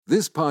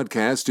This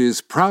podcast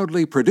is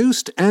proudly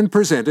produced and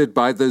presented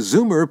by the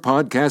Zoomer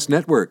Podcast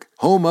Network,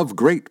 home of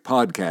great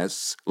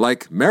podcasts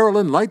like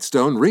Marilyn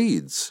Lightstone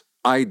Reads,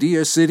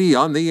 Idea City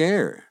on the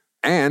Air,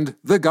 and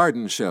The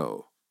Garden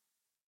Show.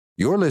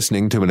 You're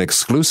listening to an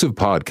exclusive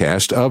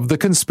podcast of The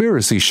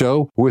Conspiracy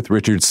Show with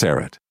Richard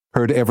Serrett.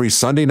 Heard every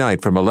Sunday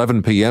night from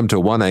 11 p.m. to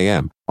 1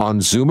 a.m. on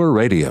Zoomer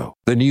Radio,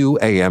 the new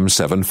AM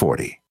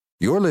 740.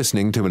 You're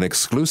listening to an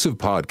exclusive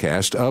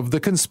podcast of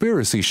The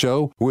Conspiracy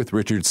Show with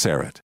Richard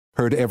Serrett.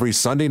 Heard every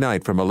Sunday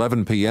night from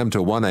 11 p.m.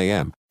 to 1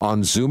 a.m.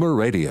 on Zoomer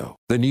Radio,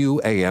 the new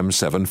AM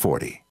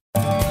 740.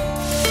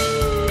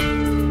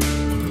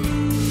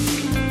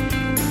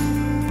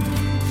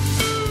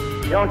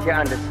 Don't you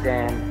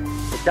understand?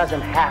 It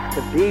doesn't have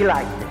to be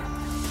like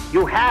this.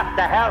 You have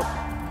to help.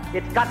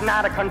 It's gotten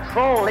out of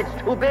control.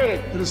 It's too big.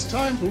 It is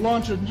time to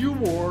launch a new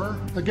war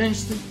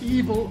against the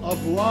evil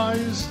of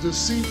lies,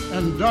 deceit,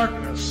 and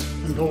darkness,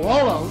 and go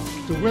all out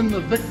to win the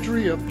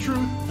victory of truth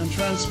and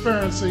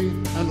transparency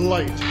and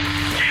light.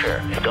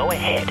 Sure, go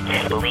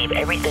ahead. Believe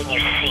everything you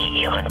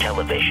see on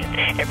television,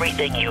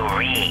 everything you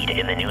read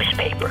in the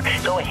newspaper.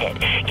 Go ahead.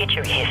 Get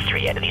your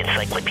history out of the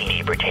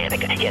Encyclopedia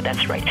Britannica. Yeah,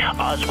 that's right.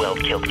 Oswald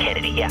killed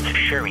Kennedy. Yeah,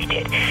 sure he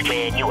did.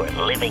 Man, you are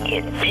living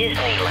in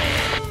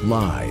Disneyland.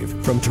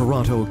 Live from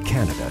Toronto,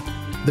 Canada,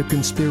 The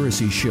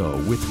Conspiracy Show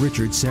with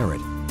Richard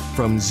Serrett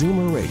from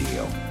Zoomer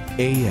Radio,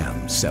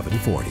 AM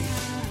 740.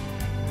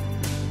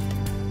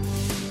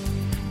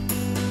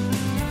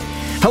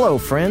 Hello,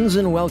 friends,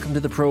 and welcome to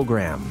the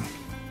program.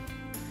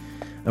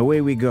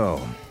 Away we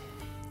go.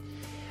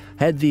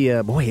 Had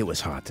the, boy, it was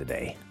hot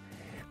today.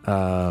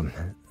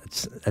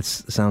 That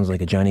sounds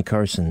like a Johnny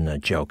Carson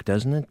joke,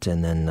 doesn't it?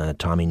 And then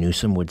Tommy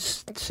Newsom would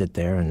sit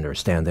there or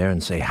stand there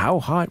and say, how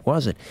hot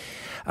was it?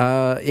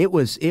 It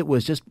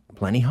was just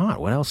plenty hot.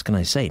 What else can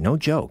I say? No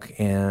joke.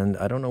 And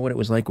I don't know what it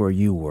was like where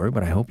you were,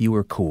 but I hope you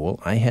were cool.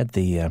 I had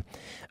the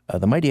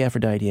Mighty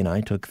Aphrodite and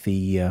I took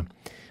the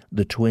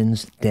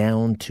twins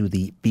down to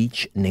the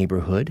beach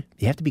neighborhood.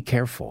 You have to be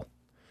careful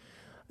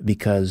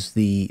because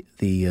the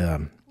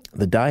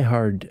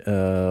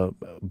diehard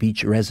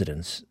beach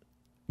residents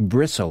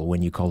bristle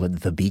when you call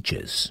it the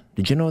beaches.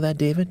 Did you know that,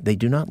 David? They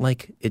do not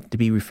like it to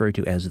be referred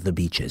to as the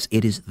beaches.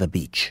 It is the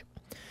beach.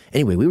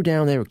 Anyway, we were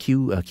down there at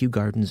Kew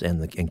Gardens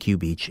and Kew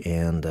Beach,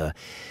 and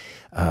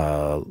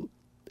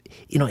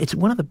it's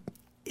one of the.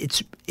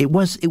 It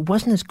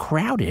wasn't as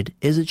crowded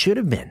as it should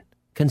have been,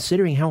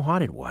 considering how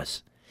hot it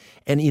was.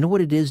 And you know what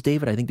it is,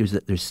 David? I think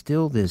there's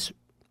still this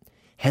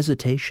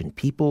hesitation.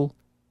 People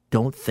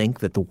don't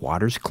think that the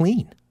water's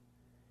clean.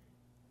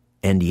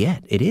 And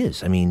yet it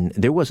is. I mean,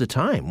 there was a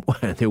time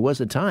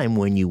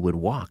when you would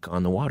walk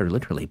on the water,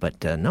 literally.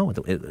 But no,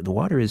 the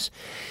water is,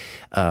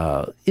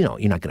 you're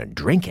not going to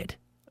drink it,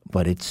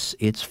 but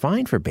it's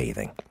fine for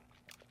bathing.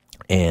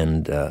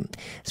 And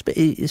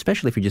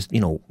especially if you're just,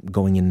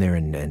 going in there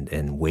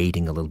and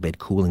waiting a little bit,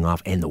 cooling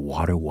off. And the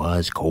water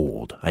was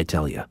cold, I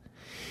tell you.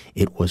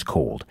 It was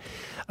cold.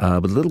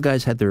 But the little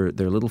guys had their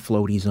little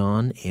floaties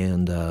on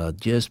and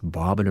just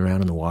bobbing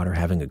around in the water,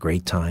 having a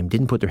great time.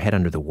 Didn't put their head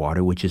under the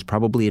water, which is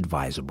probably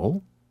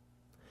advisable.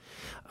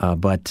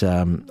 But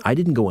I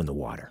didn't go in the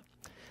water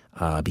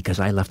because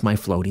I left my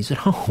floaties at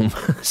home.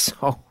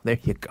 So there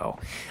you go.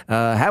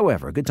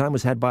 However, a good time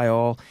was had by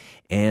all,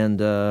 and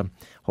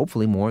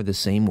hopefully more of the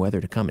same weather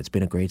to come. It's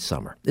been a great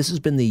summer. This has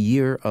been the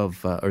year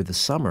or the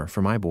summer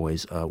for my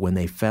boys when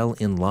they fell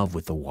in love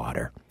with the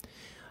water.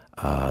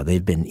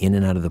 They've been in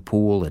and out of the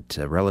pool at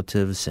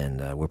relatives,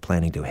 and we're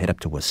planning to head up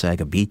to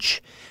Wasaga Beach,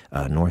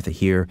 north of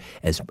here,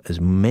 as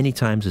many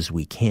times as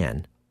we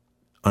can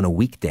on a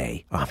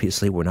weekday.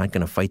 Obviously, we're not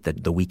going to fight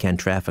the weekend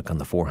traffic on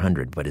the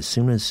 400, but as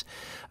soon as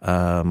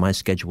my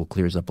schedule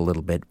clears up a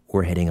little bit,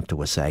 we're heading up to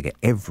Wasaga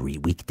every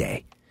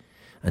weekday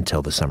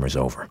until the summer's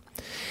over.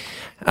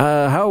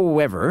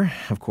 However,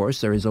 of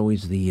course, there is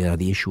always the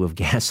issue of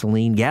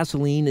gasoline.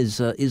 Gasoline is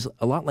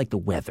a lot like the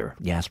weather,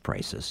 gas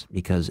prices,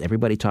 because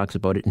everybody talks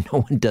about it and no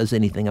one does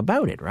anything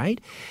about it,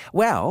 right?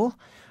 Well,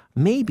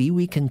 maybe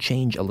we can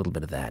change a little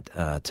bit of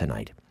that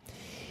tonight.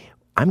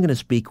 I'm going to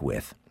speak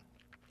with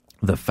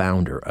the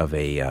founder of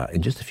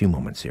in just a few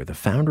moments here, the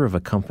founder of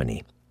a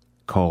company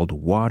called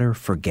Water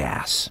for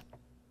Gas.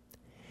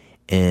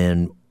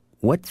 And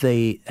what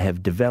they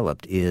have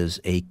developed is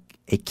a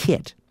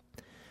kit,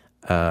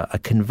 a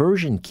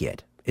conversion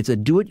kit. It's a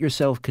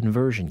do-it-yourself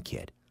conversion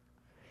kit.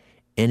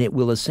 And it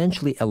will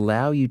essentially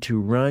allow you to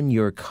run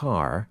your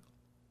car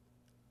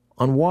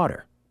on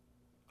water,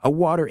 a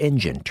water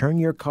engine. Turn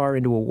your car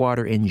into a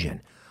water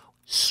engine.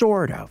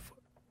 Sort of.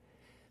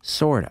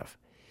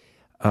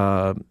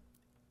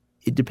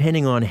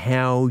 Depending on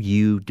how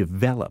you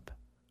develop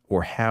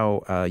or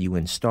how you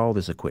install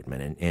this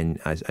equipment and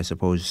I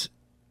suppose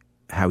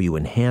how you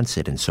enhance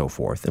it and so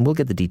forth. And we'll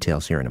get the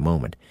details here in a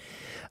moment.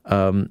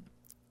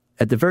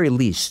 At the very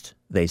least,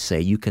 they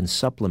say you can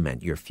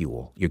supplement your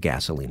fuel, your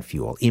gasoline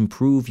fuel,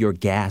 improve your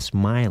gas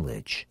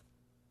mileage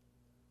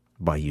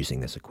by using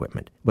this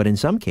equipment. But in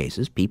some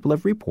cases, people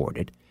have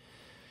reported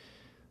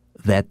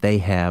that they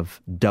have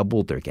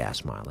doubled their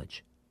gas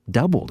mileage.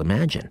 Doubled,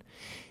 imagine.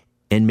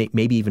 And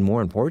maybe even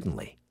more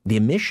importantly, the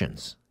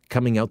emissions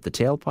coming out the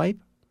tailpipe,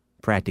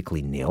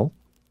 practically nil.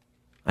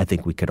 I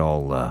think we could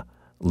all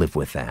live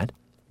with that.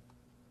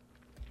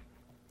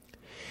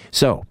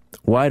 So,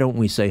 why don't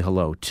we say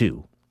hello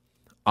to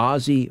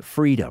Ozzy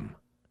Freedom?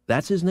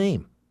 That's his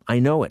name. I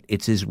know it.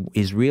 It's his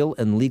real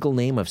and legal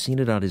name. I've seen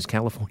it on his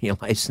California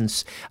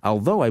license,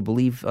 although I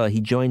believe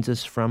he joins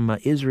us from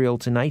Israel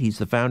tonight. He's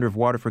the founder of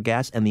Water for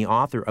Gas and the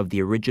author of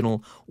the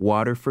original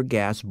Water for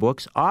Gas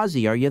books.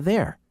 Ozzy, are you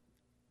there?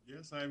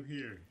 Yes, I'm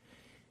here.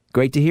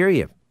 Great to hear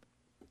you.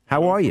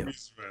 How are you?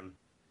 Israel.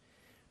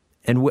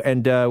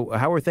 And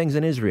how are things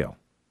in Israel?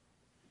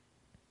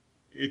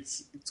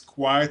 It's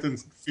quiet and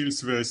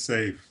feels very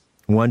safe.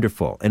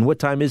 Wonderful. And what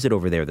time is it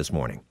over there this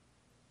morning?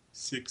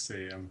 6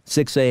 a.m.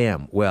 6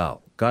 a.m.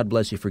 Well, God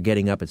bless you for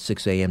getting up at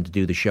 6 a.m. to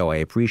do the show. I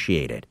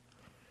appreciate it.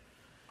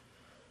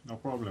 No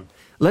problem.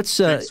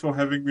 Thanks for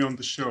having me on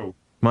the show.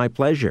 My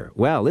pleasure.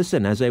 Well,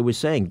 listen, as I was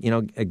saying,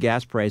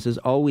 gas prices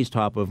always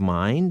top of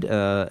mind,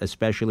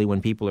 especially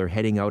when people are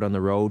heading out on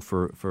the road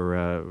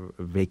for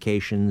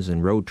vacations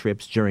and road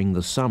trips during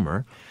the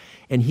summer.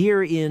 And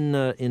here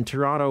in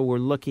Toronto, we're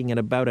looking at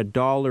about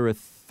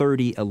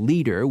 $1.30 a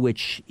liter,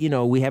 which,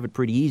 we have it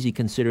pretty easy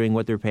considering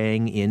what they're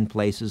paying in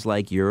places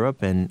like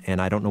Europe.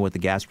 And I don't know what the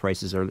gas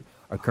prices are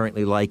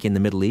currently like in the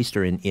Middle East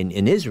or in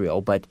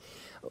Israel. But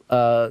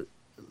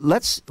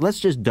let's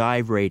just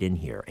dive right in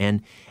here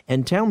and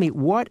tell me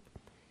what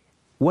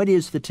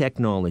is the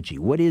technology?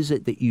 What is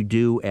it that you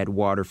do at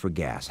Water for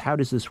Gas? How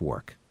does this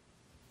work?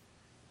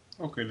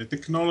 Okay, the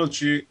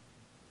technology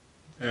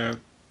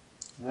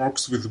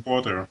works with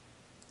water.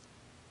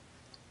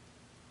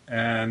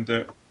 And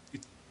okay.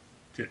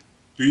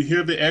 Do you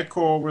hear the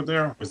echo over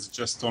there, or is it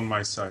just on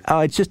my side?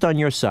 Oh, it's just on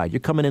your side. You're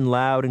coming in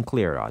loud and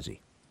clear, Ozzy.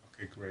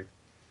 Okay, great.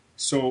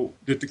 So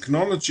the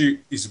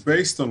technology is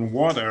based on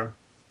water,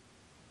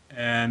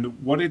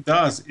 and what it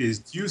does is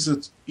it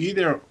uses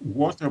either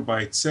water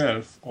by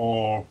itself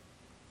or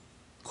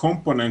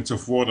components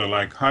of water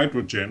like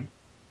hydrogen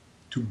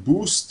to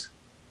boost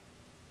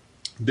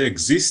the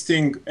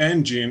existing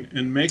engine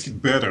and make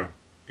it better.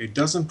 It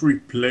doesn't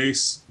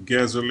replace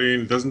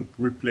gasoline, it doesn't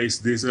replace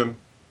diesel,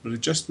 but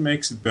it just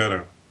makes it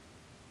better.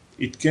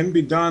 It can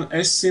be done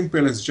as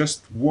simple as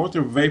just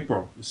water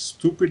vapor, a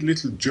stupid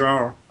little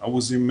jar. I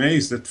was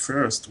amazed at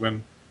first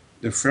when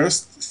the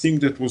first thing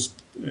that was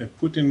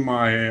put in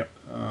my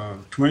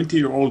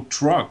 20-year-old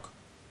truck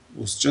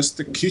was just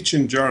a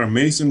kitchen jar, a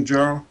mason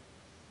jar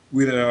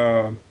with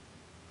a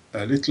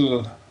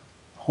little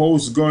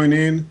hose going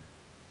in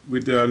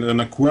with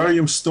an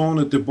aquarium stone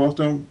at the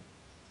bottom.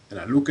 And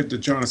I look at the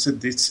jar and I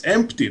said, it's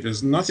empty.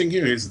 There's nothing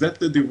here. Is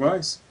that the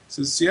device? He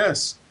says,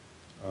 yes.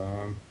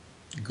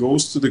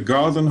 Goes to the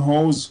garden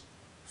hose,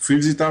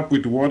 fills it up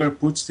with water,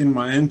 puts it in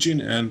my engine,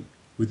 and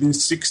within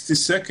 60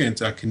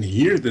 seconds, I can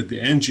hear that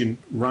the engine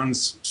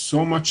runs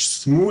so much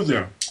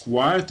smoother,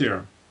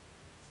 quieter.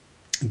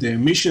 The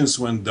emissions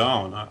went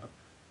down.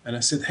 And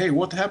I said, hey,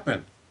 what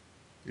happened?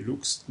 He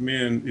looks at me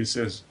and he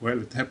says,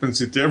 well, it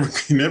happens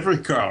in every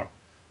car.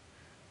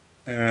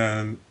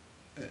 And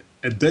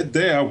at that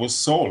day, I was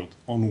sold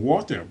on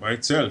water by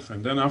itself.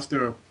 And then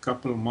after a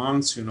couple of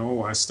months,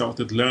 I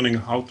started learning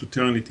how to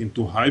turn it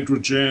into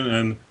hydrogen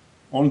and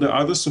all the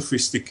other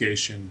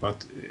sophistication.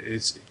 But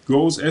it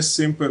goes as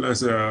simple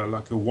as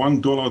like a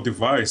 $1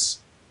 device.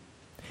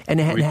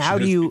 And how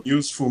do you... Been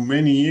used for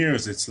many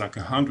years. It's like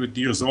 100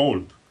 years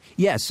old.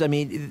 Yes, I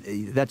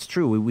mean, that's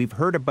true. We've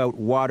heard about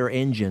water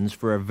engines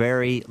for a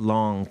very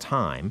long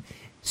time.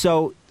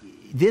 So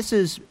this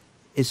is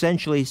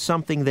essentially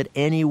something that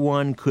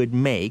anyone could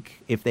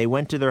make if they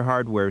went to their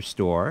hardware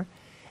store.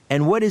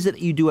 And what is it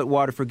that you do at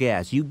Water for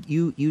Gas?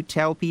 You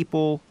tell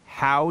people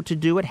how to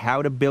do it,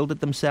 how to build it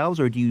themselves,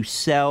 or do you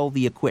sell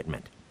the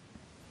equipment?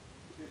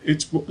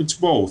 It's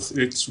both.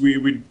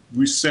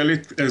 We sell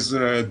it as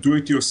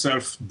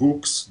do-it-yourself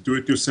books,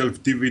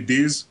 do-it-yourself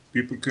DVDs.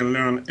 People can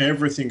learn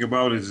everything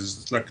about it.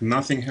 It's like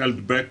nothing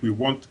held back. We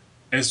want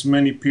as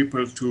many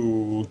people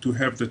to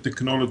have the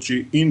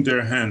technology in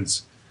their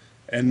hands.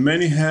 And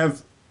many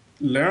have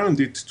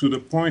learned it to the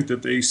point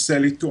that they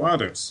sell it to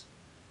others.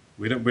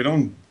 We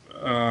don't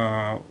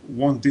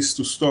want this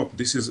to stop.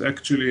 This is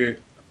actually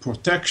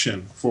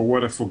protection for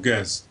Water for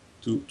Gas,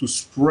 to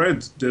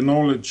spread the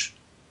knowledge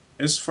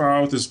as far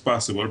out as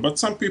possible. But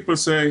some people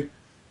say,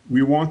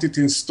 we want it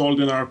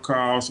installed in our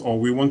cars, or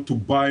we want to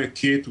buy a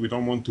kit. We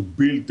don't want to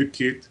build the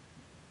kit.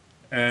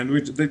 And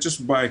they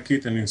just buy a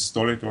kit and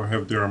install it, or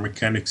have their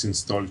mechanics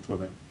install it for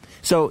them.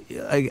 So,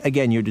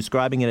 again, you're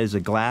describing it as a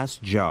glass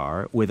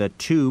jar with a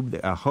tube,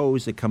 a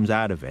hose that comes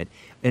out of it.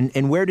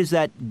 And where does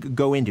that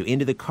go into?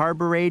 Into the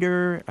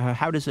carburetor?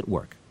 How does it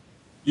work?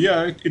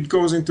 Yeah, it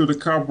goes into the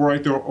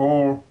carburetor,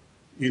 or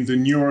in the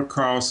newer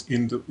cars,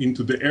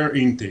 into the air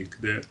intake.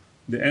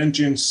 The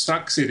engine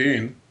sucks it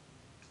in,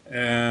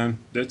 and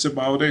that's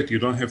about it. You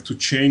don't have to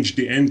change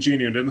the engine.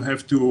 You don't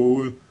have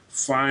to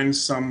find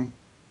some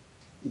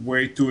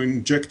way to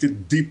inject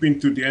it deep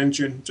into the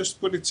engine.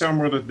 Just put it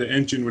somewhere that the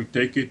engine will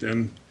take it,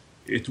 and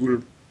it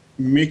will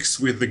mix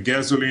with the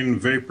gasoline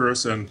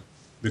vapors, and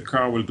the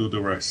car will do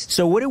the rest.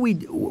 So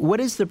what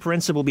is the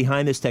principle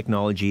behind this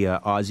technology,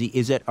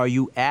 Ozzy? Are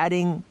you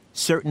adding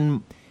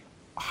certain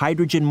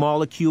hydrogen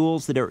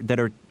molecules that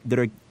are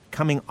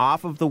coming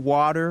off of the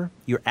water?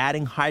 You're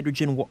adding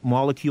hydrogen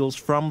molecules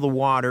from the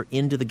water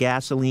into the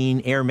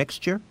gasoline air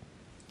mixture?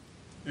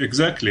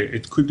 Exactly.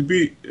 It could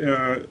be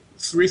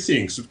three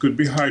things. It could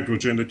be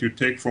hydrogen that you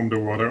take from the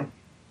water,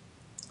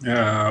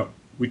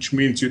 which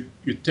means you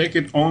take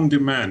it on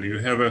demand. You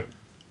have a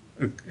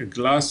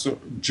glass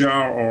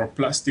jar or a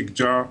plastic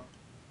jar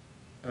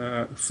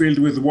filled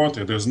with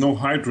water. There's no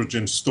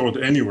hydrogen stored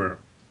anywhere.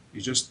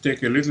 You just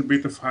take a little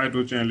bit of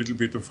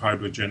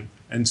hydrogen,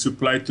 and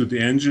supply it to the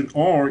engine,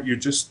 or you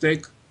just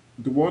take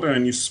the water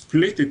and you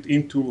split it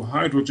into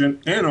hydrogen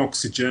and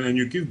oxygen, and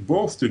you give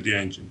both to the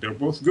engine. They're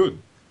both good.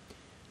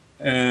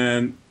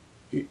 And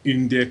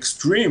in the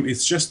extreme,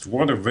 it's just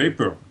water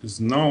vapor. There's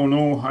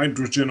no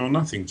hydrogen or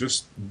nothing.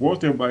 Just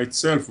water by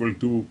itself will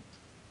do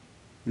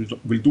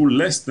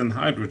less than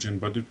hydrogen,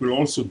 but it will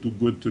also do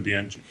good to the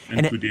engine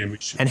and to the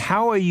emissions. And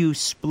how are you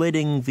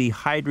splitting the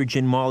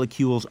hydrogen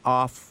molecules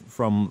off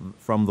from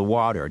the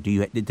water?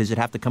 Does it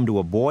have to come to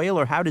a boil,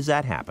 or how does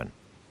that happen?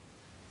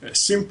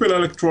 Simple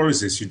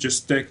electrolysis. You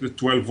just take the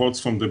 12 volts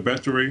from the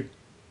battery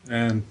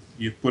and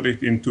you put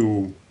it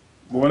into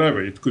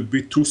whatever. It could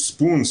be 2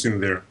 spoons in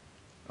there,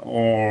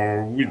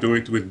 or we do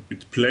it with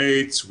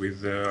plates,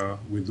 with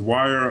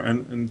wire,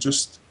 and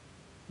just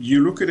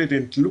you look at it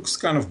and it looks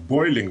kind of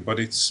boiling, but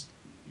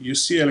you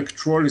see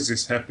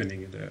electrolysis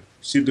happening in there.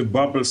 See the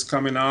bubbles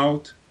coming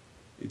out?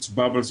 It's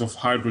bubbles of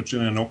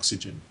hydrogen and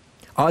oxygen.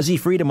 Ozzy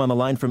Freedom on the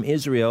line from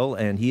Israel,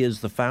 and he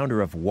is the founder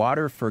of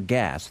Water for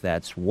Gas.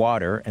 That's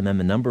water and then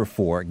the number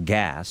 4,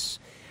 gas.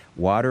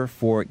 Water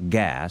for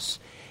Gas.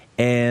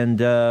 And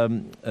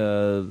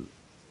the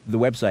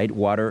website,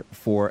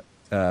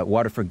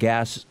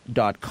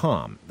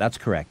 waterforgas.com. That's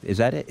correct. Is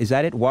that it?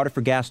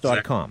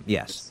 Waterforgas.com.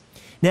 Yes.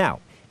 Now,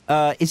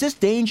 is this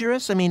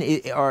dangerous? I mean,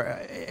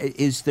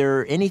 is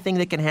there anything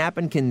that can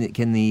happen?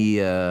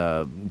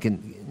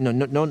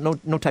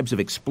 No types of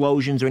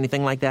explosions or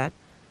anything like that?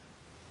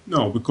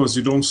 No, because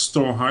you don't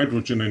store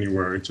hydrogen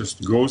anywhere. It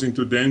just goes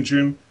into the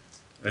engine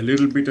a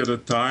little bit at a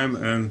time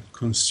and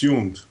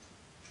consumed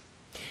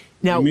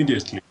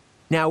immediately.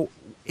 Now,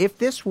 if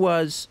this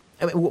was,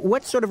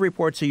 what sort of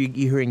reports are you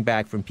hearing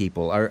back from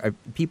people? Are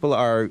people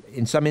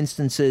in some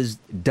instances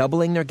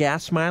doubling their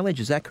gas mileage?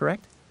 Is that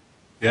correct?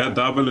 Yeah,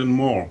 double and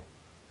more.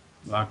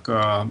 Like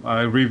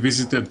I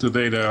revisited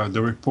today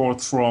the report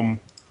from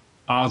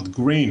Art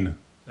Green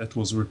that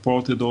was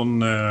reported on,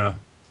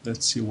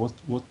 let's see, what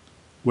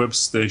web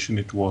station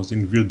it was,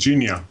 in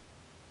Virginia.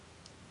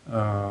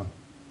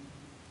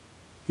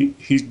 He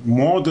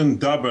more than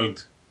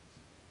doubled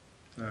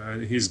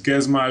his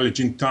gas mileage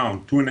in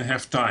town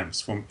 2.5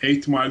 times, from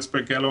 8 miles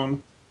per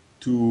gallon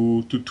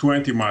to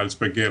 20 miles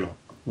per gallon.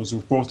 It was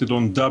reported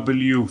on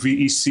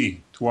WVEC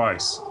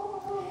twice.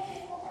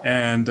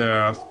 And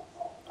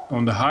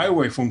on the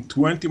highway from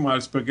 20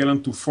 miles per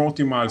gallon to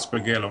 40 miles per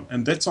gallon.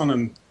 And that's on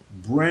a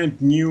brand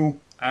new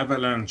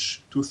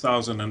Avalanche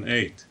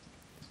 2008.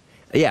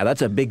 Yeah,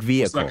 that's a big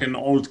vehicle. It's like an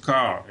old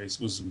car. It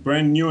was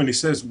brand new, and he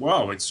says,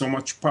 wow, it's so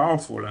much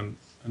powerful and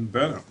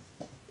better.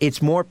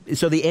 It's more,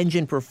 so the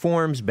engine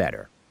performs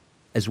better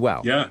as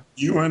well. Yeah,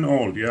 new and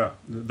old, yeah.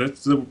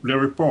 That's the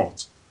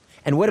report.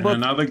 And what about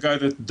another guy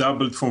that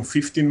doubled from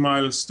 15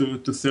 miles to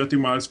 30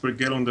 miles per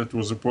gallon that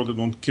was reported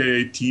on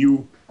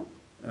KATU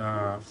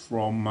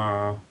from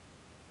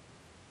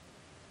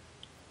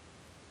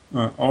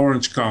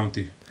Orange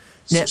County.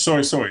 Now,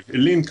 sorry,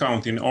 Lynn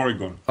County in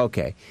Oregon.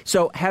 Okay.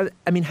 So,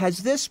 has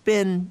this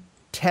been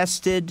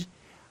tested,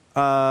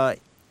 under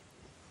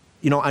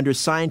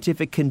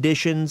scientific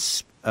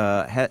conditions?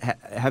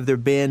 Have there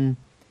been,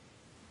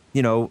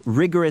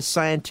 rigorous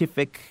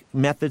scientific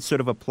methods sort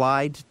of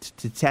applied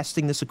to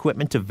testing this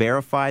equipment to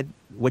verify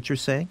what you're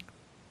saying?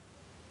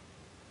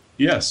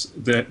 Yes.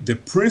 The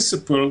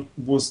principle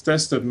was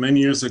tested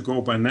many years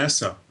ago by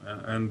NASA.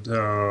 And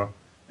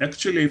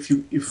actually,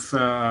 if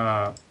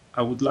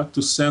I would like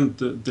to send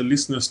the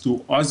listeners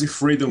to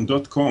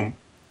ozzyfreedom.com.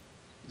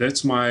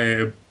 That's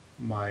my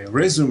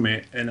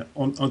resume, and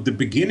on the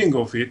beginning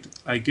of it,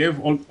 I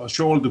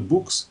show all the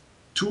books.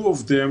 2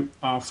 of them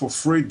are for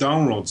free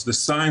downloads: The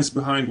Science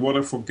Behind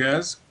Water for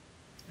Gas,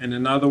 and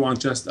another one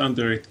just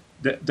under it.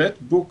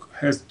 That book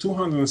has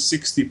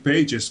 260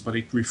 pages, but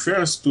it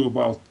refers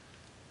to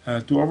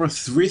over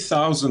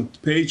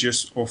 3,000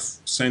 pages of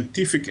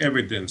scientific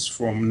evidence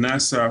from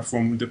NASA,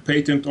 from the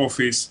Patent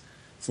Office,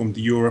 from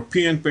the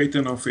European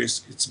Patent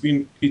Office.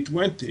 It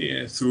went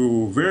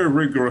through very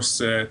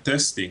rigorous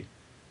testing,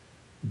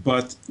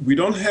 but we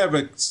don't have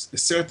a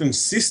certain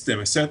system,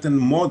 a certain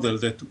model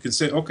that we can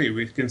say, okay,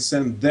 we can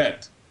send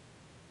that.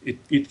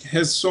 It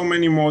has so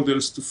many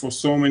models for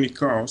so many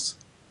cars,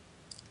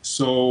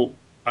 so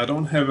I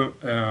don't have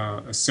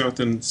a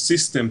certain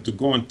system to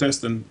go and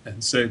test and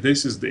say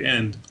this is the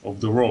end of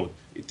the road.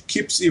 It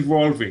keeps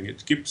evolving.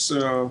 It's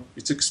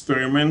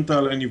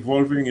experimental and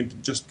evolving, and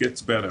it just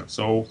gets better.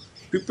 So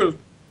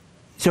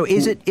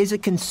is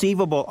it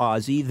conceivable,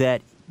 Ozzy,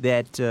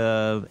 that,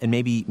 and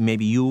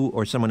maybe you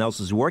or someone else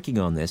is working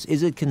on this,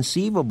 is it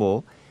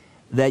conceivable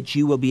that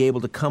you will be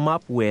able to come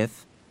up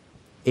with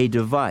a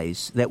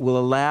device that will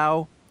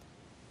allow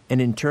an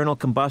internal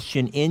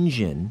combustion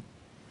engine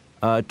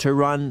to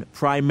run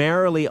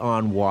primarily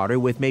on water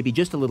with maybe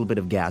just a little bit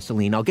of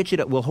gasoline?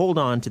 We'll hold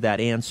on to that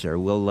answer.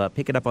 We'll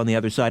pick it up on the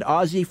other side.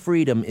 Ozzie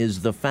Freedom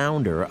is the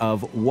founder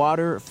of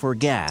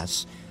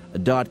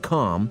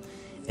waterforgas.com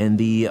and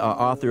the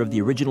author of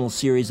the original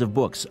series of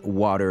books,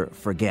 Water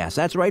for Gas.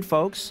 That's right,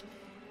 folks.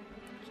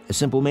 A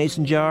simple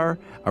mason jar,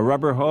 a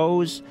rubber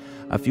hose,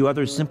 a few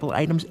other simple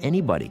items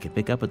anybody could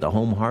pick up at the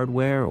home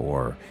hardware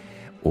or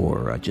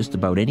just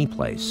about any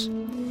place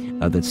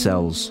that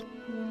sells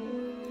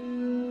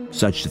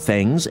such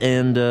things.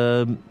 And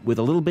with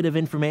a little bit of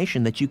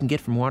information that you can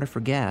get from Water for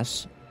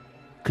Gas,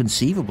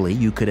 conceivably,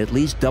 you could at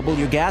least double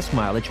your gas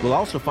mileage. We'll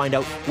also find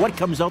out what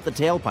comes out the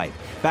tailpipe.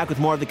 Back with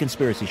more of The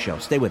Conspiracy Show.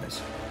 Stay with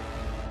us.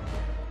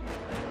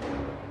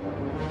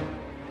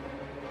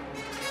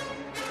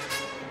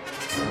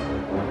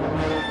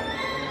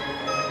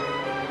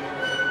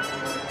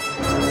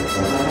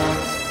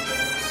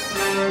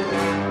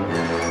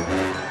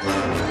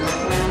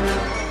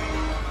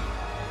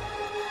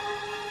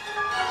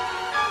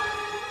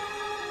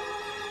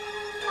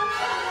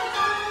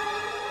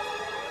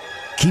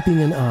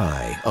 Keeping an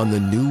eye on the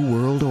New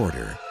World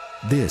Order.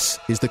 This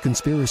is The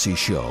Conspiracy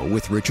Show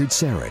with Richard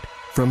Serrett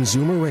from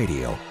Zoomer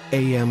Radio,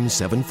 AM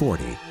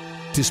 740.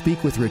 To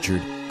speak with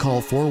Richard,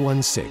 call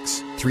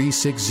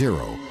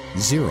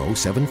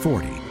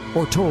 416-360-0740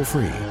 or toll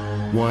free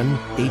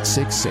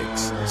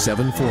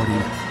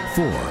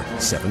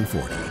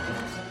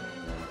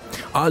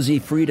 1-866-740-4740. Ozzie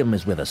Freedom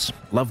is with us.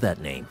 Love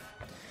that name.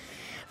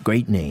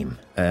 Great name.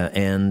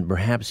 And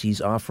perhaps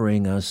he's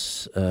offering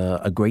us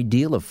a great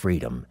deal of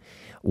freedom.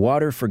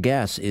 Water for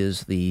Gas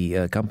is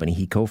the company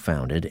he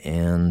co-founded,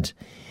 and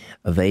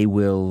they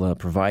will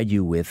provide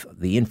you with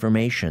the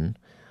information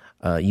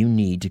you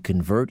need to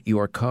convert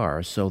your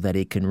car so that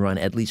it can run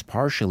at least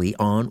partially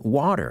on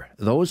water.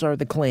 Those are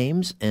the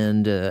claims,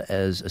 and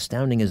as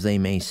astounding as they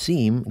may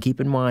seem,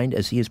 keep in mind,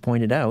 as he has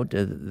pointed out,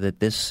 that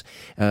this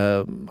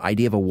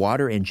idea of a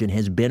water engine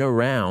has been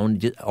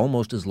around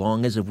almost as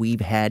long as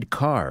we've had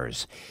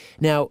cars.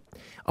 Now,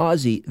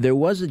 Ozzie, there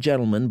was a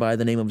gentleman by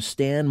the name of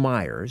Stan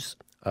Myers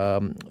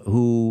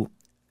who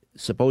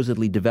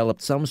supposedly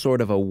developed some sort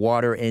of a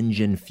water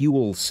engine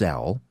fuel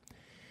cell.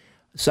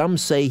 Some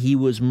say he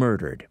was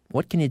murdered.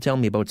 What can you tell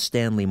me about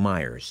Stanley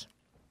Myers?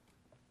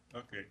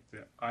 Okay,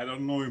 I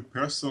don't know him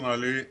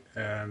personally,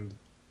 and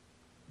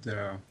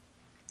the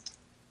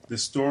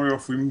story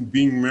of him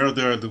being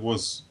murdered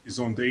is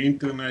on the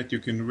internet. You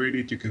can read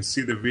it, you can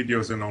see the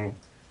videos and all.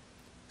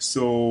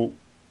 So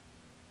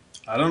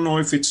I don't know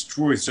if it's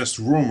true, it's just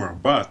rumor,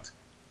 but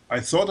I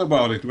thought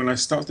about it when I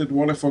started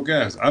Water for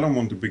Gas. I don't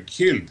want to be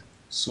killed.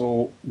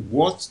 So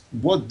what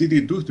did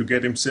he do to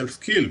get himself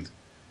killed?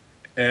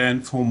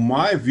 And from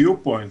my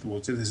viewpoint,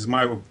 this is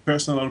my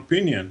personal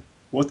opinion,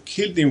 what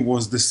killed him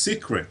was the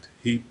secret.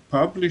 He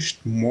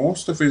published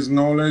most of his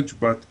knowledge,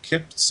 but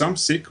kept some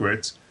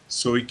secrets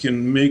so he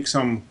can make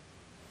some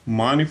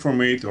money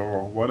from it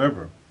or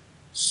whatever.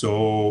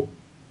 So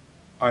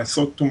I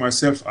thought to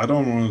myself, I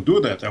don't want to do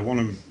that. I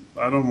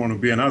don't want to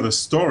be another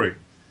story.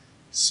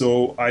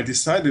 So I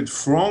decided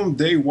from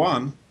day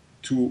one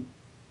to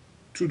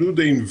do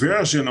the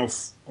inversion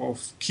of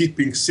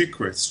keeping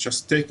secrets,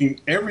 just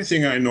taking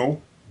everything I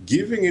know,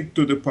 giving it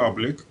to the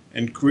public,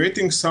 and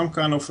creating some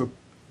kind of a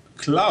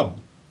club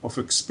of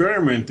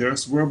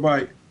experimenters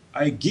whereby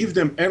I give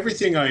them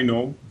everything I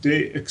know.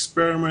 They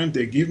experiment,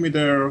 they give me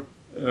their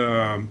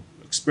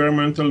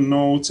experimental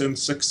notes and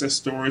success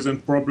stories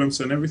and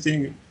problems and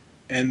everything.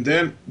 And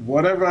then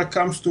whatever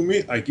comes to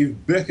me, I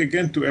give back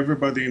again to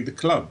everybody in the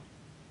club.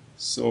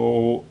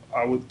 So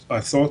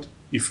I thought,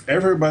 if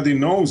everybody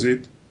knows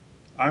it,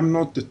 I'm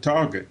not the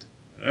target.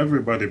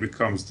 Everybody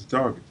becomes the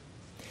target.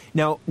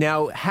 Now,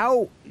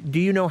 how do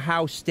you know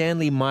how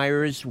Stanley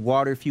Myers'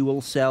 water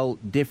fuel cell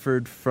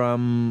differed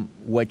from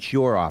what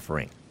you're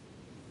offering?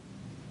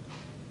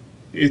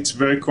 It's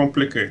very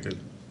complicated.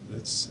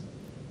 That's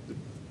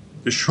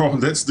the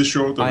short of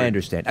it. I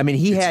understand. I mean,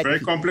 it's very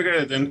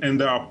complicated, and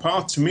there are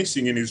parts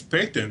missing in his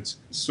patents.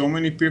 So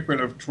many people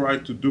have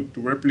tried to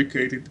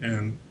replicate it,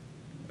 and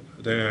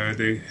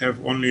they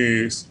have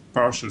only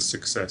partial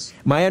success.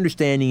 My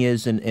understanding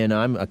is, and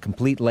I'm a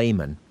complete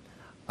layman,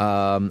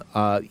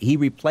 he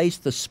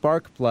replaced the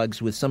spark plugs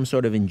with some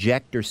sort of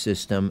injector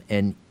system,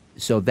 and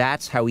so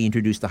that's how he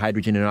introduced the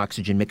hydrogen and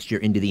oxygen mixture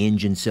into the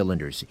engine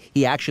cylinders.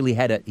 He actually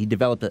he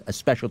developed a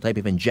special type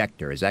of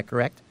injector. Is that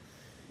correct?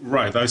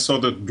 Right. I saw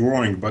the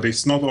drawing, but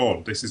it's not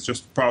all. This is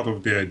just part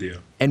of the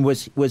idea. And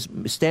was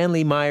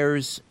Stanley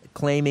Myers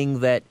claiming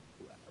that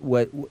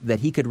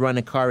he could run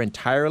a car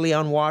entirely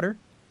on water?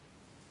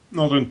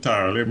 Not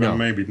entirely, but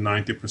maybe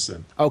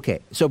 90%.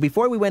 Okay, so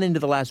before we went into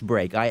the last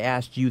break, I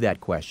asked you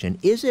that question.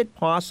 Is it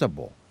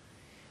possible?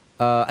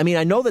 I mean,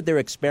 I know that they're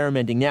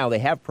experimenting now. They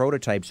have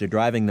prototypes. They're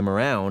driving them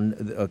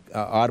around,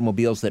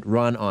 automobiles that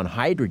run on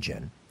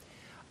hydrogen.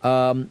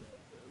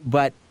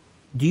 But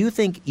do you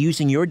think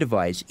using your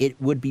device, it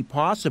would be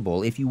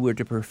possible, if you were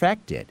to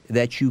perfect it,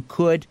 that you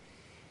could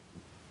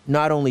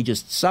not only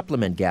just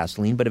supplement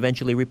gasoline, but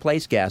eventually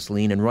replace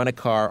gasoline and run a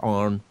car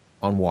on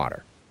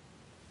water?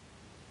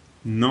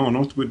 No,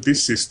 not with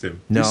this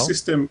system. No? This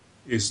system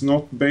is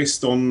not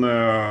based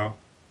on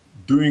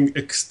doing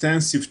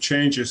extensive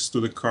changes to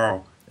the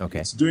car. Okay.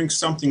 It's doing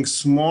something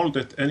small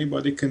that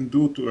anybody can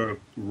do to a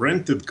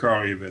rented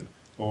car even,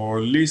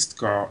 or leased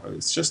car.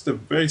 It's just a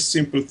very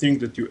simple thing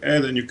that you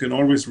add and you can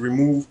always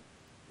remove.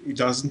 It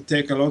doesn't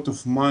take a lot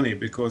of money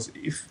because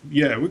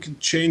we can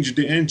change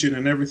the engine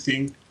and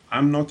everything.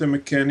 I'm not a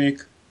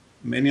mechanic.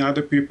 Many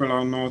other people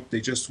are not.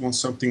 They just want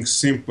something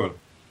simple.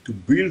 To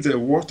build a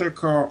water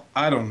car,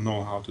 I don't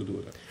know how to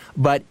do that.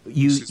 But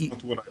This is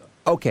not what I...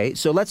 Okay,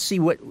 so let's see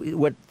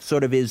what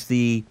sort of is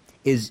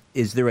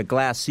there a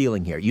glass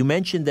ceiling here? You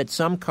mentioned that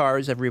some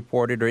cars have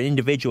reported, or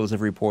individuals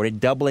have reported,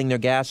 doubling their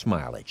gas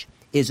mileage.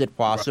 Is it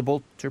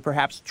possible to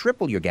perhaps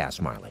triple your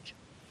gas mileage?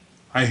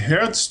 I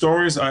heard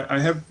stories. I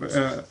have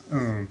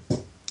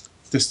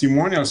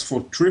testimonials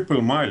for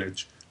triple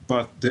mileage,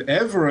 but the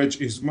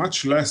average is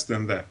much less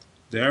than that.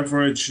 The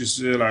average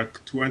is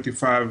like 20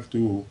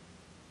 to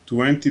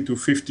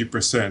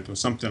 50% or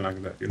something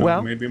like that.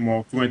 Well, maybe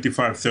more,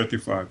 25,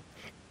 35.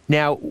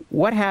 Now,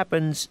 what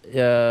happens?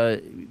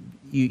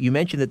 You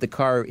mentioned that the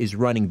car is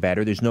running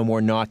better. There's no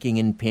more knocking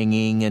and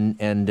pinging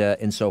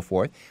and so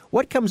forth.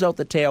 What comes out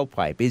the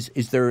tailpipe?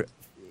 Is there?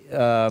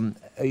 Are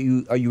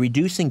you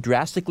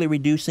drastically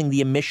reducing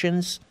the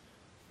emissions?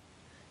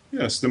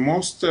 Yes, the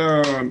most.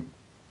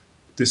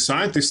 The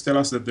scientists tell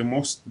us that the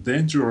most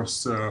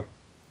dangerous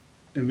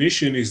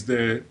emission is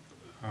the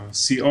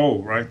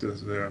CO, right?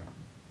 The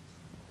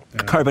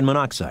carbon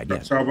monoxide.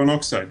 Yes. Carbon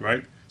monoxide,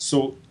 right?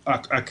 So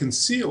I can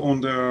see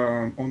on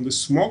the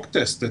smoke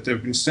test that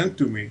have been sent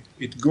to me,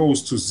 it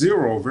goes to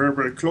zero, very,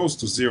 very close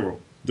to zero.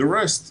 The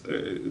rest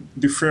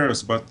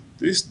differs, but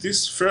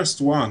this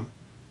first one,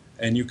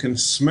 and you can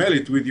smell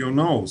it with your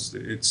nose.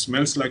 It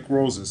smells like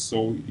roses,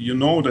 so you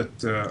know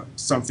that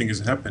something is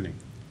happening.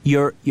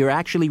 You're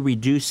actually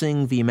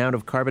reducing the amount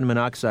of carbon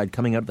monoxide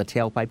coming out of the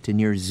tailpipe to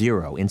near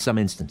zero in some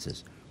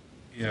instances.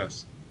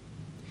 Yes.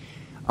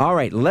 All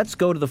right, let's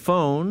go to the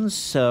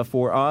phones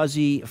for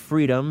Aussie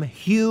Freedom.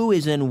 Hugh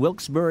is in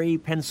Wilkes-Barre,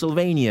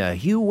 Pennsylvania.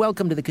 Hugh,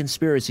 welcome to the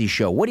Conspiracy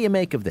Show. What do you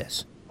make of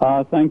this?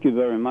 Thank you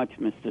very much,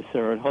 Mr.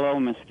 Surratt. Hello,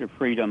 Mr.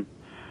 Freedom.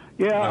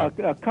 Yeah,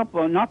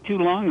 not too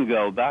long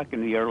ago, back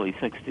in the early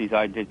 60s,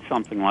 I did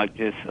something like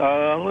this,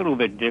 a little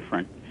bit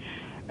different.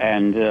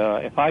 And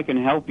if I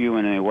can help you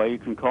in any way, you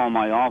can call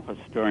my office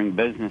during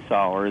business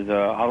hours.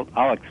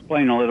 I'll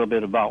explain a little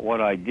bit about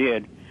what I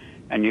did,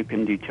 and you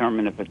can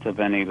determine if it's of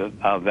any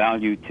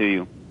value to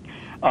you.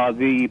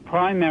 The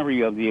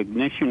primary of the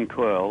ignition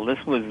coil,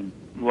 this was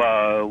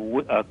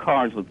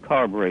cars with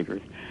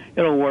carburetors.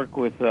 It'll work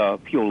with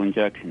fuel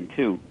injection,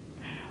 too.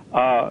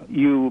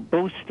 You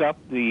boost up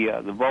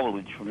the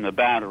voltage from the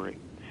battery.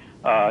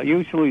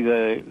 Usually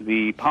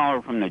the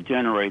power from the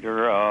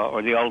generator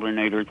or the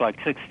alternator is like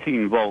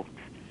 16 volts.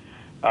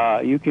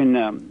 You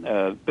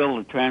can build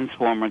a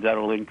transformer that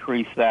will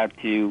increase that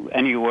to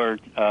anywhere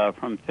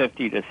from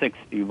 50 to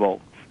 60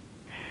 volts.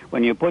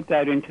 When you put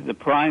that into the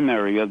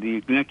primary of the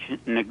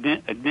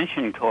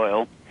ignition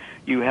coil,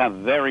 you have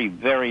very,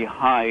 very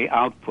high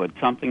output,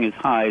 something as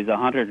high as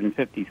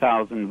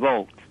 150,000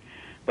 volts,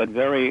 but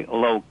very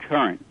low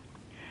current.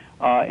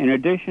 In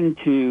addition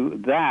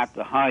to that,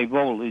 the high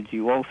voltage,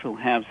 you also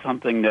have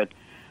something that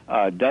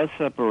does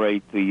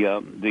separate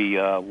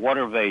the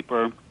water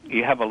vapor.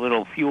 You have a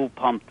little fuel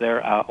pump there,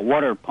 a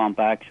water pump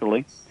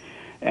actually,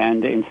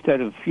 and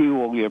instead of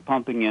fuel, you're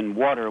pumping in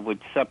water,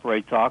 which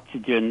separates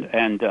oxygen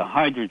and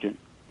hydrogen.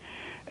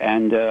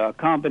 And a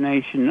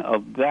combination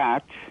of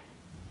that,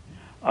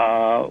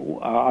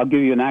 I'll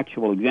give you an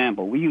actual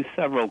example. We use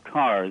several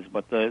cars,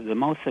 but the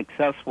most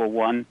successful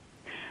one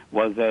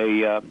was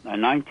a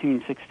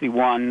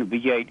 1961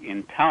 V8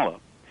 Impala.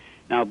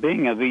 Now,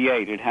 being a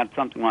V8, it had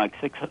something like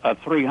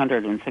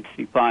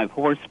 365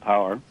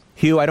 horsepower.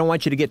 Hugh, I don't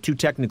want you to get too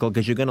technical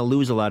because you're going to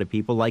lose a lot of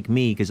people like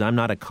me because I'm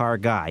not a car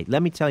guy.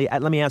 Let me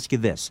ask you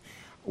this.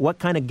 What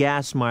kind of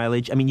gas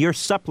mileage? I mean, you're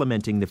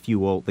supplementing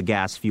the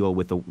gas fuel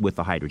with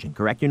the hydrogen,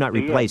 correct? You're not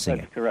replacing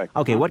it. That's correct.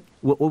 Okay, what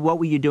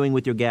were you doing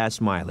with your gas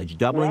mileage?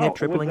 Doubling it,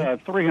 tripling it?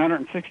 With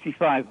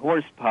 365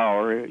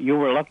 horsepower, you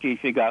were lucky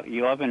if you got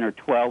 11 or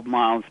 12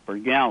 miles per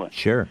gallon.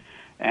 Sure.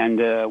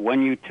 And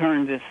when you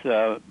turn this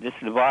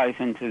device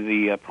into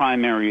the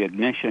primary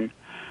ignition,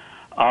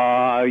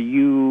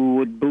 you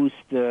would boost.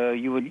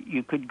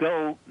 You could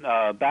go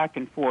back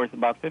and forth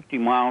about 50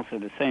 miles to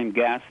the same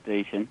gas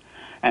station,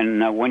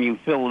 and when you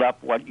filled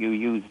up what you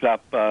used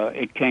up,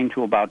 it came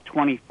to about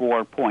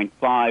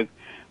 24.5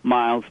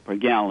 miles per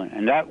gallon,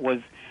 and that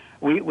was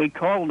we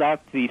called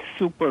that the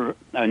Super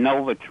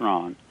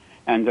Novatron.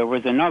 And there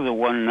was another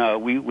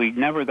one. We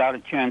never got a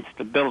chance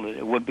to build it.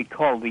 It would be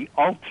called the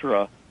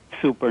Ultra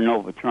Super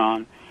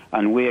Novatron,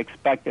 and we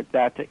expected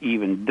that to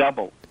even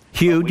double.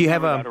 Hugh, do you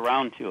have got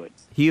around to it?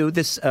 Hugh,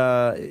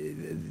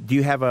 do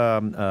you have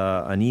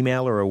an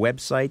email or a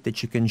website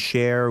that you can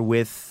share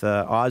with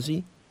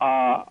Ozzy?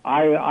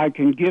 I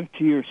can give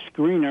to your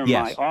screener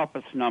Yes. my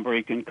office number.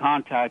 You can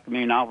contact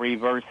me, and I'll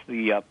reverse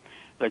the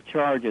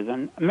charges.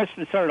 And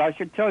Mr. Sird, I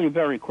should tell you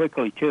very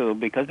quickly too,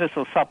 because this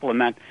will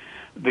supplement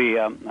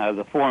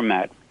the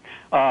format.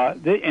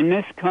 In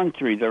this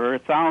country, there are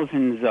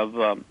thousands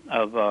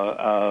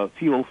of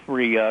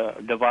fuel-free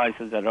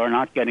devices that are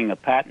not getting a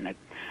patent.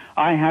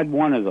 I had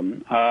one of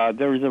them.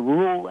 There is a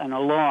rule and a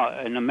law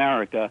in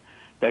America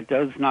that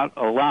does not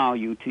allow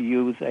you to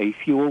use a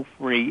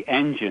fuel-free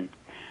engine.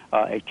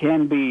 It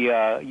can be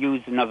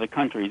used in other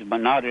countries, but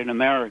not in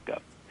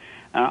America.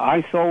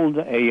 I sold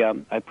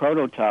a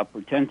prototype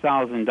for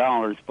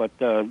 $10,000, but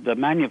the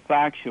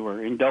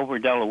manufacturer in Dover,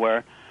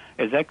 Delaware,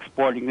 is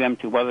exporting them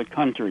to other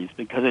countries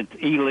because it's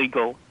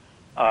illegal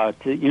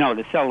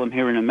to sell them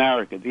here in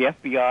America. The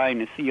FBI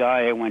and the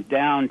CIA went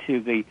down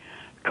to the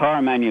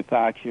car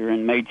manufacturer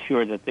and made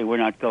sure that they were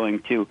not going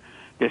to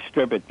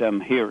distribute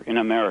them here in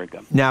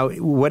America. Now,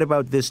 what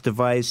about this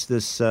device,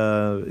 this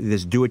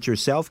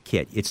do-it-yourself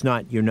kit?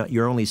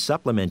 You're only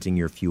supplementing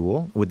your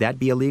fuel. Would that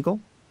be illegal?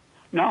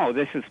 No,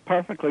 this is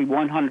perfectly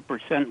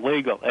 100%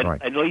 legal,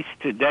 at least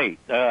to date.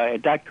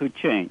 That could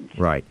change.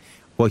 Right.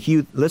 Well,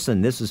 Hugh,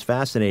 listen, this is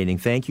fascinating.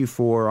 Thank you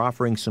for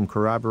offering some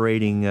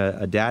corroborating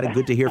data.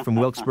 Good to hear from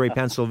Wilkes-Barre,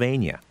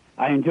 Pennsylvania.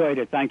 I enjoyed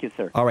it. Thank you,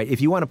 sir. All right.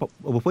 If you want to,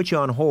 we'll put you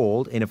on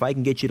hold, and if I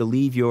can get you to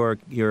leave your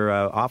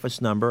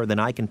office number, then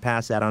I can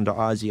pass that on to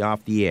Ozzy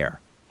off the air.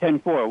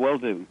 10-4, will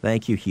do.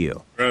 Thank you,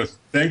 Hugh. Yes,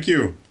 thank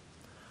you.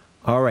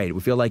 All right. We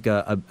feel like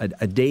a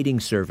dating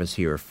service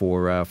here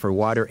for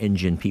water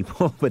engine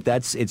people, but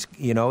it's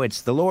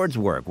the Lord's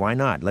work. Why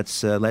not?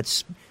 Let's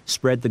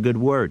spread the good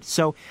word.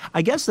 So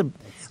I guess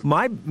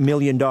my $1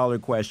 million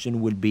question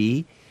would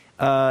be,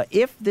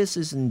 if this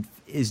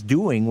is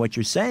doing what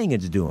you're saying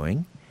it's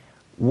doing,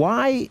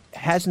 why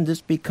hasn't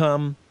this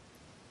become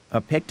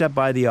picked up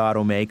by the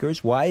automakers?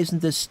 Why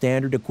isn't this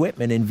standard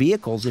equipment in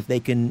vehicles if they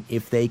can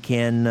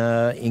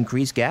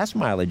increase gas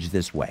mileage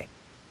this way?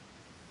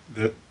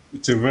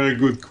 It's a very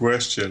good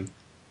question.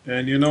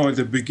 And at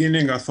the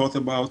beginning I thought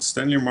about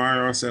Stanley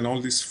Myers and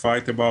all this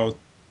fight about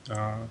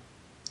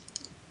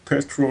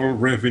petrol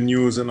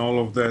revenues and all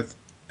of that.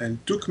 And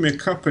it took me a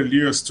couple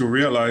years to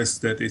realize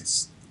that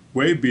it's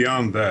way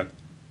beyond that.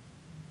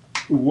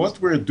 What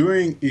we're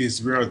doing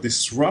is we are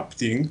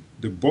disrupting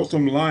the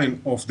bottom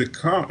line of the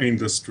car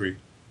industry.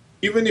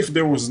 Even if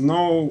there was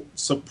no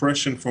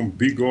suppression from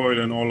big oil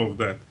and all of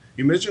that.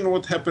 Imagine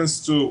what happens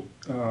to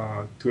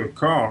a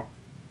car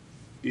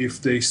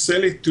if they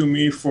sell it to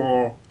me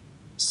for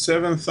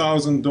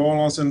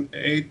 $7,000 and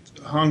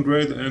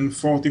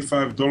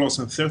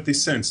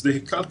 $845.30. They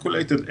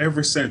calculated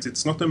every cent.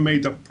 It's not a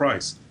made-up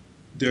price.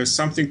 There's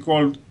something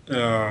called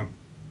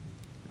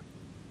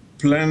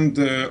planned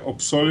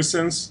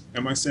obsolescence.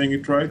 Am I saying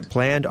it right?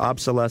 Planned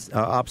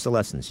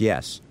obsolescence,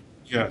 yes.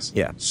 Yes.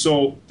 Yeah.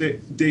 So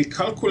they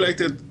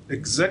calculated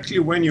exactly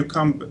when you're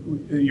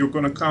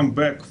going to come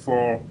back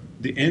for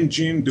the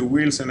engine, the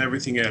wheels, and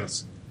everything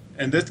else.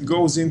 And that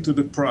goes into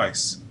the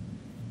price.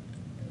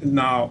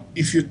 Now,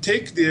 if you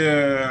take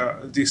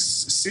this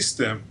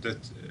system that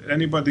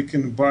anybody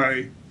can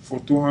buy for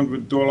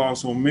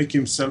 $200 or make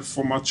himself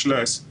for much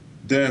less,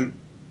 then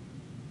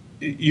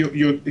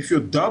if you're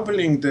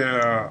doubling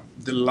the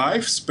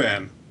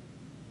lifespan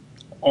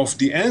of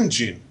the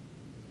engine,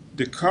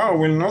 the car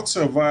will not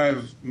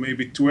survive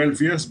maybe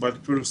 12 years, but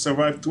it will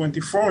survive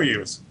 24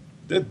 years.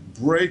 That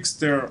breaks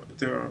their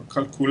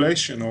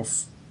calculation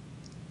of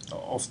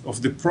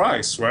the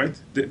price, right?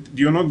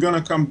 You're not going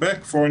to come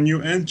back for a new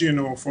engine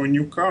or for a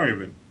new car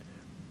even.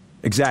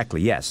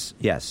 Exactly, yes.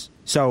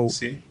 So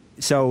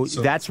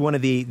that's one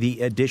of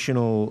the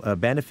additional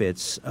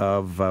benefits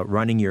of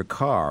running your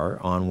car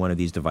on one of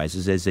these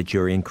devices is that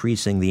you're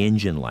increasing the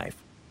engine life.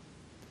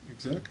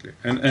 Exactly.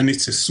 And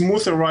it's a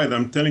smoother ride,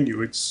 I'm telling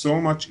you. It's so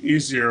much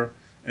easier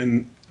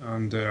and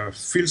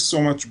feels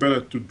so much better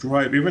to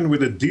drive, even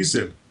with a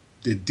diesel.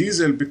 The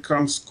diesel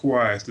becomes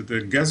quiet.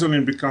 The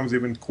gasoline becomes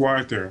even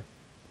quieter.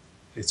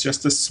 It's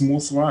just a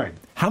smooth ride.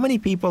 How many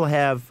people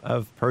have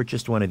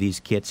purchased one of these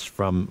kits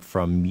from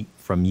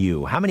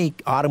you? How many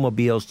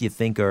automobiles do you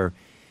think are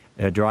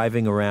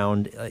driving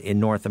around in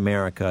North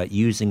America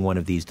using one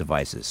of these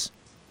devices?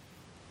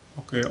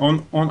 Okay,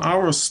 on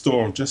our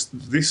store, just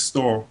this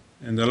store,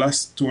 in the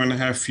last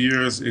 2.5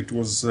 years, it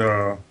was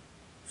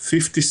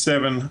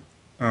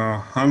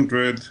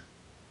 5,700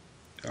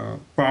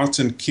 parts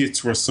and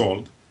kits were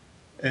sold.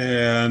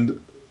 And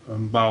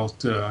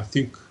about, I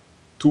think,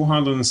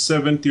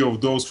 270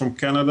 of those from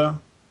Canada.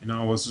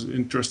 I was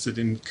interested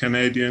in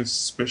Canadians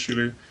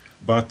especially,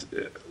 but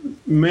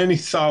many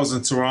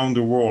thousands around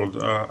the world.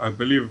 I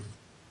believe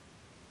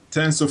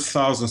tens of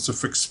thousands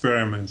of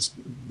experiments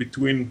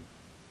between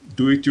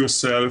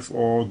do-it-yourself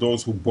or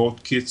those who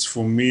bought kits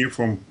from me,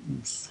 from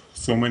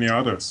so many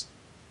others.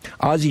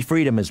 Ozzy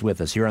Freedom is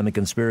with us here on The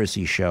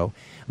Conspiracy Show,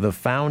 the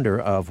founder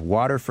of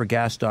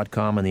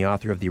waterforgas.com and the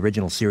author of the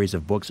original series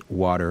of books,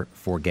 Water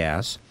for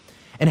Gas.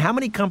 And how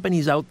many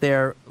companies out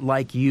there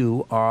like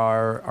you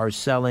are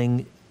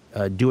selling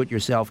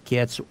do-it-yourself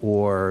kits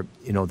or,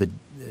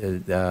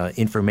 the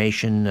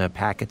information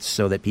packets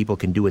so that people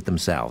can do it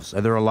themselves?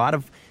 Are there a lot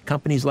of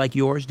companies like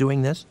yours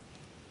doing this?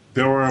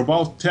 There were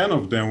about 10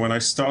 of them when I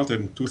started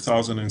in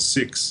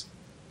 2006.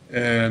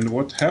 And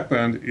what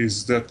happened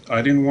is that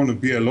I didn't want to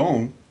be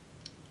alone.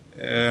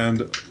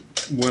 And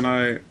when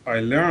I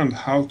learned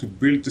how to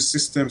build the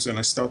systems and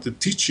I started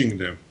teaching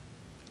them,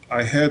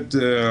 I had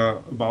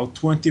about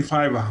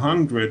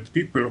 2,500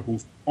 people who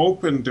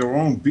opened their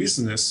own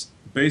business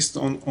based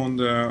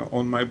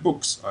on my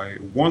books. I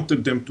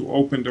wanted them to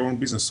open their own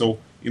business. So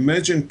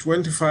imagine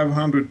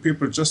 2,500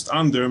 people just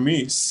under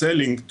me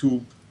selling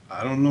to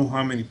I don't know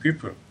how many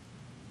people,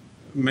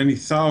 many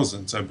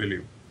thousands, I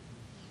believe.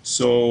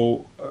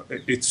 So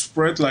it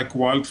spread like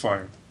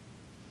wildfire.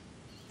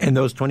 And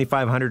those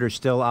 2,500 are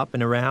still up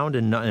and around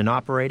and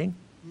operating?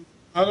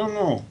 I don't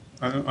know.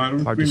 I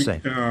don't hard really, to say.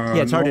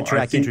 It's hard to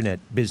track internet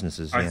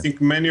businesses. I think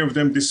many of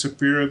them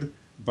disappeared,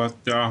 but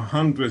there are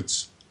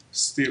hundreds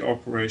still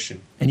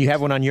operation. And you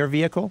have one on your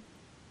vehicle?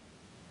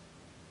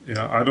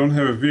 Yeah, I don't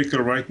have a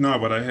vehicle right now,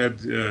 but I had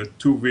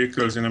 2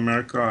 vehicles in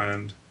America,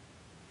 and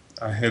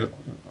I had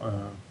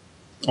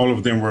all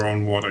of them were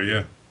on water,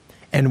 yeah.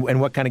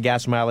 And what kind of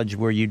gas mileage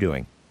were you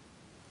doing?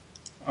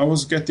 I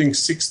was getting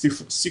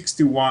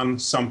 61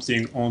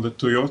 something on the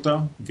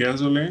Toyota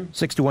gasoline.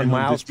 61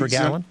 miles per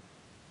gallon?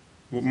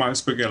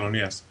 Miles per gallon,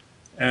 yes.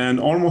 And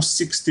almost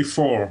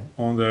 64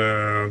 on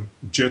the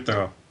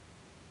Jetta,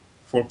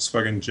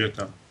 Volkswagen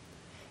Jetta.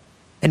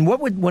 And what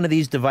would one of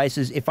these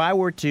devices, if I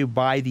were to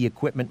buy the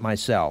equipment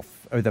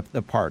myself, or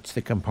the parts,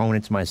 the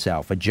components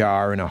myself, a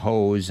jar and a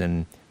hose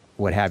and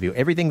what have you,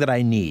 everything that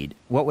I need,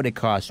 what would it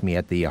cost me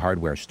at the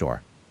hardware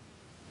store?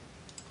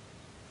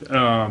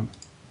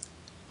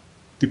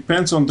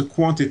 Depends on the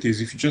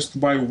quantities. If you just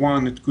buy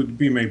one, it could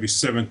be maybe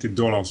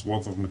 $70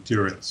 worth of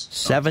materials.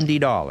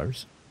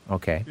 $70?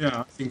 Okay. Yeah,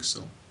 I think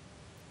so.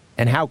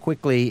 And how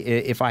quickly,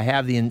 if I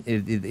have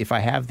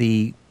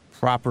the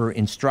proper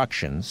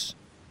instructions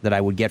that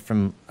I would get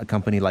from a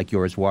company like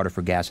yours, Water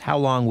for Gas, how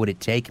long would it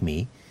take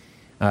me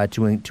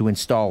to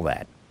install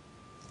that?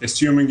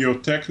 Assuming you're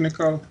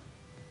technical?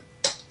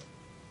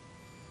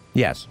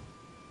 Yes.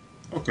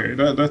 Okay,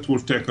 that will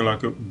take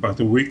about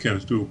a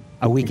weekend to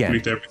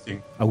complete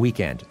everything. A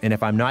weekend. And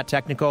if I'm not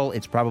technical,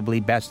 it's probably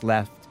best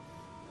left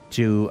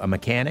to a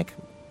mechanic?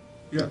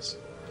 Yes.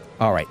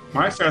 All right.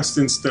 My first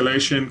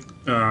installation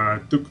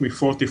took me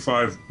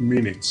 45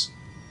 minutes.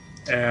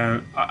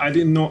 And I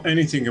didn't know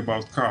anything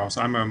about cars.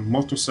 I'm a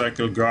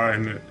motorcycle guy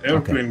and an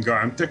airplane guy.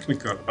 I'm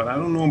technical, but I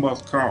don't know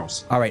about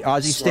cars. All right,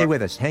 Ozzy, stay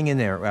with us. Hang in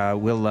there.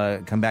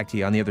 We'll come back to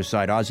you on the other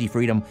side. Ozzy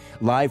Freedom,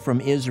 live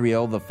from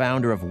Israel, the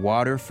founder of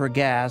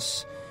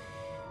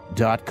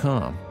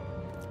waterforgas.com.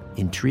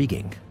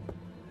 Intriguing.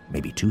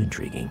 Maybe too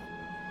intriguing.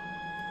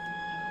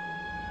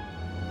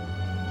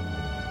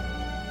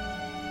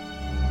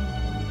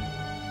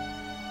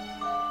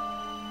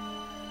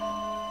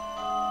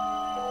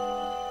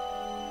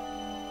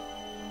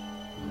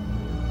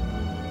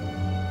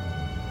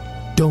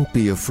 Don't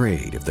be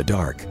afraid of the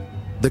dark.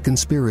 The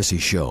Conspiracy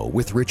Show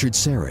with Richard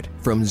Serrett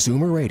from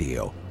Zoomer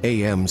Radio,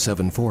 AM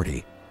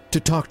 740. To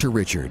talk to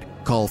Richard,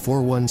 call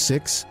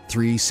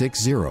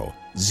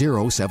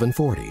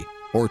 416-360-0740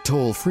 or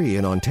toll free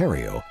in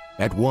Ontario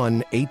at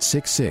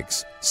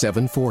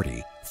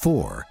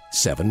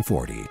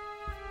 1-866-740-4740.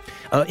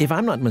 If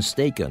I'm not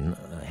mistaken,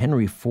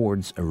 Henry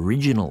Ford's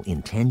original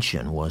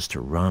intention was to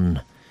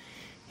run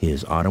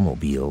his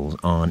automobiles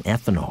on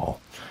ethanol.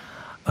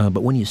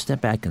 But when you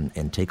step back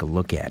and take a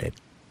look at it,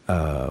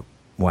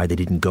 why they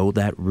didn't go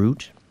that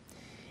route,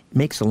 it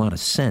makes a lot of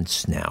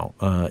sense now.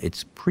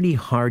 It's pretty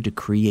hard to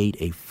create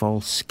a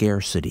false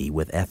scarcity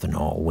with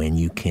ethanol when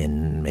you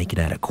can make it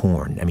out of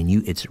corn. I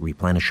mean, it's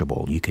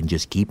replenishable. You can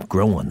just keep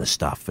growing the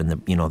stuff in the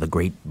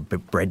great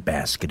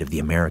breadbasket of the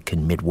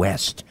American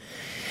Midwest.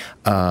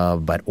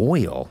 But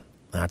oil,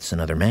 that's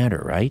another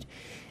matter, right?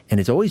 And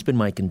it's always been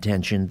my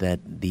contention that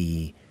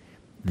the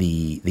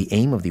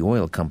aim of the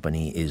oil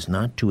company is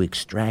not to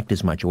extract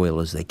as much oil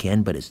as they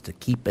can, but it's to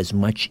keep as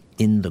much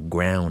in the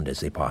ground as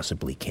they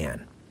possibly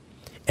can.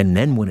 And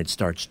then when it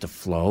starts to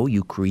flow,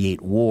 you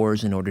create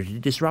wars in order to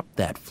disrupt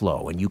that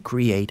flow, and you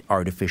create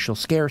artificial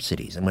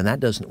scarcities. And when that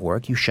doesn't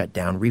work, you shut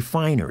down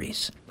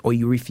refineries, or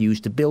you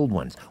refuse to build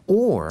ones.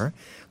 Or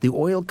the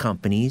oil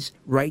companies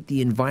write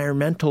the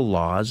environmental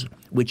laws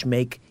which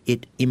make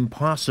it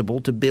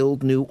impossible to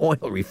build new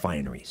oil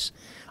refineries.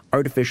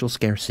 Artificial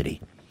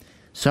scarcity.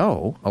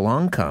 So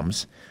along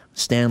comes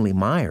Stanley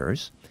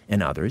Myers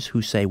and others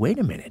who say, wait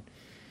a minute,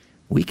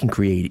 we can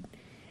create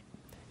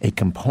a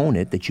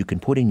component that you can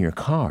put in your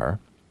car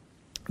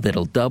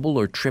that'll double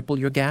or triple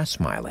your gas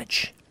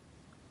mileage.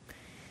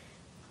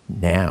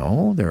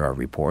 Now there are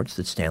reports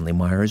that Stanley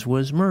Myers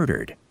was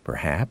murdered,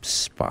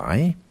 perhaps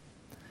by,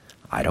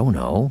 I don't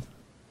know,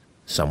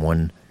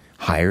 someone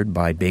hired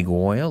by Big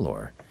Oil,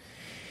 or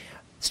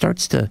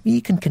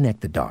you can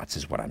connect the dots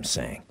is what I'm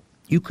saying.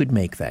 You could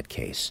make that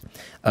case.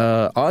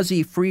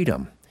 Ozzy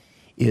Freedom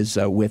is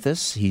with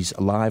us. He's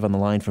live on the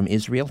line from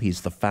Israel.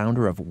 He's the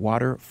founder of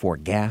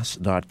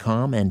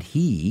waterforgas.com, and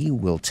he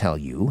will tell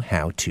you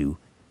how to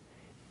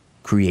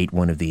create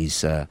one of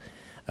these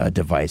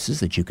devices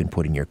that you can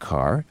put in your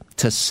car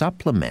to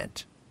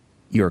supplement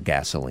your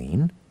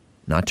gasoline,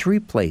 not to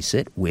replace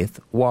it with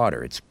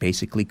water. It's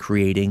basically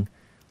creating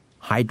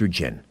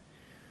hydrogen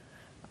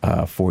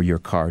for your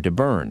car to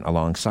burn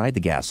alongside the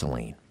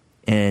gasoline.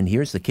 And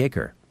here's the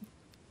kicker.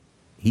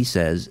 He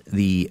says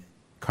the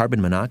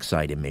carbon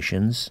monoxide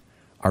emissions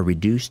are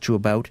reduced to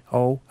about,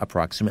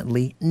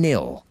 approximately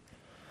nil.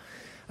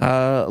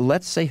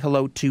 Let's say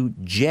hello to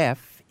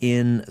Jeff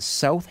in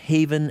South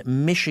Haven,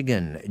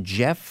 Michigan.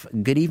 Jeff,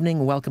 good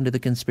evening. Welcome to The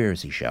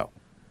Conspiracy Show.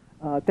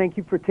 Thank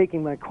you for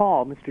taking my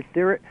call, Mr.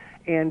 Sterrett.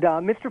 And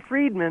Mr.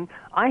 Friedman,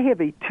 I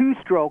have a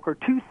two-stroke or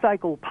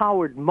two-cycle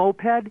powered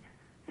moped.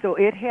 So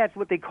it has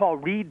what they call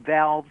reed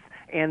valves,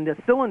 and the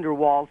cylinder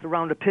walls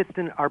around a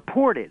piston are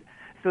ported.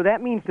 So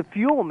that means the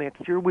fuel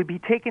mixture would be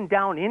taken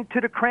down into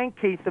the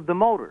crankcase of the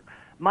motor.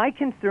 My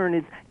concern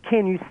is,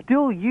 can you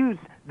still use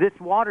this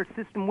water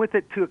system with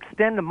it to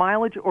extend the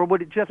mileage, or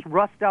would it just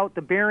rust out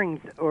the bearings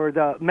or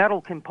the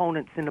metal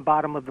components in the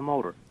bottom of the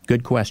motor?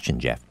 Good question,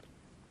 Jeff.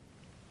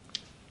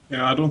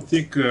 Yeah, I don't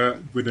think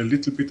with a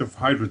little bit of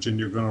hydrogen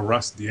you're going to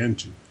rust the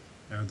engine.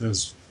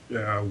 There's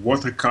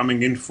water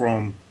coming in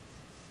from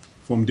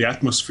the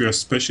atmosphere,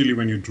 especially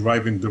when you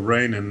drive in the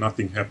rain and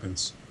nothing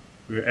happens.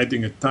 We're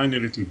adding a tiny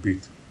little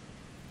bit.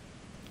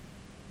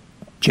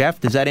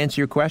 Jeff, does that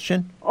answer your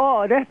question?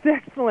 Oh, that's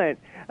excellent.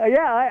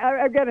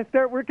 I've got to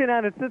start working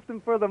on a system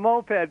for the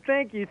moped.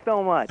 Thank you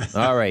so much.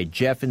 All right,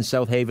 Jeff in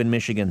South Haven,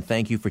 Michigan,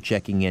 thank you for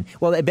checking in.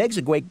 Well, it begs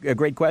a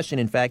great question.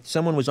 In fact,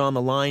 someone was on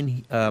the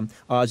line,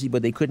 Ozzy,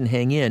 but they couldn't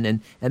hang in,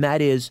 and that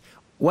is,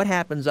 what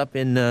happens up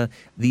in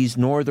these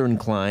northern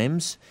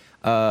climes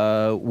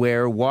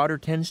where water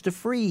tends to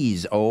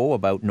freeze,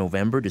 about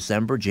November,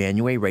 December,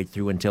 January, right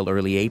through until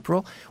early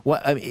April?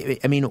 What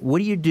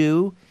do you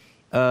do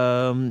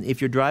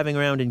if you're driving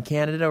around in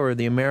Canada or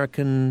the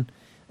American,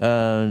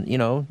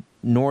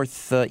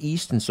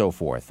 northeast and so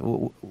forth?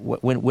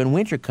 When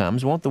winter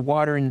comes, won't the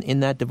water in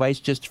that device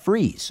just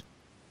freeze?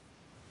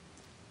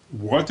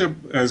 Water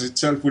as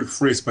itself will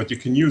freeze, but you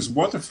can use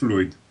washer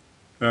fluid.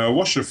 That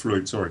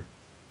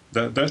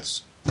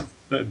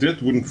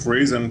wouldn't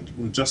freeze and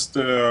will just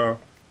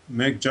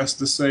make just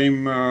the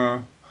same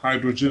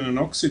hydrogen and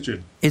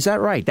oxygen. Is that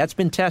right? That's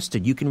been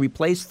tested. You can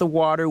replace the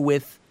water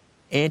with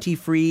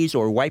antifreeze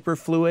or wiper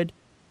fluid?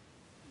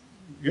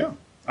 Yeah.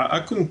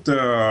 I couldn't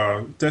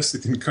test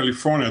it in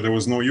California. There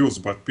was no use,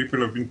 but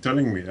people have been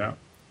telling me, yeah.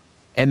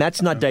 And that's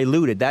not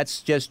diluted.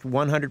 That's just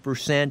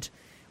 100%,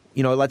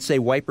 let's say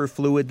wiper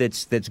fluid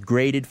that's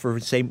graded for,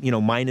 say,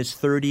 minus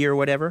 30 or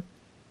whatever?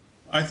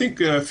 I think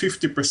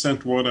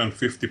 50% water and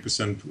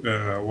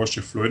 50%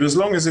 washer fluid, as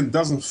long as it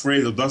doesn't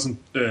freeze or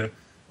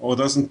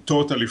doesn't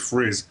totally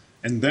freeze.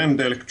 And then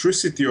the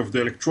electricity of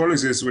the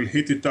electrolysis will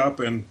heat it up,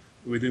 and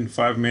within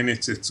 5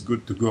 minutes it's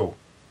good to go.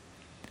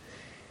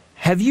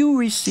 Have you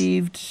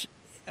received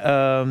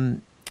a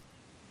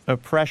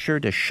pressure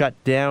to shut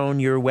down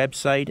your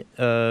website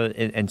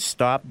and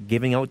stop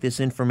giving out this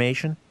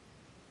information?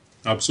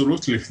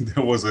 Absolutely.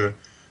 There was a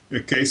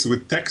case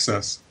with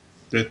Texas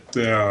that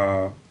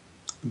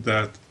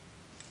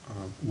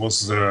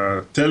was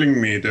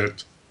telling me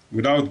that,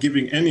 without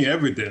giving any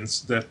evidence,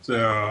 that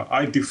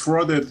I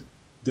defrauded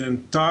the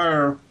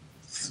entire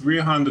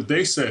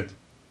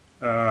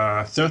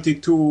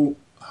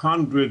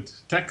 3,200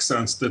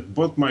 Texans that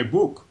bought my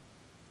book.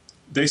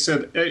 They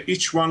said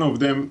each one of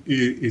them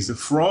is a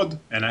fraud,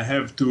 and I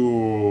have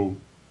to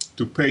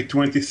pay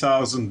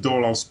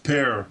 $20,000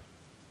 per.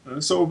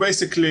 So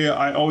basically,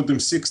 I owed them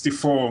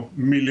 $64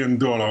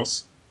 million,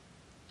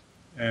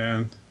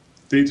 and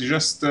they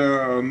just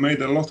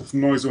made a lot of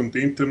noise on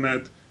the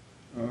internet.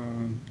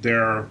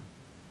 Their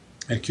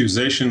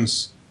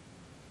accusations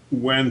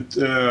went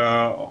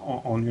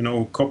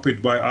on,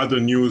 copied by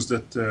other news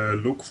that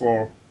look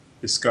for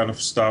this kind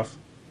of stuff.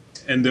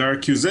 And their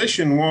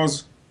accusation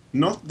was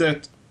not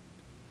that,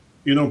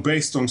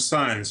 based on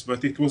science,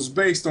 but it was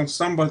based on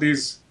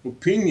somebody's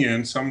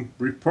opinion, some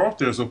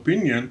reporter's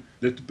opinion,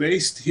 that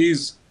based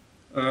his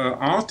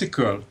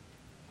article,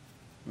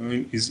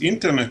 his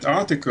internet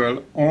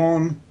article,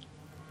 on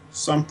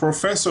some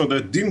professor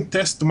that didn't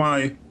test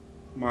my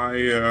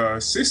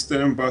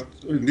system, but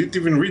didn't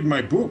even read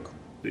my book.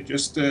 They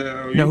just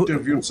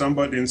interviewed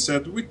somebody and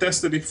said, we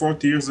tested it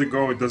 40 years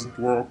ago, it doesn't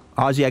work.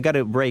 Ozzy, I got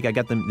a break. I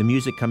got the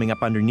music coming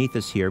up underneath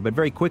us here. But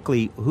very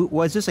quickly,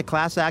 was this a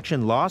class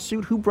action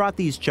lawsuit? Who brought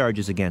these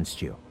charges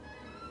against you?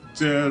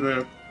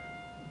 The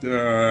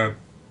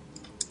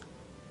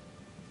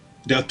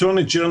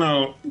Attorney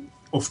General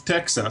of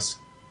Texas.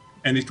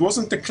 And it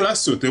wasn't a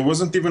class suit. There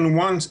wasn't even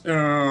one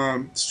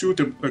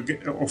suit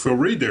of a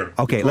reader.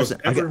 Okay,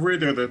 listen. Every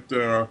reader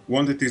that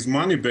wanted his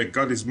money back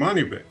got his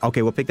money back.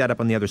 Okay, we'll pick that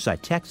up on the other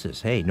side.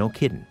 Texas, hey, no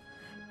kidding.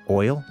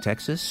 Oil,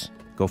 Texas,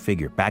 go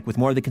figure. Back with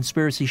more of The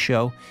Conspiracy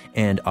Show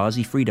and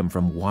Ozzy Freedom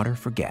from Water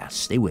for Gas.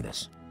 Stay with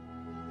us.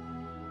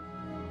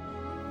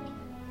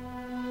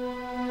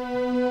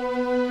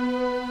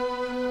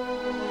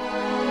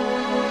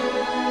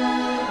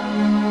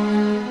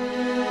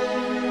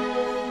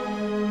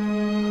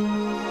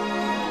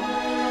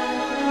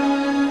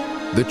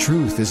 The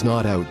truth is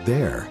not out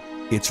there,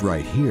 it's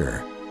right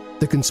here.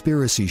 The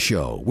Conspiracy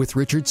Show with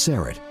Richard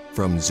Serrett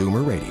from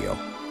Zoomer Radio,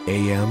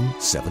 AM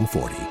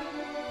 740.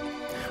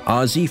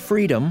 Ozzie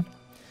Freedom,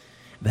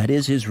 that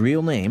is his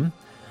real name,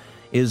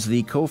 is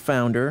the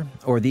co-founder,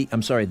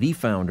 the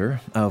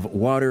founder of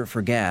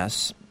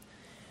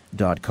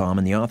waterforgas.com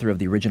and the author of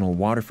the original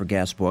Water for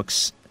Gas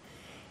books.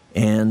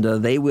 And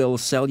they will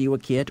sell you a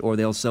kit, or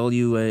they'll sell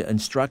you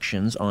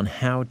instructions on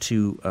how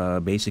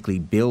to basically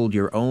build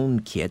your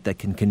own kit that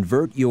can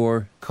convert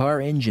your car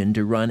engine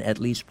to run at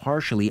least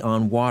partially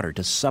on water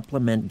to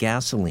supplement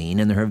gasoline.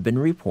 And there have been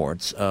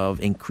reports of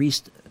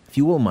increased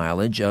fuel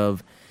mileage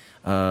of,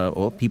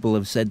 people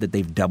have said that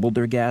they've doubled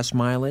their gas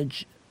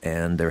mileage.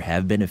 And there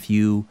have been a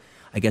few,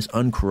 I guess,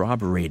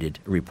 uncorroborated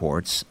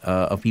reports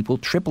of people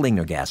tripling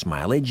their gas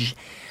mileage.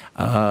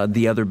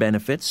 The other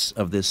benefits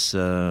of this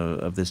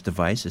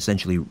device,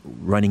 essentially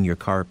running your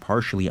car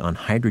partially on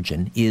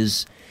hydrogen,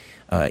 is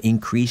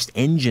increased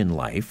engine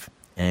life.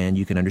 And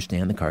you can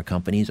understand the car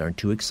companies aren't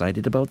too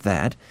excited about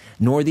that,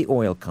 nor the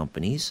oil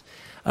companies.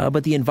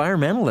 But the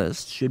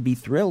environmentalists should be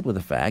thrilled with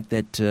the fact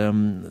that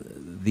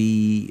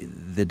the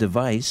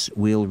device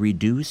will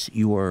reduce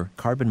your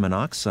carbon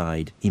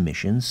monoxide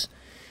emissions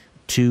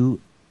to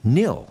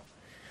nil.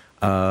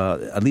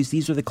 At least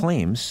these are the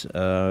claims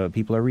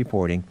people are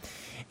reporting.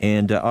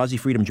 And Ozzie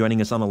Freedom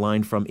joining us on the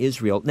line from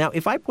Israel. Now,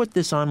 if I put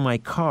this on my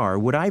car,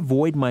 would I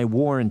void my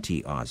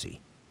warranty, Ozzie?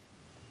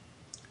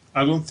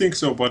 I don't think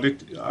so, but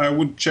I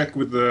would check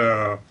with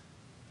the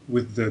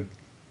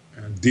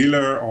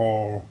dealer,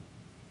 or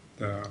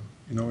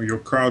your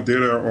car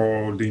dealer,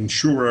 or the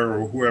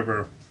insurer, or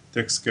whoever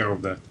takes care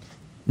of that.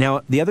 Now,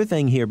 the other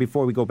thing here,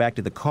 before we go back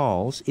to the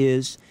calls,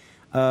 is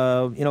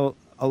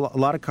a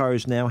lot of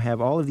cars now have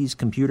all of these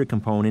computer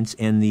components,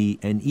 and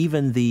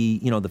even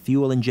the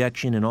fuel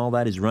injection and all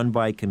that is run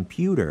by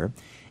computer.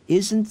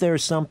 Isn't there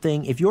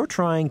something, if you're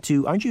trying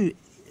to, aren't you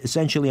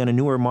essentially on a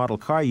newer model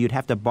car, you'd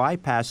have to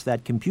bypass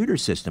that computer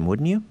system,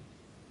 wouldn't you?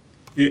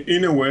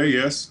 In a way,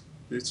 yes,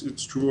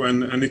 it's true,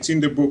 and it's in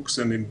the books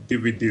and in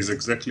DVDs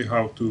exactly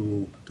how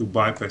to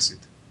bypass it.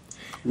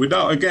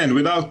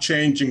 Without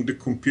changing the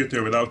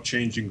computer, without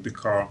changing the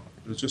car.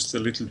 There's just a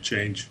little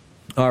change.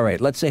 All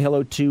right, let's say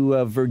hello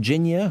to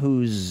Virginia,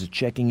 who's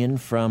checking in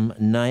from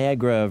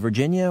Niagara.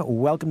 Virginia,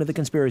 welcome to the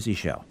Conspiracy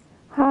Show.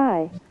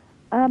 Hi.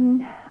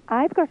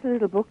 I've got a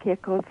little book here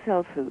called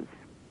Cell Foods,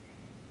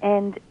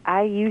 and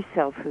I use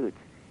Cell Foods.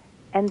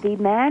 And the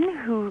man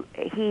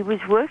he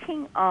was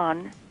working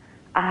on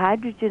a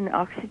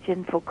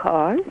hydrogen-oxygen for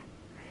cars,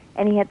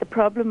 and he had the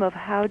problem of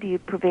how do you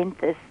prevent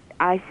this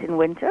ice in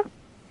winter.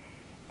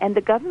 And the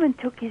government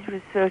took his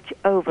research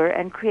over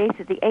and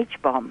created the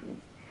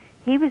H-bomb.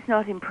 He was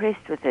not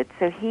impressed with it,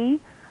 so he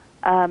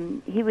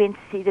went to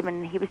see them,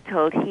 and he was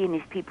told he and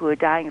his people were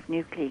dying of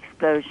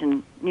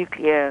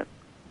nuclear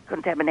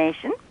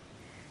contamination.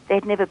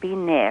 They'd never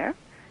been there,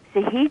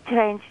 so he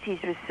changed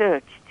his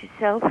research to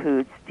cell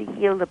foods to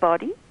heal the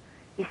body.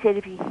 He said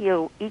if you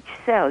heal each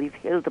cell, you've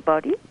healed the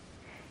body.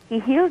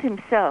 He healed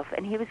himself,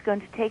 and he was going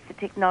to take the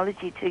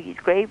technology to his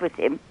grave with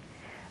him.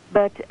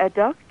 But a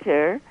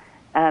doctor,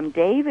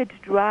 David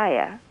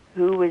Dreyer,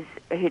 who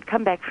had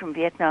come back from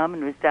Vietnam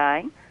and was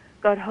dying,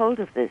 got hold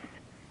of this,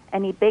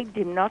 and he begged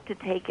him not to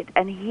take it,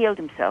 and he healed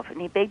himself,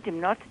 and he begged him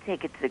not to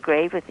take it to the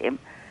grave with him.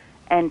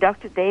 And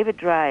Dr. David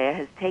Dreyer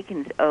has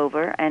taken it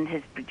over and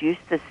has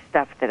produced this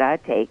stuff that I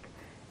take,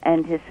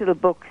 and his little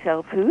book,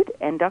 Cell Food,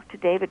 and Dr.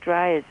 David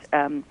Dreyer's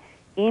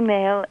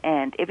email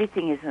and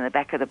everything is in the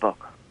back of the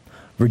book.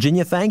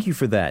 Virginia, thank you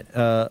for that.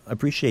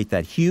 Appreciate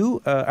that.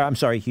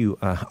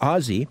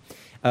 Ozzie,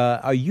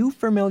 are you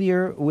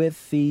familiar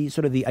with the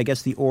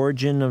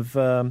origin of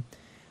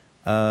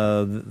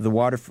the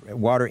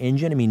water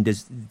engine? I mean,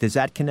 does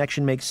that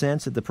connection make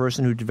sense, that the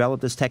person who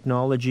developed this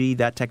technology,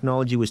 that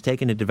technology was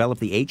taken to develop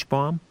the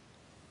H-bomb?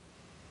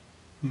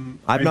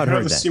 I've not heard that.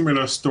 I have a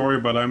similar story,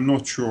 but I'm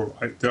not sure.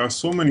 There are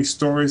so many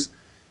stories,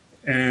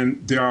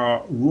 and there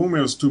are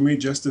rumors to me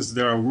just as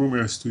there are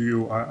rumors to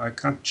you. I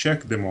can't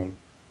check them all.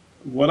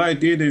 What I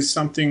did is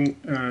something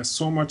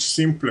so much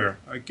simpler.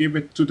 I give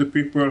it to the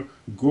people.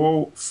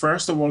 Go,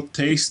 first of all,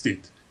 taste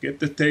it. Get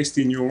the taste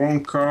in your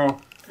own car,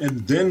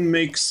 and then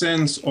make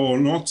sense or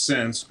not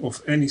sense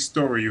of any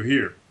story you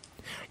hear.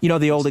 You know,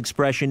 the old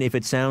expression, if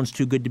it sounds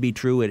too good to be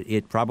true,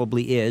 it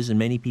probably is. And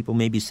many people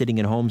may be sitting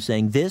at home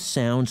saying, this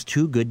sounds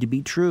too good to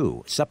be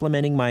true.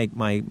 Supplementing my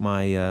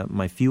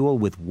fuel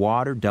with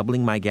water,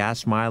 doubling my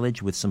gas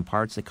mileage with some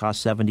parts that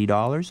cost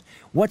 $70.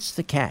 What's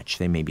the catch,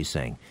 they may be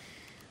saying?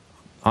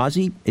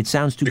 Ozzie, it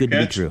sounds too good to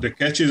be true. The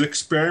catch is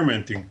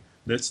experimenting.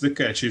 That's the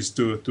catch, is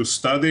to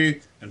study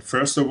and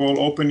first of all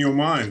open your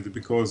mind,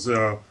 because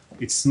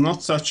it's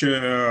not such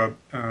a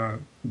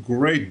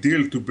great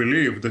deal to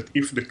believe that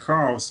if the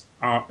cars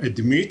are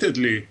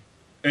admittedly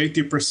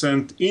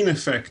 80%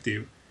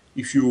 ineffective,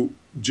 if you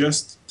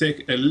just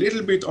take a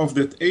little bit of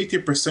that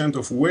 80%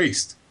 of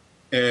waste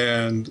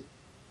and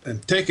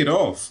take it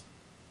off,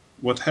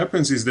 what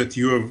happens is that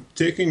you have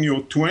taken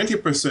your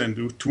 20%,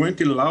 your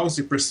 20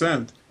 lousy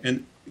percent,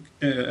 and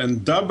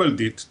and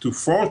doubled it to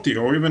 40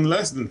 or even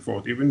less than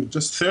 40, even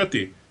just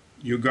 30,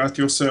 you got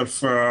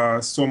yourself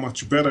so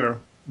much better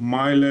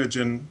mileage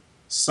and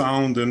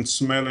sound and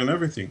smell and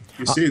everything.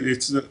 You see,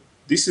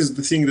 this is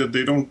the thing that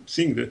they don't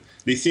think. That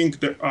they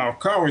think that our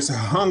car is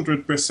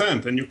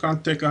 100% and you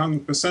can't take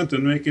 100%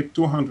 and make it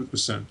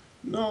 200%.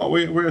 No,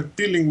 we're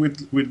dealing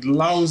with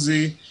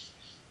lousy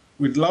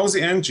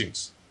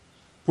engines.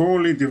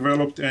 Poorly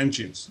developed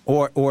engines,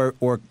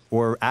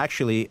 or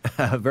actually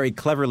very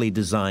cleverly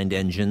designed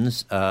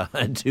engines so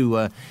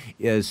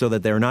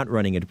that they're not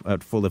running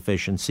at full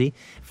efficiency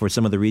for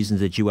some of the reasons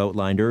that you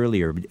outlined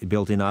earlier,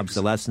 built-in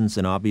obsolescence,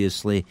 and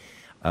obviously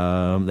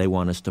they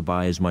want us to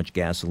buy as much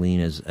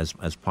gasoline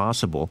as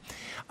possible.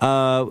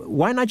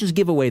 Why not just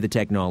give away the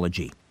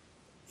technology?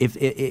 If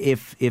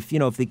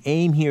the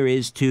aim here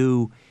is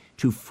to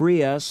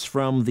free us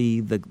from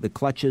the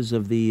clutches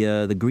of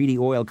the greedy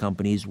oil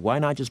companies, why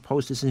not just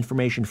post this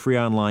information free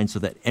online so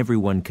that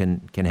everyone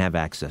can have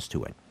access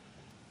to it?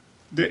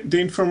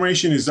 The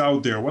information is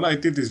out there. What I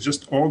did is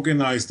just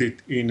organized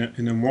it in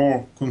a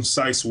more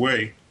concise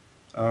way.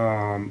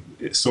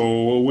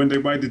 So when they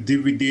buy the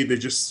DVD, they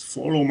just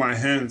follow my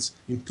hands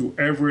into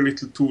every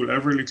little tool,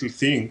 every little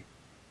thing,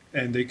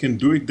 and they can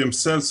do it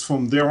themselves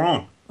from there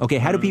on. Okay,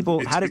 how do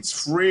people...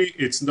 It's free.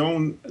 It's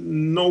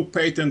no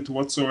patent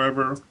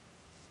whatsoever.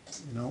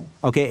 You know.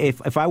 Okay,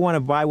 if I want to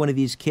buy one of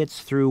these kits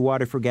through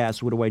Water for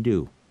Gas, what do I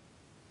do?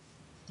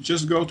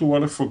 Just go to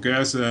Water for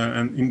Gas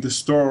and in the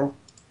store,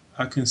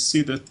 I can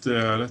see that,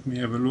 let me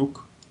have a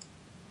look.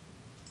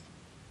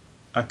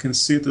 I can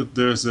see that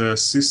there's a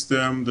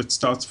system that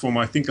starts from,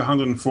 I think,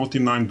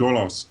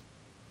 $149.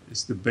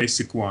 It's the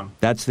basic one.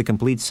 That's the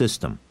complete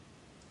system?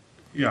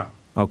 Yeah.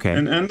 Okay.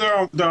 And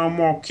there are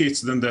more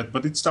kits than that,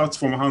 but it starts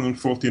from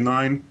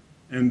 $149.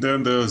 And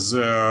then there's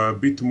a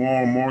bit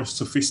more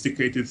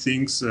sophisticated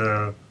things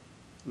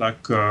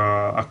like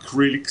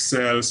acrylic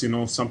cells,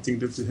 something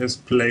that has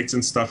plates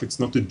and stuff. It's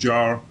not a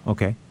jar.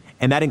 Okay.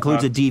 And that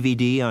includes a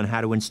DVD on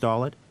how to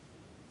install it?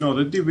 No,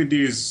 the DVD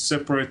is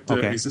separate.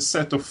 Okay. It's a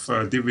set of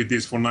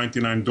DVDs for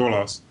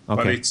 $99. Okay.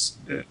 But it's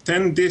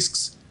 10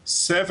 discs,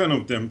 7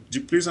 of them.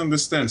 Please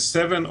understand,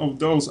 7 of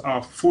those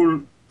are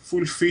full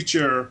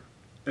feature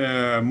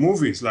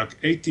movies,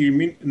 like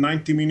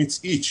 90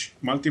 minutes each.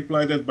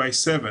 Multiply that by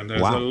 7.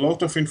 There's a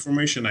lot of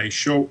information. I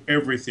show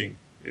everything.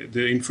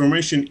 The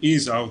information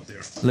is out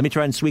there. Let me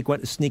try and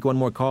sneak one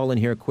more call in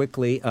here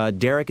quickly.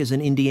 Derek is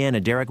in Indiana.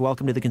 Derek,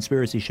 welcome to the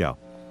Conspiracy Show.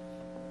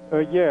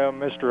 Yeah,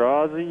 Mr.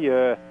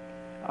 Ozzy.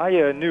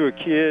 I knew a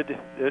kid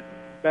that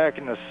back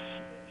in the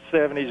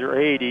 70s or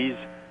 80s.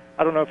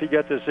 I don't know if he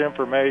got this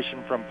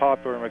information from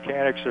Popular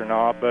Mechanics or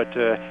not, but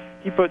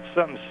he put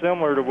something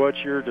similar to what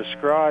you're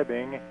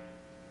describing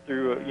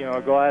through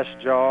a glass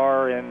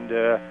jar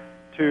and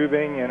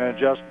tubing and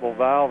adjustable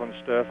valve and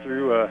stuff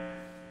through a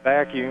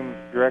vacuum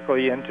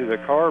directly into the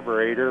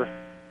carburetor,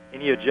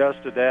 and he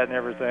adjusted that and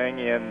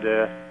everything.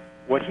 And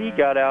what he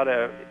got out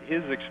of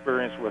his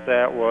experience with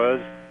that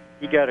was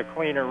he got a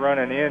cleaner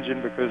running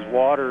engine because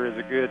water is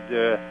a good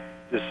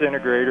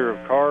disintegrator of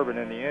carbon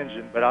in the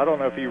engine. But I don't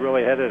know if he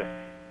really had an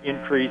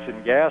increase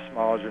in gas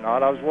mileage or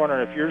not. I was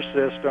wondering if your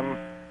system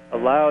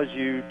allows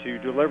you to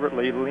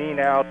deliberately lean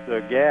out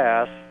the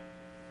gas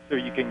so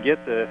you can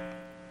get the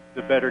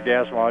better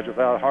gas mileage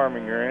without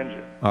harming your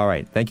engine. All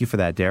right. Thank you for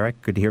that,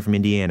 Derek. Good to hear from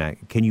Indiana.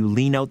 Can you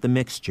lean out the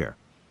mixture?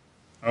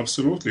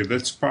 Absolutely.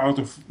 That's part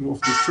of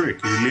the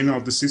trick. You lean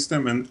out the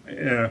system, and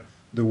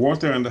the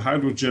water and the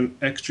hydrogen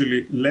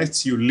actually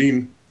lets you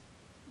lean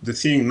the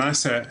thing.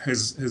 NASA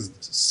has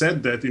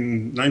said that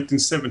in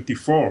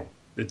 1974,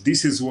 that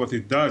this is what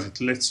it does. It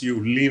lets you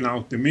lean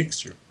out the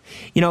mixture.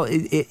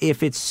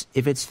 If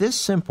it's this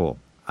simple,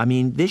 I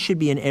mean, this should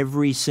be in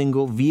every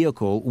single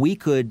vehicle. We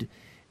could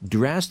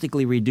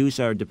drastically reduce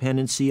our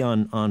dependency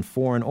on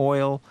foreign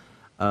oil.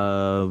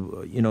 I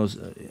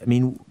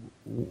mean,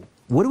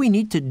 what do we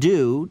need to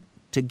do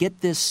to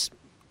get this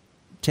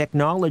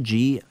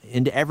technology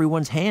into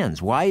everyone's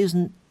hands? Why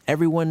isn't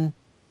everyone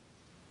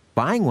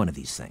buying one of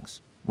these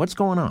things? What's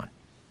going on?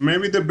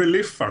 Maybe the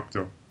belief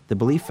factor. The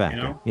belief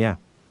factor, yeah.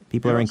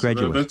 People are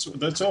incredulous.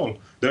 That's all.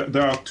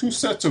 There are 2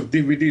 sets of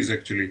DVDs,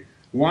 actually.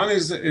 One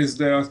is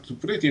there to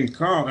put it in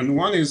car, and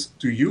one is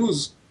to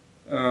use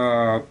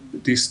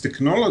this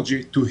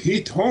technology to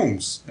heat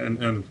homes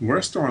and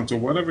restaurants or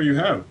whatever you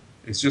have.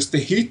 It's just a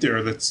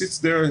heater that sits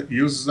there,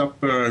 uses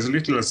up as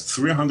little as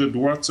 300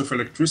 watts of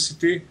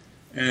electricity,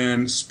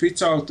 and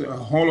spits out a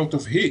whole lot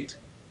of heat.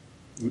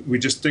 We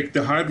just take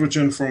the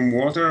hydrogen from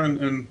water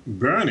and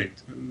burn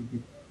it.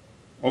 And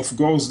off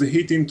goes the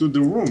heat into the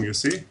room, you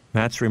see?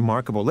 That's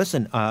remarkable.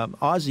 Listen,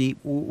 Ozzy,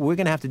 we're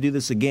going to have to do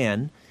this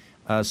again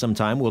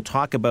sometime. We'll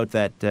talk about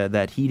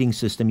that heating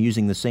system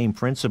using the same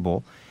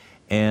principle.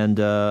 And,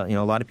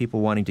 a lot of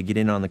people wanting to get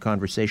in on the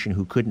conversation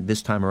who couldn't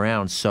this time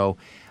around. So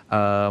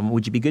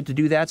would you be good to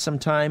do that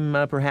sometime,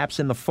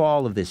 perhaps in the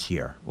fall of this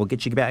year? We'll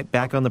get you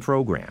back on the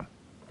program.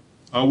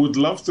 I would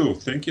love to.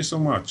 Thank you so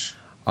much.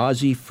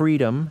 Ozzy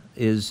Freedom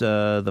is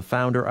the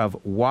founder of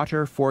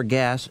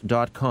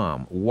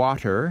waterforgas.com.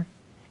 Water,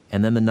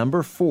 and then the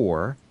number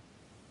 4,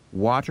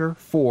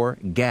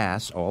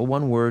 water4gas, all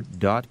one word,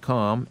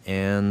 .com,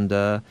 and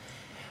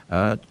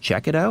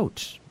check it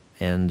out.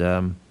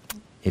 And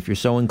if you're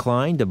so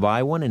inclined to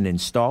buy one and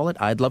install it,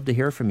 I'd love to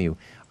hear from you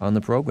on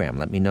the program.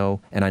 Let me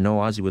know. And I know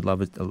Ozzy would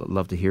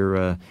love to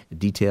hear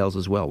details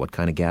as well. What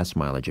kind of gas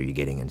mileage are you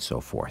getting and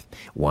so forth?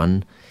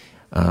 One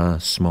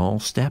small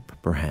step,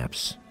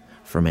 perhaps,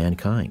 for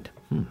mankind.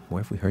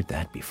 Where have we heard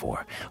that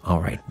before?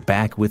 All right,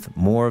 back with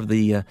more of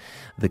the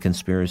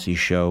Conspiracy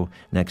Show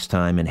next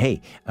time. And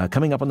hey,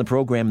 coming up on the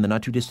program in the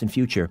not-too-distant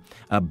future,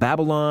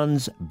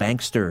 Babylon's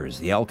Banksters,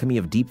 the alchemy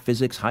of deep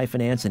physics, high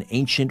finance, and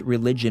ancient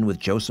religion with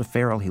Joseph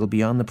Farrell. He'll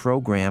be on the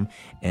program,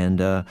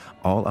 and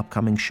all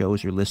upcoming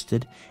shows are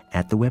listed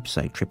at the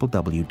website,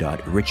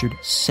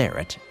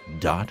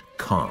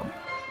 www.richardsyrett.com.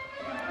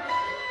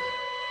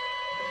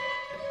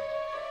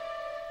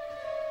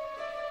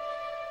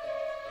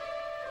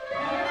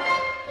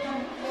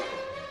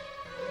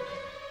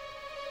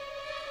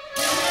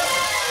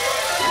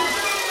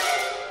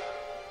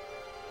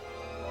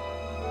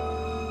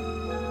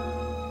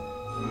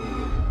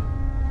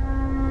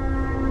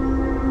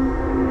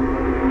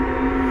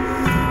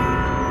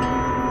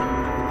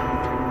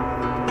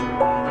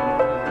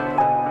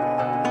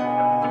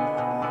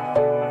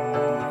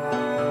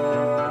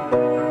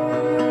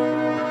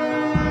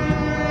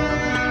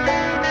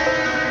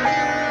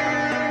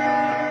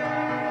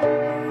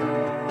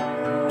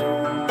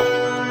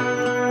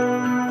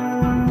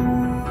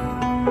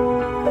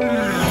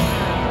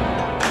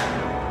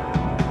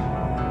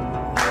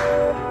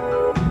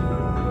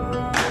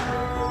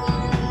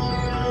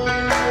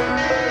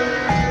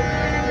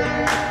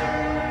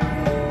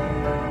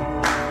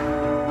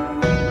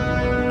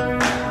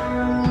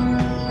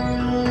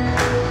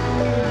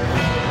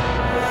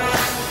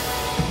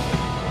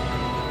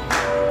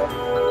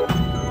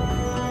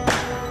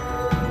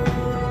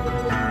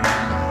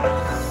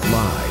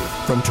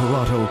 From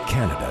Toronto,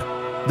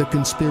 Canada, The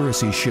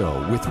Conspiracy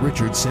Show with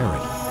Richard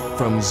Syrett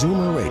from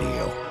Zoomer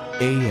Radio,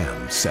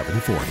 AM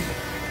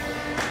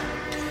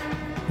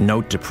 740.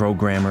 Note to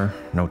programmer,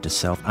 note to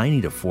self, I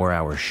need a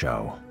 4-hour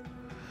show.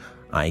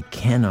 I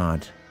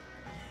cannot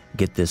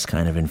get this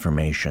kind of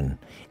information.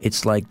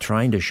 It's like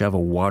trying to shove a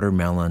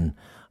watermelon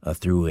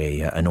through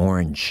an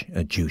orange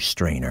juice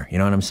strainer. You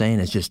know what I'm saying?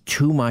 It's just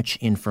too much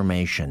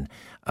information,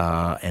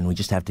 and we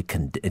just have to,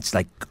 it's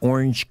like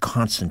orange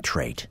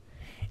concentrate.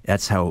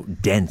 That's how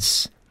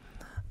dense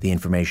the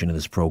information of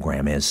this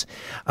program is.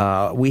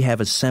 We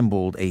have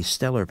assembled a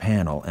stellar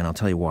panel, and I'll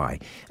tell you why.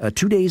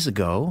 2 days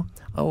ago,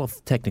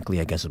 technically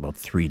I guess about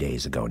 3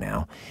 days ago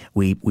now,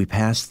 we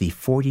passed the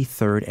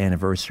 43rd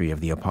anniversary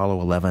of the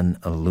Apollo 11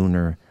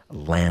 lunar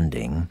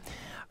landing.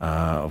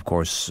 Of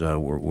course,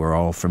 we're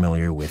all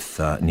familiar with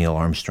Neil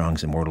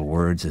Armstrong's immortal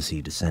words as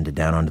he descended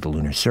down onto the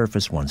lunar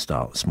surface, one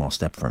small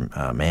step for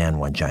man,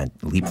 one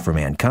giant leap for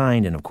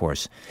mankind, and of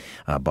course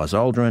Buzz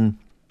Aldrin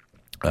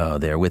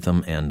there with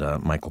him, and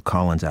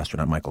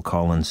astronaut Michael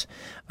Collins,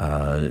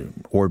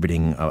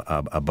 orbiting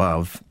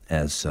above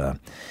as the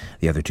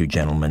other two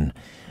gentlemen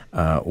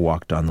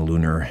walked on the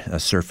lunar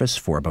surface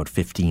for about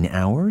 15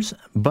 hours.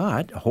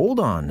 But hold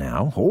on,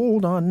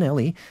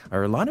 Nellie. There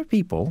are a lot of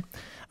people,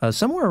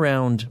 somewhere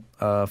around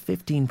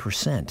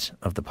 15%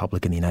 of the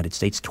public in the United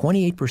States,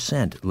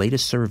 28%,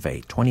 latest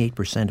survey,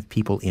 28% of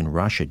people in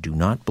Russia do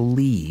not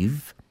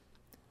believe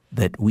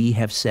that we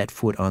have set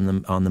foot on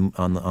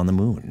the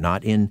moon.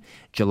 Not in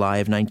July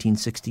of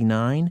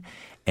 1969,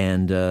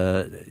 and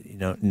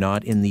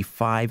not in the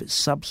 5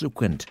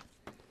 subsequent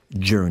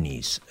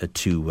journeys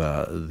to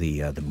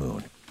the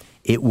moon.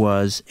 It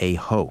was a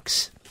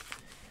hoax,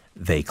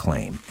 they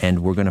claim,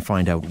 and we're going to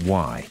find out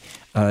why.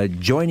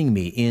 Joining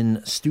me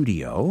in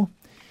studio,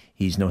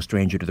 he's no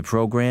stranger to the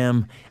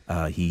program.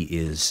 He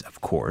is,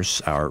 of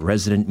course, our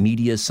resident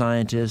media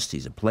scientist.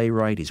 He's a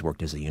playwright. He's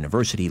worked as a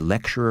university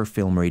lecturer,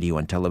 film, radio,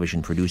 and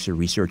television producer,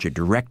 researcher,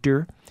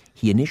 director.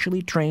 He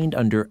initially trained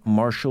under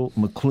Marshall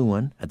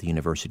McLuhan at the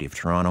University of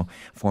Toronto,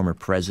 former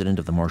president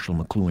of the Marshall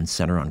McLuhan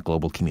Center on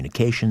Global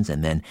Communications,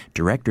 and then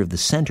director of the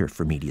Center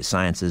for Media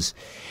Sciences.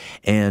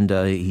 And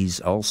he's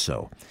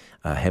also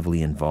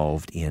heavily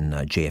involved in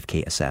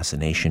JFK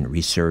assassination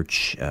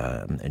research,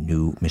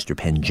 knew Mr.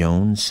 Penn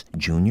Jones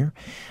Jr.,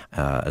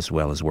 as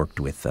well as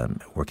working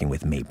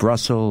with Mae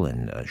Brussel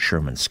and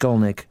Sherman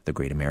Skolnick, the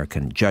great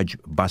American judge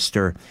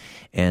buster.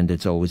 And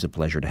it's always a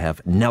pleasure to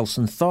have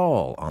Nelson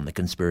Thal on The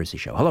Conspiracy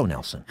Show. Hello,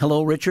 Nelson.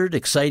 Hello, Richard.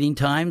 Exciting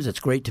times.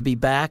 It's great to be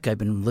back. I've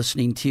been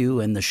listening to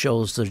you, and the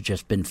shows have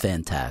just been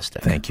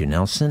fantastic. Thank you,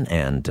 Nelson.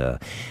 And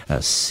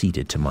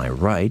seated to my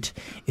right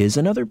is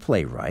another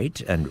playwright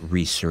and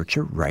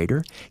researcher, writer,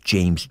 writer.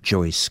 James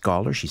Joyce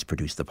Scholar. She's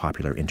produced the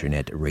popular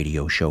internet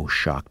radio show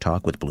Shock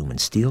Talk with Bloom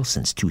and Steele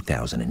since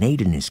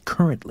 2008 and is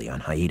currently on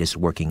hiatus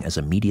working as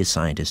a media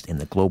scientist in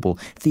the global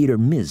theater.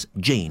 Ms.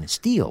 Jane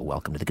Steele,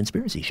 welcome to The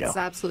Conspiracy Show. It's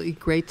absolutely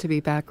great to be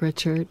back,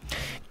 Richard.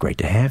 Great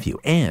to have you.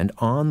 And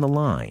on the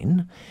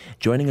line,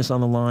 joining us on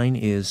the line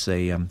is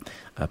a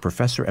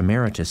professor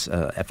emeritus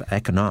of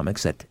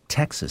economics at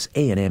Texas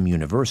A&M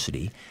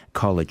University,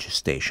 College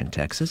Station,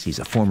 Texas. He's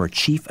a former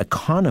chief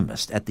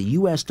economist at the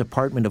U.S.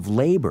 Department of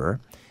Labor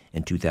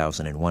in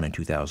 2001 and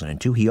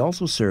 2002. He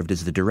also served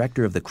as the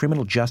director of the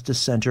Criminal Justice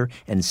Center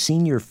and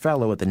senior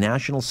fellow at the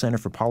National Center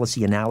for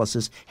Policy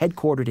Analysis,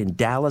 headquartered in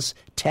Dallas,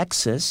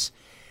 Texas.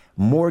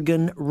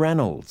 Morgan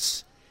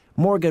Reynolds.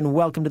 Morgan,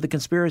 welcome to The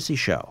Conspiracy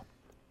Show.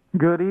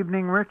 Good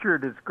evening,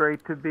 Richard. It's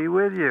great to be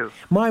with you.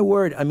 My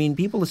word, I mean,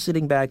 people are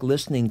sitting back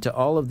listening to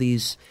all of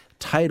these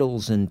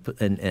titles and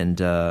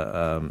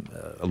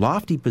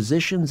lofty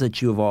positions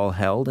that you have all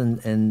held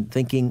and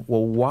thinking,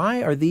 well,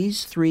 why are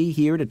these three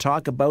here to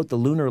talk about the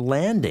lunar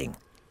landing?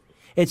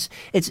 It's.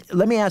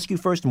 Let me ask you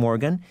first,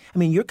 Morgan. I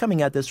mean, you're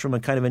coming at this from a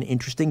kind of an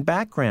interesting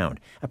background.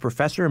 A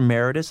professor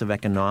emeritus of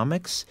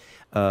economics,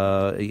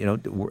 at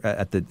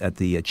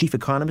the chief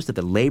economist at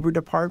the Labor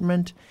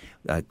Department,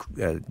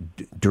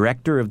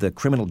 director of the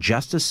Criminal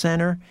Justice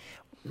Center.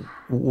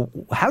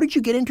 How did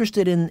you get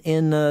interested in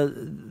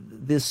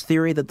this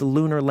theory that the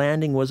lunar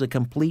landing was a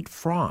complete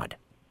fraud?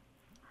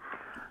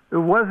 It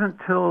wasn't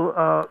till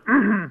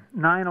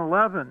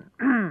 9/11.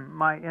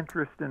 My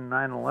interest in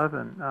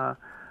 9/11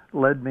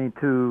 led me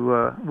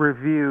to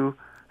review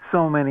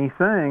so many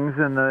things,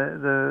 and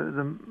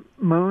the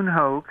moon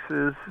hoax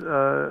is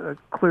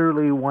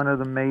clearly one of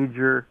the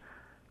major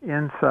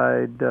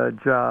inside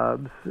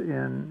jobs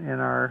in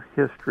our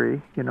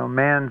history. You know,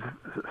 man's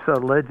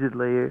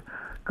allegedly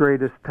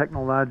greatest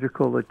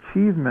technological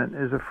achievement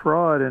is a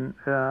fraud, and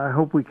I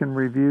hope we can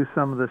review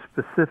some of the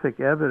specific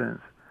evidence.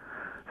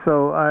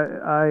 So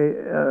I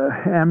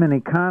am an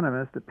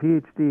economist, a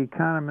PhD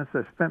economist.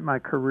 I spent my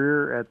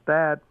career at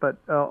that, but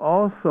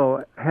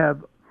also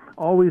have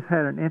always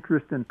had an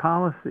interest in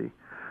policy.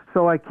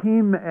 So I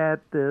came at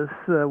this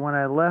when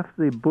I left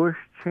the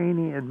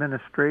Bush-Cheney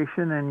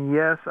administration, and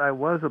yes, I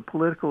was a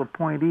political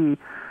appointee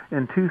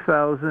in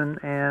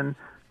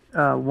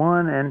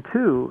 2001 and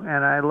 2,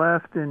 and I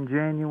left in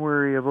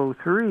January of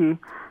 2003.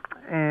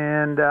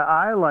 And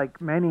I, like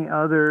many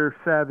other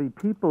savvy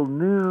people,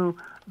 knew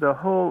the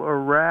whole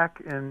Iraq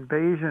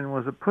invasion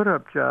was a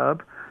put-up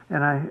job.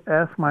 And I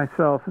asked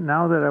myself,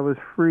 now that I was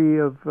free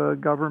of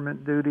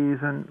government duties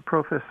and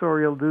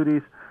professorial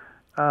duties,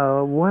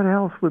 what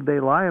else would they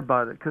lie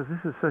about it? Because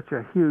this is such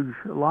a huge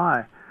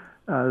lie,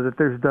 that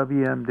there's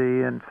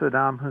WMD and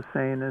Saddam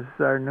Hussein is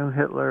our new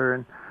Hitler.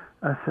 And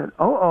I said,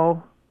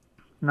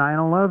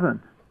 9/11.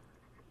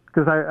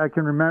 Because I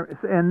can remember.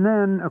 And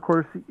then, of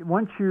course,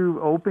 once you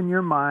open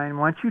your mind,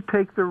 once you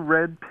take the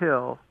red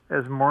pill,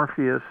 as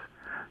Morpheus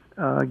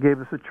gave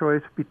us a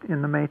choice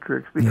in the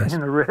Matrix between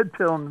the red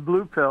pill and the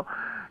blue pill,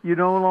 you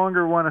no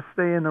longer want to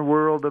stay in the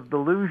world of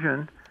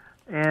delusion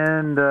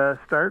and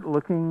start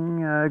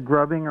looking,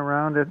 grubbing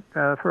around it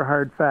for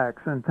hard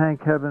facts. And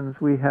thank heavens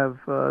we have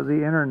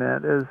the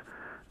Internet as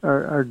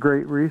our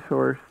great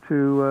resource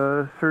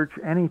to search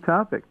any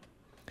topic.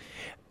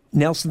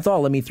 Nelson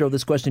Thal, let me throw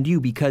this question to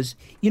you, because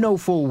you know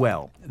full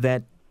well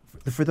that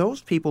for those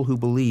people who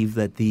believe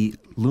that the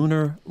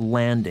lunar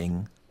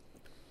landing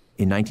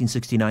in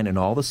 1969 and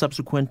all the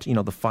subsequent,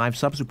 the 5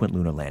 subsequent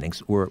lunar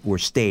landings were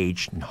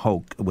staged and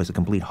was a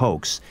complete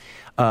hoax,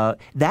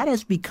 that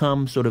has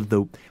become sort of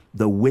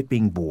the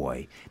whipping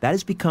boy. That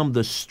has become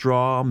the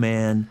straw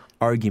man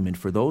argument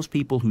for those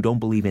people who don't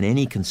believe in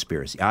any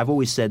conspiracy. I've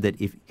always said that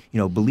if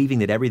believing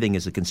that everything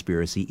is a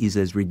conspiracy is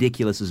as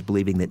ridiculous as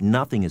believing that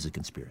nothing is a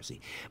conspiracy.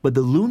 But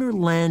the lunar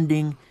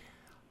landing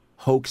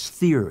hoax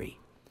theory,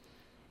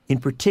 in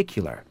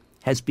particular,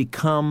 has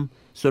become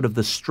sort of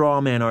the straw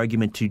man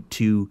argument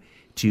to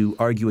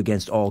argue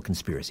against all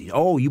conspiracies.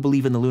 Oh, you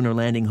believe in the lunar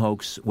landing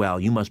hoax? Well,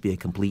 you must be a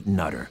complete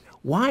nutter.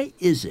 Why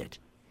is it,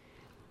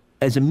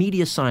 as a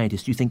media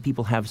scientist, you think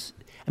people have...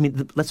 I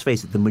mean, let's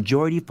face it, the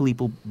majority of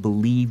people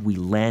believe we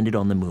landed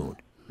on the moon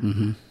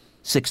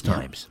 6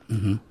 times.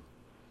 Mm-hmm.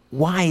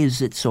 Why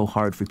is it so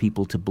hard for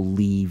people to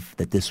believe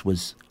that this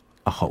was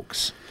a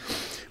hoax?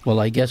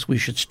 Well, I guess we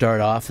should start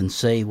off and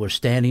say we're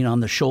standing on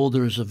the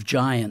shoulders of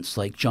giants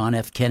like John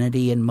F.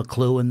 Kennedy and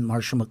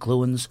Marshall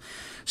McLuhan's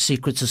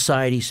secret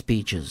society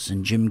speeches,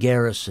 and Jim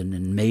Garrison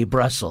and Mae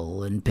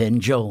Brussell and Penn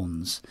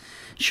Jones,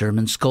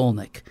 Sherman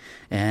Skolnick.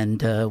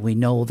 And we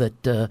know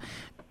that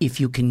if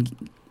you can...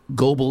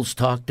 Goebbels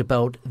talked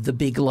about the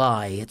big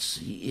lie.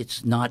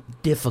 It's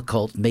not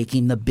difficult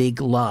making the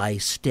big lie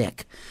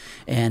stick.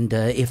 And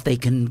if they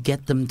can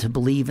get them to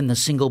believe in the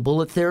single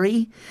bullet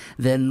theory,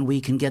 then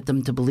we can get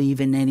them to believe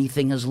in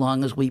anything as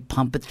long as we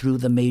pump it through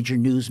the major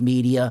news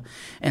media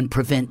and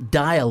prevent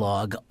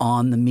dialogue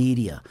on the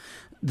media.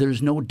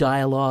 there's no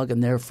dialogue,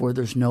 and therefore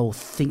there's no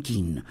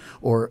thinking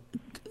or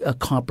a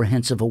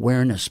comprehensive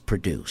awareness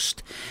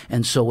produced.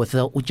 And so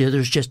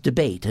there's just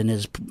debate. And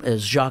as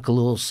Jacques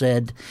Ellul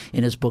said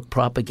in his book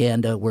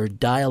Propaganda, where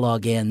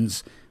dialogue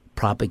ends,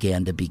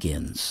 propaganda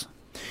begins.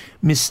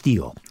 Ms.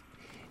 Steele,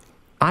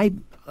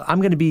 I'm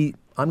going to be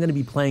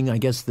playing, I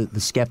guess, the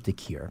skeptic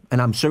here,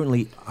 and I'm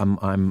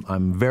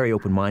very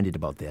open-minded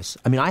about this.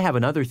 I mean, I have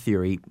another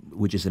theory,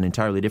 which is an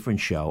entirely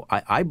different show.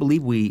 I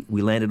believe we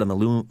landed on the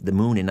moon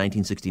in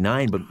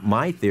 1969, but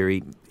my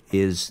theory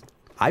is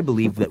I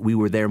believe that we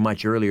were there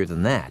much earlier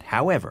than that.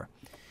 However,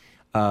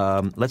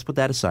 let's put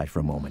that aside for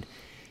a moment.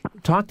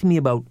 Talk to me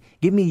about.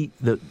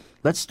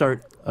 Let's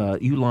start.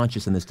 You launch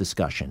us in this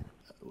discussion.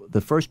 The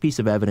first piece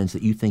of evidence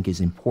that you think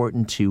is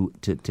important to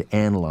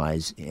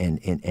analyze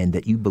and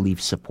that you believe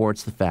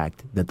supports the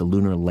fact that the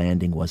lunar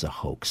landing was a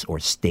hoax or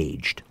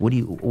staged.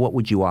 What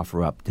would you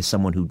offer up to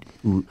someone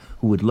who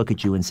would look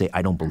at you and say,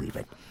 I don't believe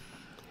it?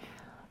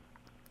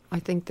 I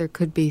think there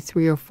could be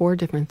 3 or 4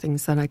 different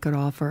things that I could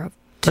offer up.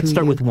 Let's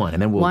start with one,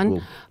 and then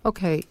we'll...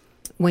 Okay.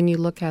 When you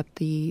look at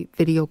the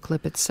video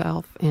clip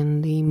itself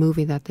in the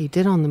movie that they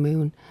did on the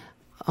moon,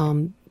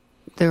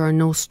 there are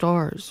no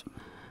stars.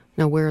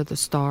 Now, where are the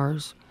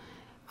stars?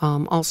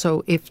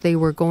 Also, if they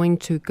were going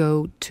to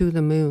go to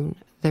the moon,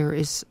 there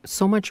is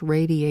so much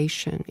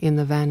radiation in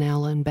the Van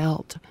Allen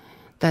belt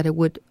that it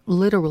would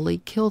literally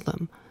kill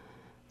them.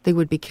 They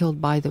would be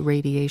killed by the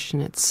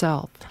radiation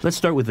itself. Let's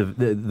start with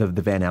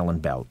the Van Allen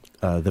belt,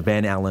 the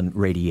Van Allen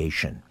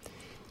radiation.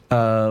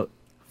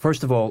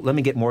 First of all, let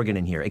me get Morgan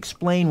in here.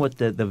 Explain what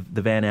the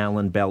Van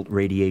Allen belt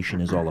radiation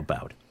is all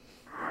about.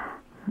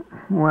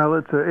 Well,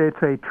 it's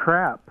a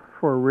trap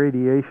for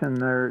radiation.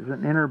 There's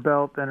an inner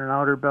belt and an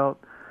outer belt,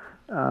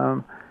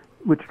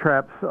 which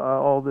traps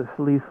all this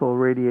lethal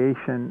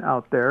radiation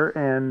out there.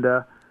 And,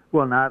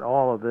 well, not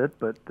all of it,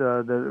 but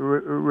the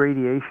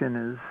radiation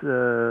is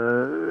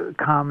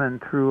common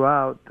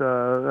throughout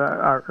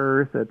our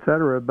Earth,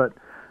 etc. But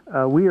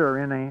we are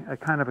in a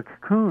kind of a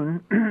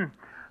cocoon,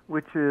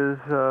 which is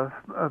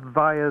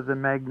via the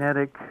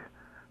magnetic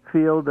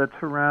field that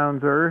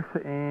surrounds Earth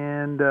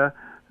and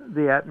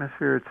the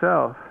atmosphere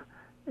itself.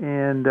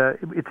 And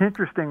it's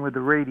interesting with the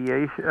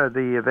radiation,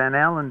 the Van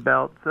Allen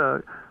belt.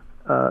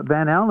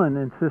 Van Allen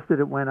insisted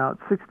it went out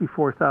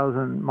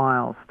 64,000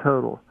 miles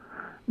total,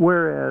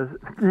 whereas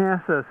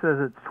NASA says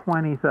it's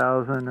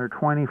 20,000 or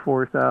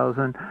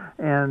 24,000,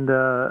 and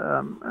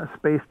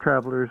space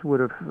travelers would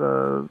have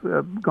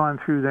gone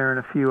through there in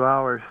a few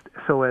hours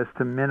so as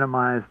to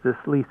minimize this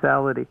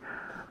lethality.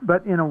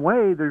 But in a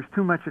way, there's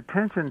too much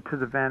attention to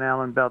the Van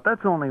Allen belt.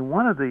 That's only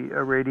one of the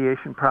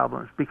radiation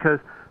problems, because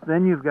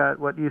then you've got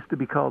what used to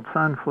be called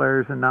sun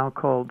flares and now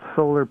called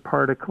solar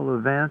particle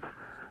events.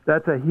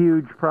 That's a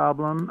huge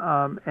problem.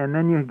 And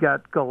then you've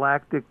got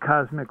galactic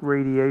cosmic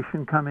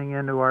radiation coming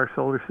into our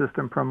solar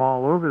system from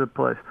all over the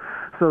place.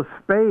 So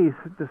space,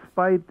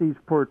 despite these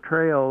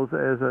portrayals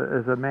as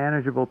a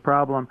manageable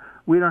problem,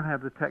 we don't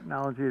have the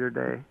technology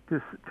today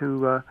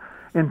to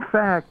in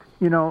fact,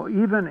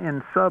 even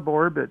in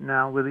suborbit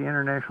now with the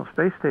International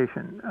Space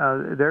Station,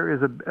 there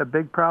is a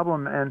big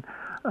problem, and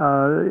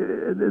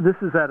this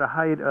is at a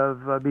height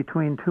of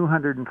between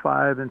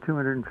 205 and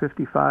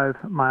 255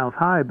 miles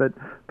high, but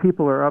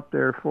people are up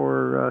there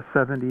for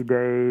 70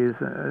 days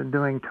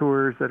doing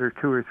tours that are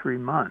 2 or 3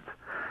 months,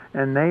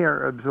 and they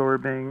are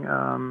absorbing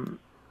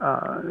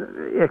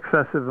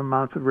excessive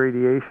amounts of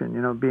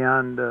radiation,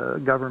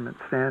 beyond government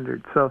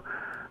standards. So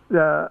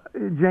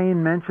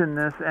Jane mentioned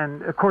this,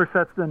 and of course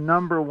that's the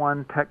number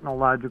one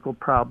technological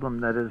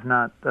problem that has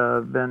not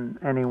been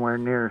anywhere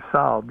near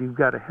solved. You've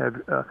got to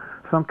have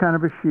some kind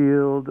of a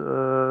shield,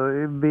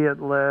 be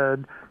it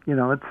lead.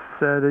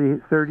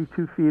 It's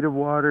 32 feet of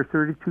water,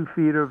 32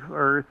 feet of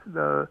earth.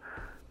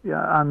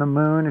 On the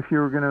moon, if you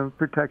were going to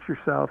protect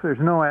yourself,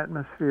 there's no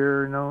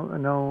atmosphere,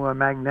 no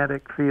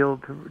magnetic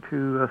field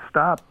to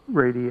stop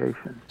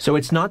radiation. So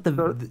it's not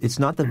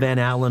the Van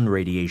Allen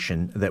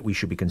radiation that we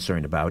should be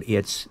concerned about.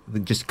 It's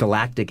just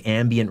galactic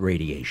ambient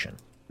radiation.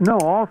 No,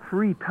 all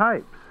 3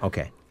 types.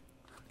 Okay.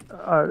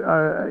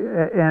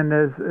 And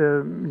as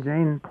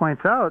Jane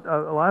points out,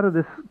 a lot of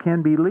this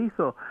can be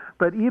lethal.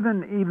 But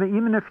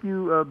even if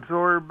you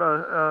absorb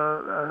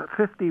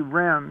 50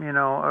 rem,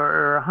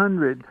 or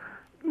 100.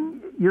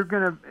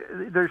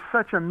 There's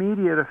such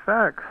immediate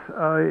effects.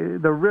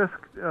 The risk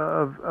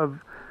of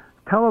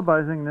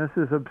televising this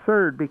is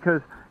absurd,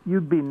 because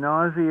you'd be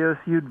nauseous,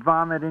 you'd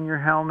vomit in your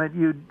helmet,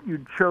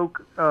 you'd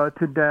choke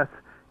to death,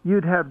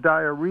 you'd have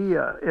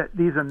diarrhea.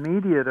 These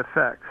immediate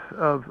effects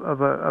of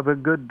a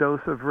good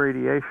dose of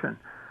radiation.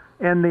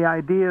 And the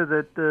idea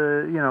that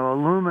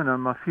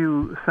aluminum, a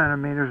few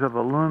centimeters of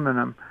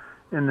aluminum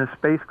in the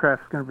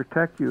spacecraft is going to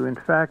protect you. In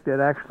fact, it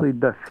actually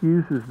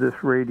diffuses this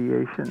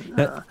radiation.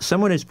 Now,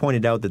 someone has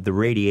pointed out that the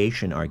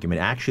radiation argument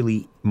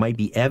actually might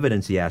be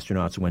evidence the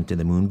astronauts went to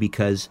the moon,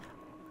 because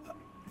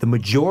the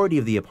majority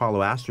of the Apollo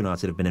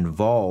astronauts that have been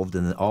involved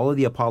in all of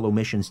the Apollo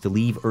missions to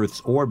leave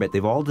Earth's orbit,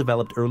 they've all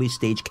developed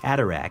early-stage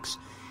cataracts,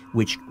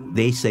 which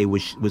they say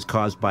was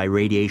caused by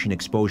radiation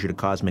exposure to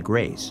cosmic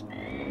rays.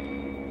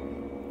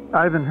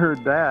 I haven't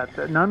heard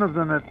that. None of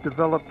them have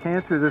developed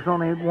cancer. There's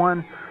only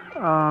one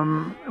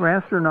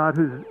astronaut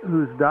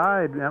who's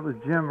died. That was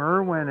Jim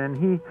Irwin,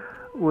 and he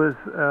was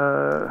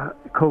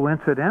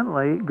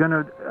coincidentally going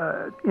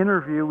to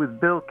interview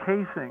with Bill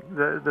Kaysing,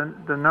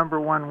 the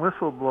number one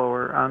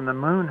whistleblower on the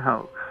moon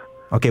hoax.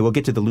 Okay, we'll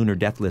get to the lunar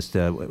death list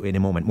in a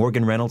moment.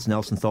 Morgan Reynolds,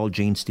 Nelson Thal,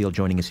 Jane Steele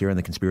joining us here on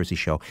The Conspiracy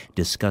Show,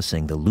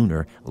 discussing the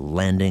lunar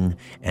landing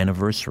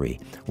anniversary.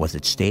 Was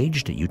it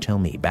staged? You tell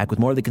me. Back with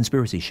more of The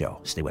Conspiracy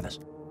Show. Stay with us.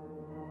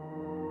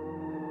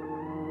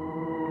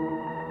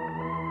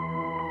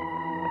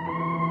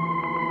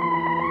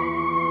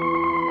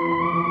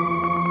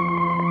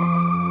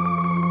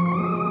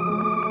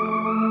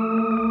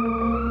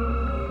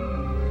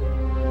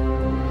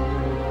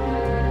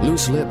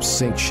 Loose lips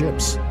sink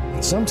ships,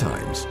 and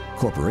sometimes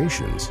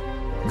corporations.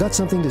 Got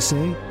something to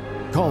say?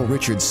 Call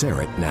Richard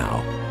Serrett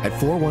now at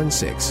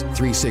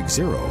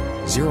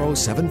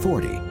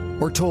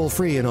 416-360-0740 or toll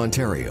free in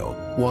Ontario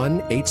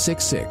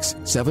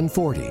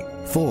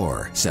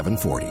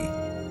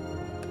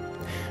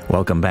 1-866-740-4740.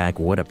 Welcome back.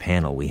 What a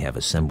panel we have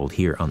assembled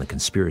here on The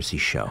Conspiracy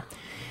Show.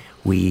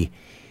 We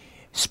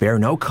spare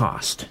no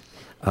cost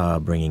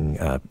bringing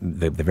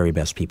the very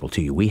best people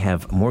to you. We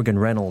have Morgan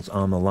Reynolds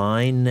on the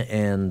line,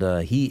 and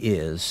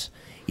he's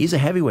a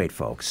heavyweight,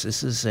 folks.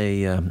 This is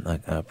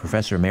a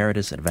professor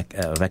emeritus of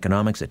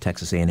economics at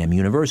Texas A&M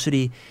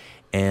University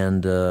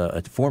and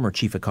a former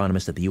chief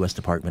economist at the U.S.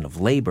 Department of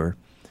Labor,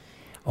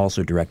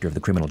 also director of the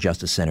Criminal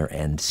Justice Center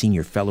and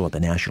senior fellow at the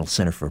National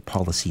Center for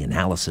Policy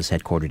Analysis,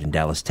 headquartered in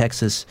Dallas,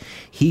 Texas.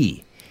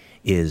 He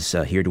is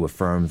here to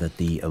affirm that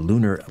the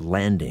lunar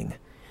landing,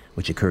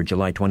 which occurred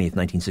July 20th,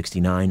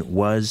 1969,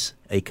 was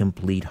a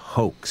complete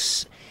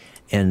hoax.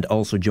 And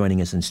also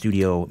joining us in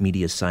studio,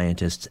 media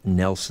scientist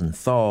Nelson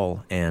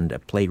Thal and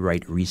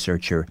playwright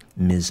researcher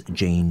Ms.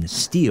 Jane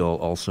Steele,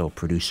 also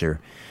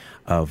producer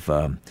of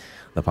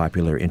the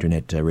popular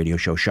internet radio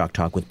show Shock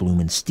Talk with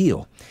Bloom and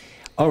Steele.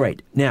 All right,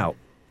 now,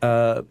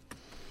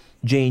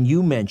 Jane,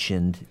 you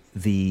mentioned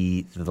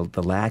the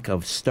lack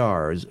of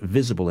stars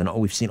visible, and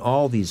we've seen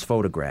all these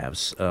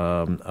photographs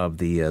of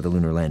the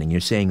lunar landing.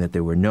 You're saying that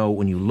there were no,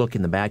 when you look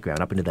in the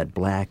background up into that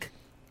black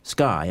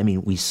sky, I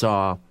mean, we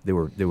saw there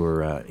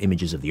were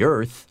images of the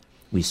Earth,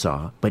 we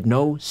saw, but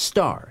no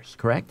stars,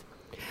 correct?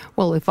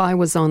 Well, if I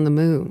was on the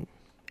moon,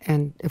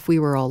 and if we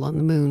were all on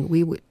the moon,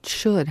 we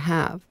should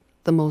have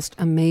the most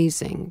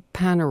amazing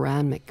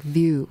panoramic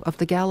view of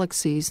the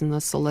galaxies and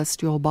the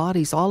celestial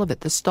bodies, all of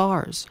it, the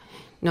stars.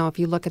 Now, if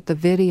you look at the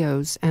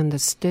videos and the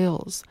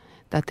stills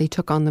that they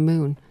took on the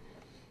moon,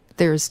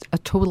 there's a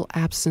total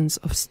absence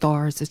of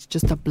stars. It's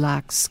just a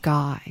black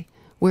sky.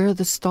 Where are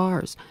the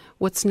stars?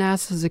 What's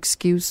NASA's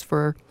excuse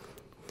for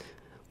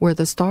where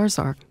the stars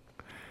are?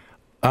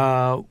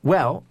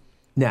 Well,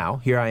 now,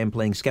 here I am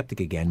playing skeptic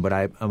again, but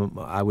I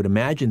would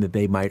imagine that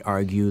they might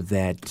argue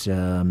that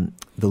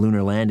the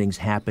lunar landings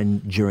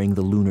happen during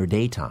the lunar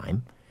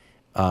daytime,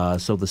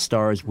 so the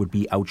stars would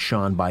be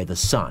outshone by the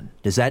sun.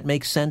 Does that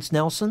make sense,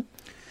 Nelson?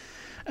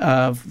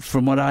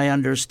 From what I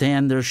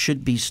understand, there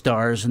should be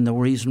stars, and the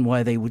reason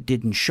why they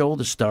didn't show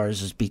the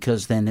stars is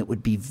because then it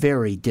would be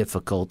very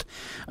difficult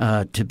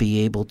to be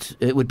able to.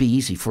 It would be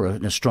easy for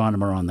an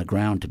astronomer on the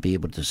ground to be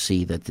able to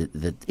see that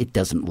it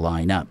doesn't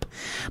line up.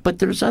 But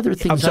there's other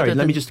things. I'm sorry.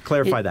 Let me just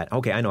clarify that.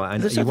 Okay, I know.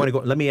 You want to go?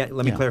 Let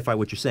me clarify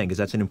what you're saying, because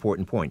that's an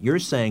important point. You're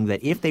saying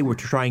that if they were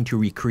trying to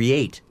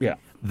recreate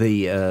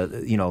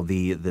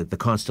the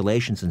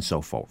constellations and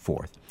so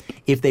forth,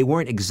 if they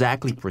weren't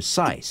exactly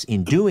precise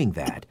in doing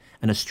that,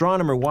 an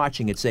astronomer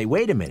watching it say,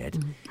 wait a minute,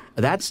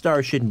 that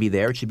star shouldn't be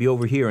there, it should be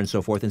over here and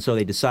so forth, and so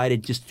they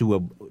decided just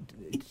to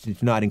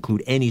not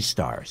include any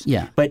stars.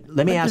 Yeah. But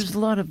let me ask... There's a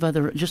lot of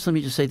other,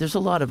 there's a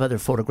lot of other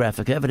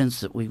photographic evidence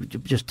that we,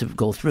 just to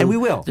go through. And we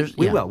will.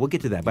 We'll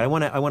get to that, but I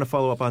want to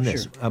follow up on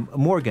this. Sure.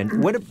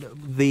 Morgan, what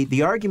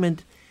the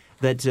argument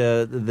that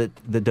the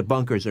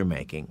debunkers are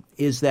making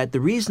is that the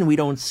reason we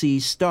don't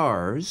see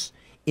stars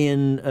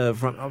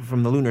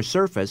from the lunar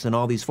surface in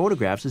all these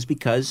photographs is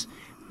because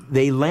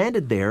they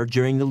landed there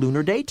during the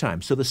lunar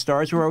daytime, so the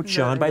stars were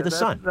outshone by the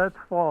sun. That's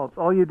false.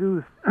 All you do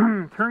is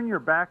turn your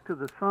back to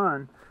the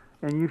sun,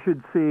 and you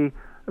should see,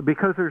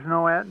 because there's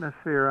no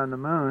atmosphere on the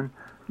moon,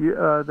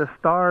 the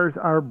stars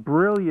are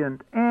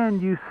brilliant,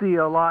 and you see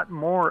a lot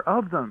more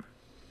of them.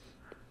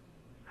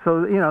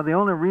 So, the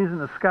only reason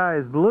the sky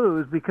is blue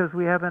is because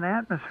we have an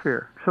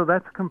atmosphere. So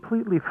that's a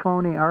completely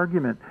phony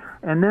argument.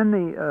 And then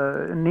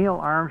Neil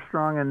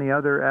Armstrong and the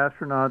other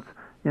astronauts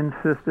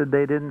insisted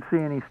they didn't see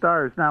any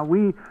stars. Now,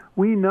 we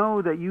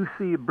know that you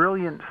see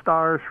brilliant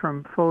stars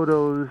from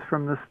photos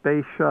from the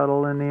space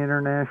shuttle and the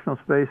International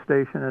Space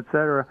Station,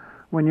 etc.,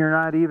 when you're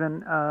not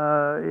even,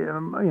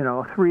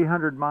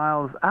 300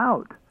 miles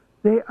out.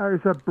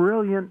 There's a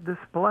brilliant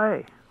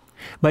display.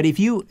 But if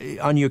you,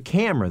 on your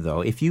camera,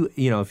 though, if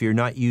you're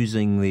not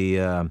using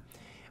the,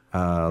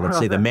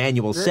 the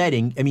manual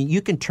setting, I mean,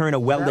 you can turn a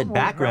well-lit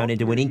background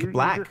into an ink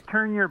black. You just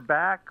turn your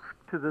back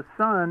to the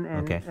sun,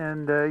 and Okay.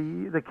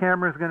 the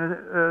camera's going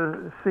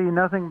to see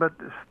nothing but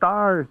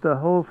stars. The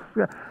whole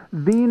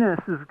Venus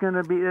is going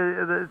to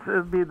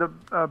be the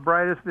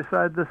brightest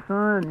beside the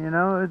sun. You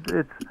know,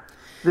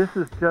 this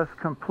is just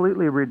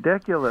completely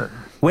ridiculous.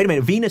 Wait a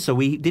minute, Venus.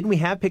 Didn't we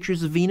have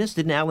pictures of Venus?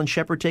 Didn't Alan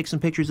Shepard take some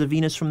pictures of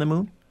Venus from the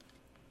moon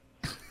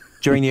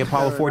during the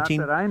Apollo 14?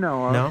 Not that I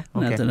know of. No,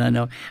 okay. Not that I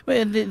know.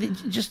 Well,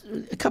 just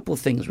a couple of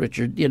things,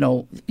 Richard. You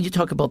know, you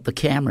talk about the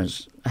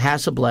cameras.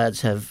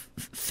 Hasselblads have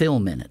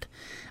film in it.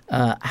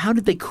 How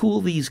did they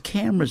cool these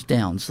cameras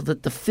down so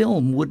that the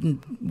film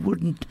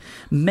wouldn't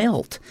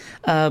melt?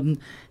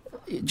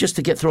 Just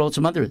to throw out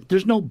some other.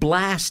 There's no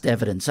blast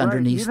evidence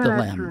underneath the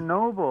lamp. Even at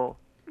Chernobyl,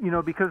 you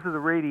know, because of the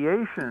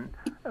radiation,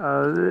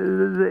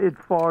 it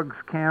fogs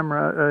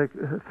camera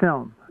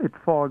film. It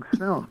fogs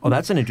film. Oh,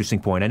 that's an interesting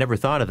point. I never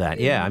thought of that.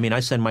 Yeah, I mean,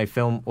 I send my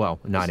film, well,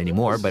 not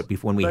anymore, but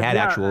when we had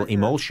actual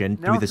emulsion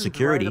through the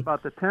security. Right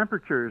about the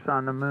temperatures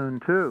on the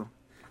moon, too.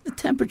 The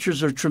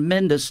temperatures are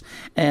tremendous,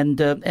 and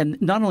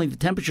not only the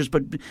temperatures,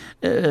 but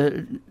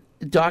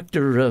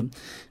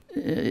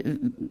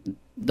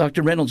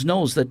Dr. Reynolds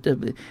knows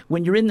that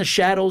when you're in the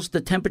shadows,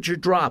 the temperature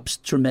drops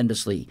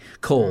tremendously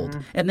cold,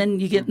 and then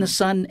you get in the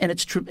sun, and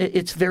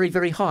it's very,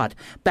 very hot,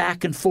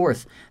 back and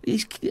forth.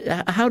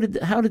 How did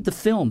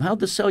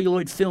the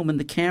celluloid film and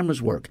the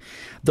cameras work?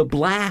 The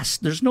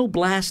blast, there's no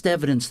blast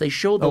evidence. They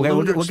show the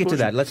lunar we'll get to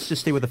that. Let's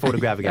just stay with the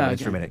photographic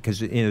evidence for a minute, because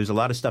there's a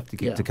lot of stuff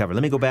to cover.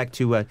 Let me go back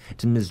to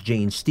Ms.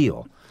 Jane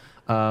Steele.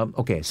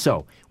 Okay,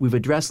 so we've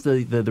addressed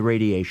the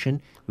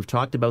radiation. We've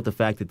talked about the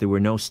fact that there were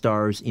no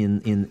stars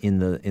in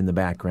the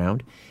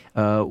background.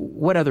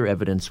 What other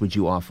evidence would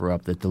you offer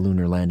up that the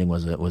lunar landing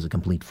was a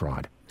complete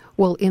fraud?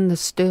 Well, in the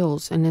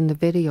stills and in the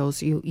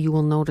videos, you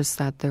will notice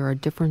that there are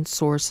different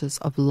sources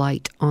of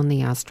light on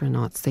the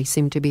astronauts. They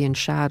seem to be in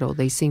shadow,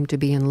 they seem to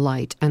be in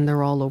light, and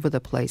they're all over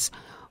the place.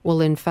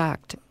 Well, in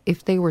fact,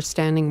 if they were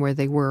standing where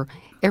they were,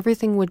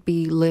 everything would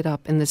be lit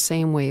up in the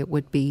same way it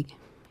would be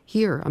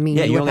here. I mean,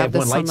 you only have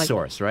one light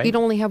source, right? You'd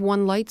only have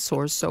one light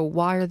source, so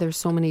why are there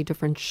so many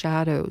different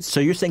shadows? So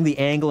you're saying the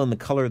angle and the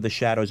color of the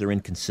shadows are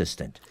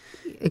inconsistent.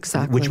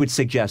 Exactly. Which would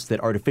suggest that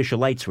artificial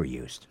lights were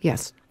used.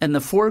 Yes. And the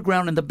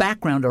foreground and the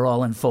background are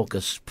all in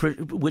focus,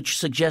 which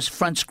suggests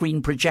front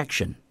screen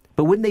projection.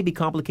 But wouldn't they be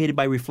complicated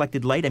by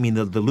reflected light? I mean,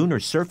 the lunar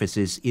surface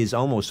is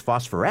almost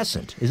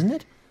phosphorescent, isn't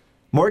it?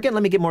 Morgan,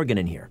 let me get Morgan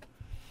in here.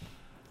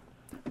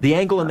 The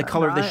angle and the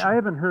color of the... I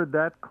haven't heard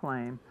that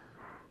claim.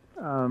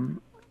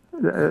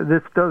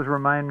 This does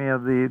remind me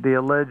of the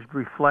alleged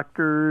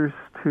reflectors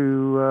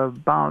to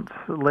bounce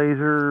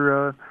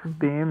laser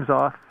beams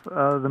off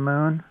the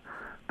moon,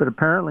 but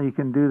apparently you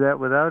can do that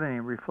without any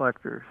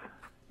reflectors.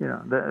 You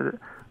know,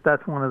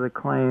 that's one of the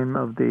claim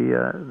of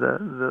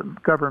the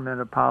government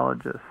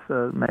apologists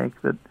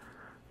make that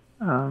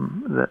you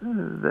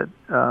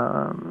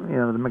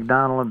know, the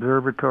McDonnell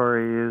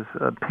Observatory is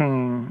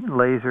pinging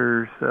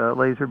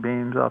laser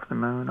beams off the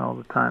moon all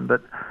the time.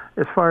 But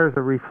as far as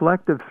the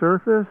reflective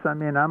surface, I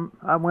mean,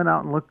 I went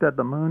out and looked at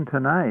the moon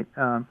tonight.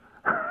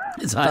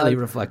 It's highly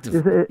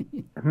reflective.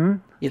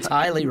 It's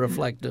highly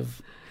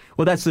reflective.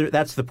 Well, that's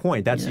the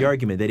point. That's the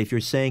argument, that if you're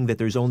saying that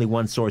there's only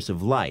one source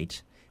of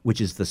light, which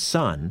is the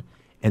sun,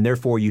 and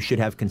therefore you should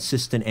have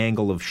consistent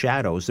angle of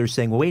shadows, they're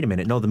saying, well, wait a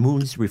minute, no, the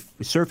moon's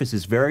surface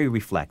is very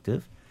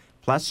reflective.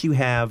 Plus, you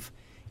have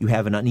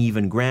an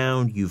uneven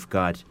ground. You've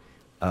got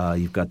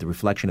the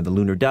reflection of the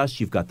lunar dust.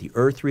 You've got the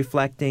Earth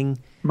reflecting.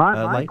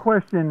 My light.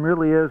 question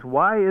really is,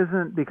 why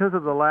isn't, because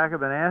of the lack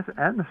of an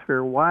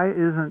atmosphere, why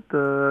isn't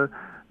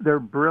there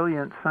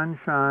brilliant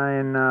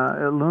sunshine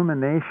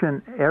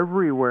illumination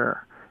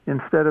everywhere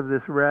instead of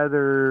this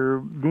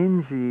rather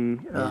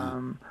dingy?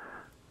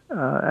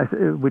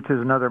 Which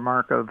is another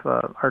mark of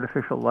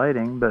artificial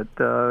lighting, but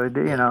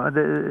you know,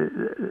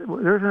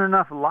 there isn't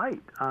enough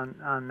light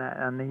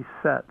on these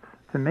sets.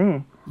 To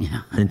me,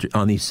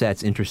 on these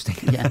sets,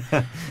 interesting.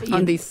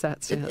 On these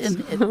sets, yes.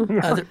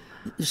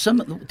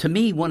 To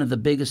me, one of the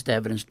biggest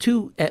evidence,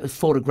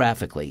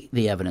 photographically,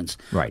 the evidence,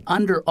 right.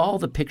 Under all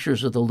the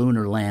pictures of the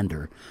lunar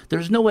lander,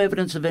 there's no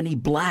evidence of any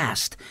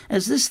blast.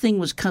 As this thing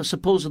was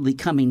supposedly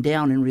coming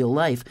down in real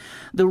life,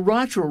 the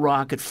Roger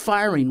rocket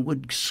firing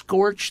would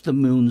scorch the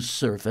moon's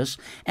surface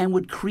and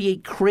would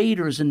create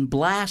craters and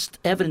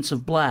evidence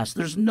of blast.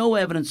 There's no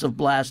evidence of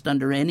blast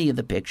under any of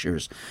the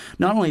pictures.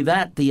 Not only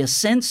that, the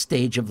ascent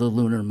stage of the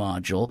lunar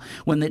module,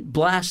 when it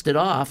blasted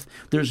off,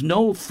 there's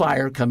no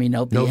fire coming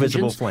out the engines. No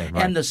visible flame.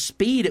 Right. And the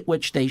speed at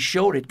which they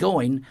showed it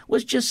going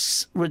was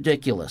just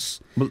ridiculous.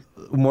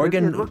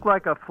 Morgan, it looked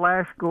like a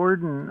Flash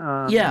Gordon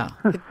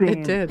scene.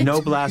 It did.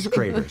 No blast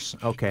craters.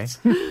 Okay.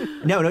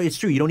 No, it's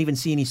true. You don't even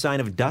see any sign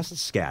of dust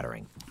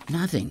scattering.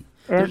 Nothing.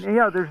 And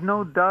there's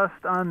no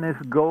dust on this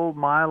gold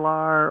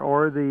mylar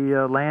or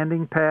the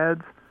landing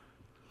pads.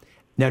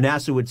 Now,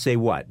 NASA would say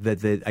what?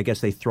 That I guess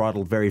they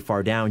throttled very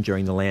far down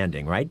during the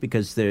landing, right?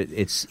 Because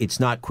it's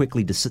not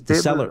quickly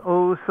decelerate. It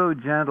was so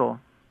gentle.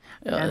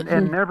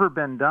 And never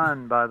been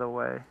done, by the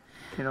way.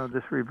 You know,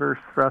 this reverse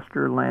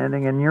thruster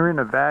landing, and you're in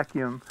a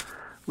vacuum,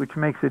 which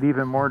makes it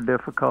even more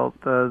difficult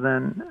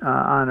than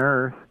on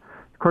Earth.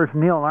 course,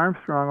 Neil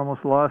Armstrong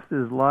almost lost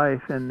his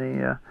life in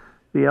the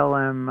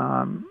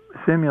LM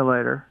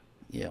simulator.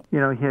 Yeah. You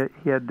know,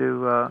 he had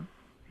to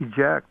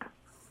eject.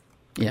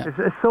 Yeah.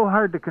 It's so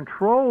hard to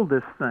control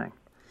this thing.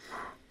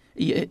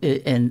 Yeah,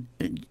 and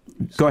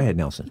go ahead,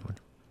 Nelson.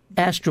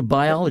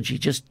 Astrobiology,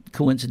 just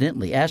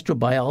coincidentally,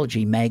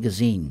 Astrobiology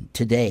magazine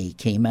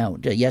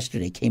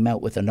yesterday came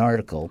out with an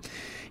article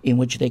in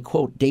which they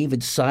quote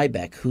David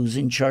Sybeck, who's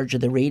in charge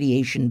of the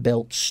Radiation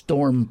Belt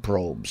Storm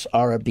Probes,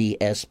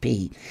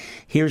 RBSP.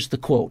 Here's the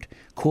quote,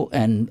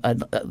 and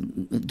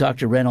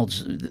Dr.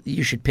 Reynolds,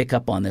 you should pick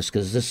up on this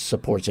because this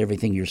supports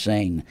everything you're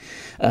saying.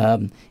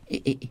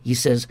 He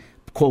says,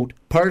 quote,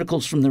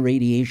 particles from the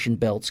radiation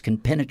belts can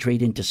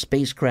penetrate into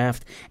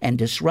spacecraft and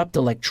disrupt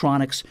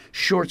electronics,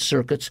 short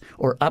circuits,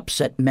 or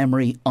upset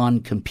memory on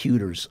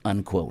computers,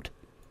 unquote.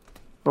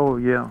 Oh,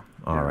 yeah.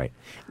 All right.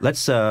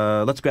 Let's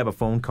grab a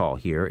phone call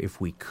here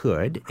if we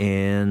could.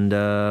 And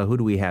who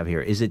do we have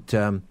here? Is it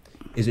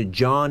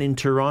John in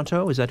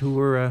Toronto? Is that who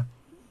we're...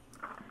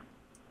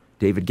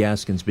 David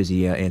Gaskin's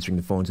busy answering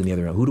the phones in the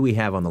other room. Who do we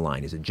have on the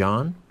line? Is it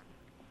John?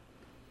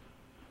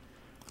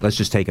 Let's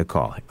just take a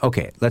call.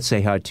 Okay, let's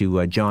say hi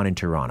to John in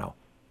Toronto.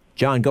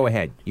 John, go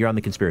ahead. You're on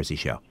The Conspiracy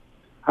Show.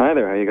 Hi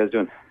there. How you guys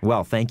doing?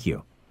 Well, thank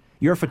you.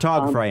 You're a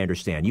photographer, I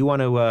understand. You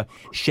want to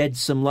shed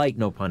some light,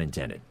 no pun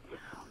intended.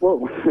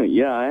 Well,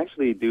 yeah, I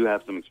actually do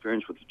have some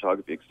experience with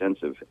photography,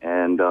 extensive.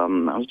 And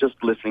I was just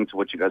listening to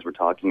what you guys were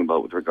talking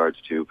about with regards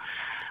to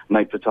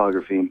night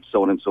photography,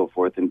 so on and so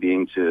forth, and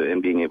being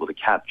able to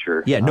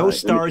capture... Yeah, no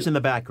stars in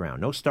the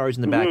background. No stars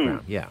in the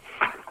background, yeah.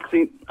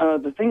 See,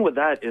 the thing with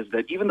that is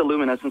that even the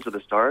luminescence of the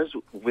stars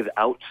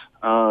without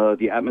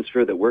the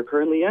atmosphere that we're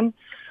currently in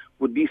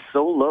would be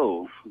so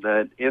low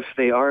that if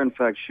they are, in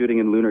fact, shooting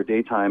in lunar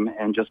daytime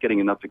and just getting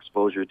enough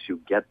exposure to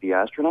get the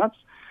astronauts,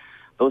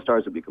 those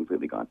stars would be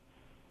completely gone.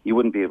 You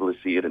wouldn't be able to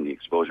see it in the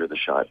exposure of the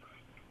shot.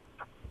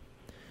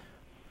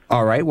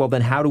 All right, well,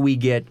 then how do we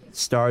get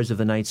stars of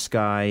the night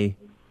sky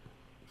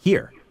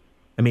here?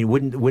 I mean,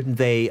 wouldn't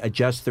they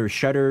adjust their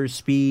shutter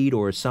speed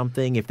or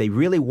something if they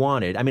really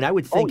wanted? I mean, I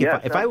would think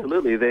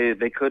absolutely.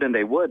 They could and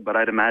they would, but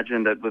I'd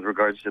imagine that with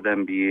regards to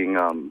them being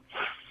on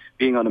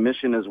a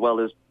mission as well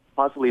as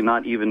possibly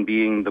not even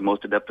being the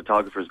most adept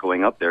photographers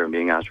going up there and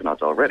being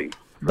astronauts already.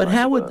 But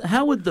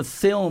how would the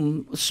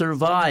film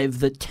survive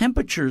the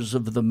temperatures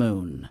of the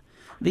moon?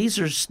 These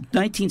are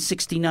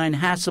 1969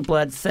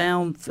 Hasselblad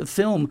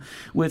film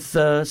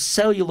with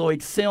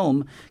celluloid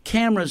film,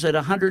 cameras at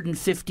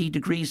 150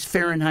 degrees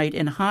Fahrenheit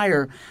and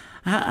higher.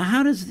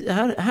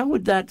 How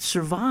would that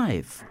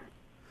survive?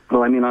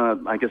 Well, I mean,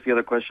 I guess the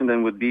other question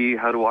then would be,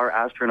 how do our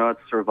astronauts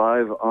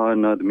survive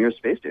on the Mir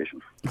space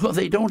station? Well,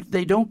 they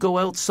don't go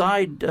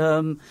outside. They're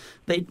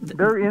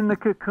in the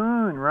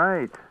cocoon,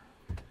 right?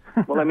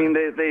 Well, I mean,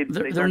 they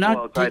don't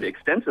go outside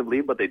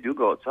extensively, but they do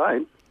go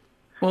outside.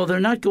 Well,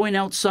 they're not going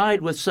outside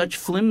with such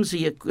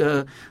flimsy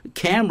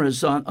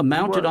cameras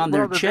mounted on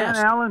their chest.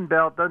 The Van Allen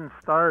belt doesn't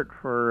start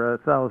for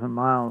 1,000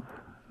 miles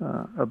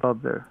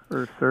above the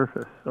Earth's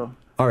surface. So.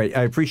 All right,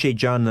 I appreciate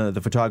John,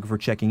 the photographer,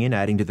 checking in,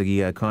 adding to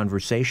the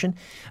conversation.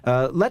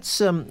 Let's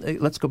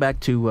go back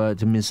to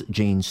Ms.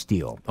 Jane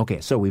Steele.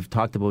 Okay, so we've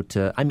talked about.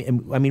 I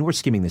mean, we're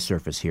skimming the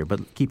surface here,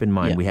 but keep in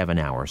mind we have an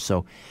hour.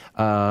 So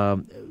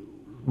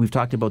we've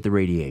talked about the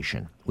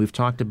radiation. We've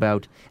talked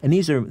about, and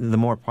these are the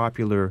more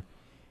popular,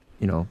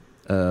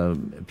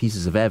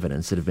 pieces of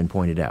evidence that have been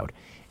pointed out.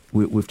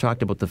 We've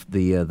talked about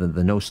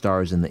the no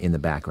stars in the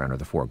background or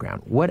the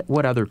foreground.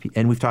 What other?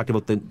 And we've talked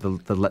about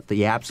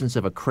the absence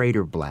of a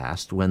crater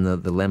blast when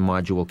the LEM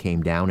module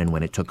came down and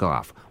when it took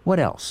off. What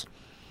else?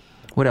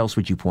 What else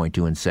would you point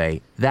to and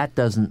say that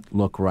doesn't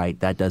look right?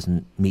 That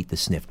doesn't meet the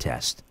sniff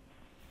test?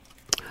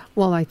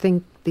 Well, I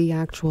think the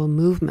actual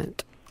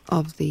movement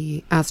of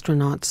the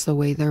astronauts, the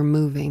way they're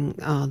moving,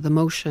 the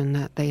motion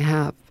that they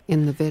have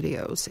in the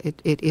videos,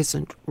 it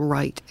isn't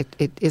right.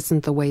 It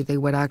isn't the way they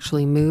would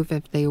actually move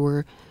if they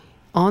were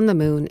on the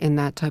moon in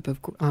that type of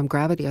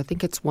gravity. I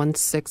think it's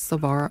 1/6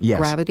 of our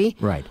gravity.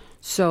 Right.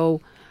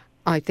 So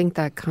I think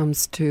that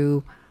comes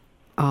to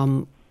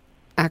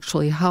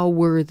actually how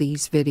were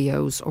these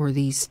videos or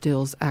these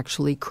stills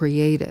actually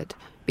created?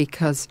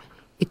 Because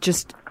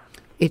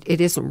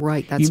it isn't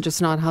right. That's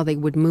just not how they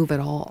would move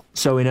at all.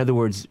 So, in other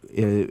words,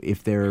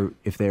 if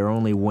they're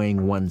only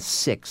weighing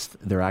 1/6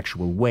 their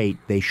actual weight,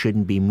 they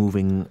shouldn't be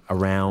moving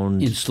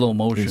around in slow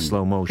motion.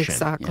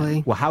 Exactly.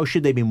 Yeah. Well, how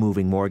should they be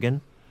moving, Morgan?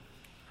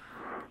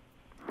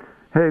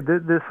 Hey,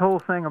 this whole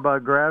thing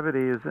about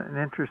gravity is an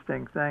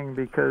interesting thing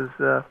because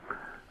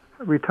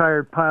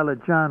retired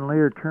pilot John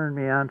Lear turned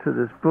me onto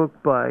this book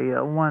by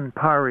one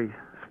Pari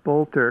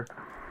Spolter,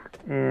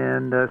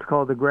 and it's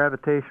called The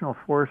Gravitational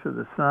Force of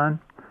the Sun.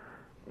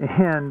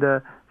 And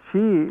she,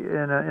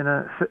 and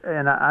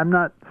I'm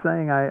not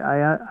saying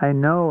I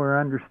know or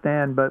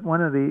understand, but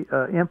one of the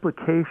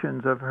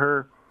implications of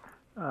her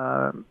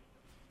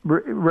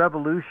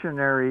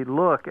revolutionary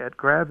look at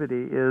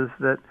gravity is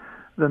that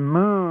the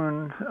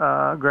moon's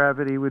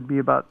gravity would be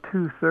about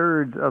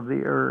 2/3 of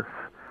the Earth,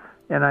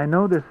 And I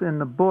notice in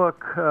the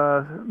book,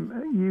 my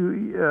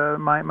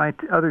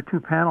other two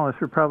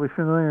panelists are probably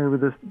familiar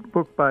with this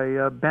book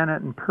by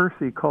Bennett and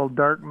Percy called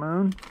Dark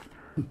Moon.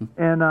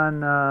 And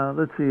on,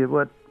 let's see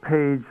what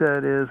page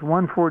that is,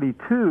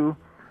 142,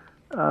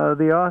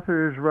 the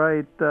authors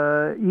write,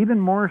 even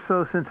more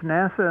so since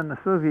NASA and the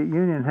Soviet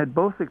Union had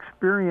both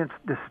experienced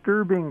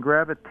disturbing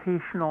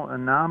gravitational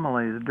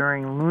anomalies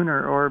during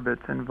lunar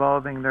orbits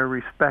involving their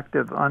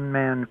respective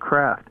unmanned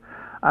craft.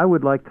 I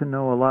would like to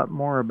know a lot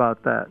more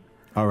about that.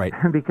 All right.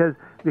 because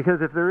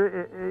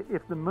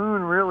if the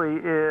moon really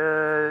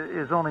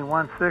is only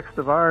 1/6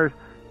 of ours,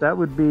 that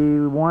would be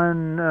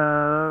one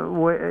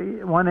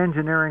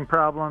engineering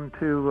problem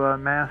to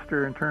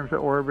master in terms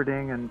of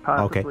orbiting and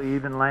possibly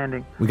even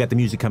landing. We got the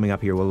music coming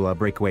up here. We'll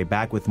break away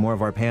back with more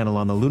of our panel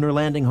on the lunar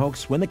landing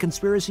hoax when the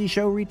Conspiracy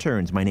Show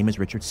returns. My name is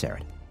Richard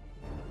Serrett.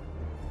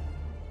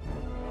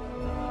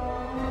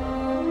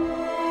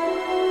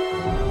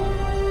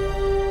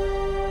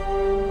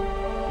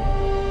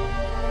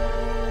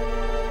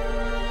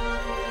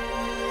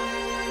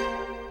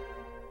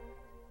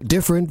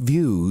 Different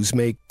views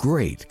make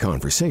great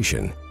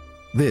conversation.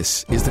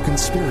 This is The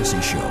Conspiracy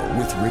Show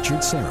with Richard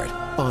Serrett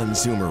on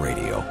Zoomer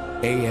Radio,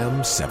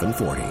 AM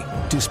 740.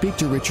 To speak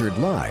to Richard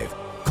live,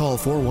 call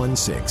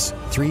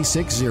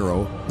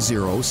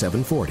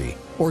 416-360-0740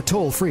 or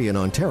toll free in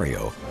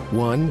Ontario,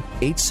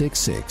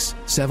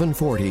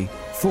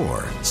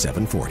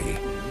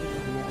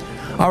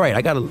 1-866-740-4740. All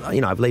right,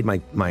 I've laid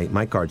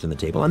my cards on the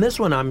table. On this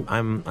one,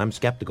 I'm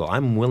skeptical.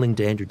 I'm willing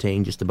to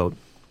entertain just about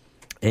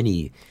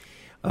any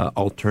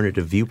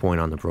alternative viewpoint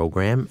on the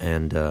program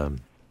and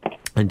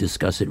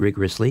discuss it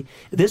rigorously.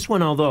 This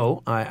one,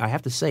 although, I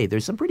have to say,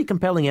 there's some pretty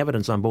compelling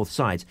evidence on both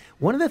sides.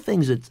 One of the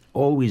things that's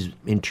always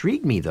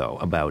intrigued me, though,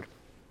 about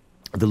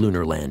the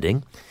lunar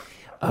landing,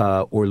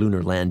 or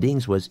lunar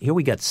landings, was here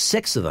we got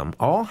 6 of them,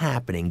 all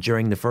happening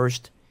during the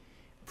first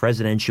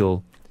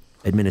presidential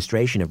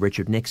administration of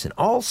Richard Nixon.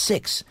 All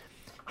 6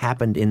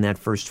 happened in that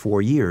first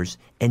 4 years,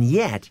 and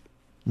yet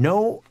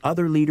no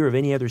other leader of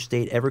any other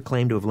state ever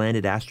claimed to have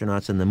landed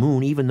astronauts on the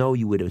moon, even though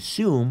you would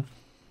assume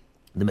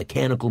the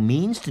mechanical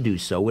means to do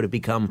so would have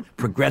become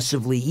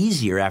progressively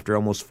easier after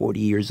almost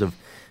 40 years of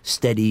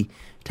steady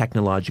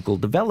technological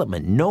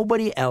development.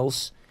 Nobody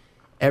else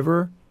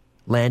ever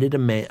landed a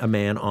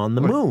man on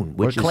the moon.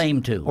 Or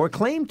claimed to.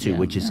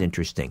 Which is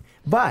interesting.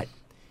 But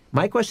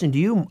my question to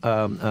you,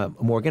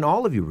 Morgan,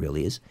 all of you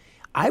really is,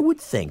 I would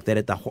think that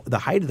at the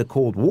height of the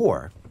Cold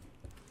War,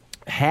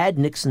 had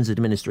Nixon's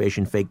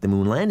administration faked the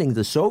moon landing,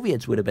 the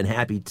Soviets would have been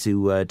happy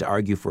to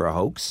argue for a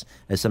hoax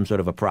as some sort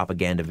of a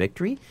propaganda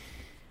victory.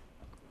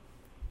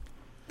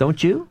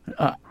 Don't you?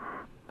 If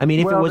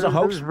it was a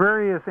hoax... There's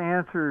various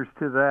answers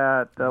to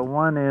that.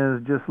 One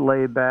is just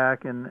lay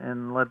back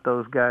and let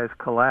those guys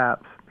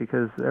collapse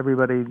because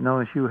everybody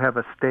knows you have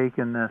a stake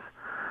in this.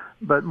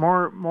 But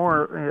more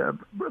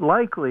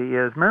likely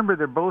is, remember,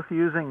 they're both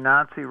using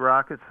Nazi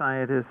rocket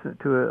scientists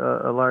to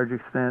a large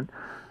extent.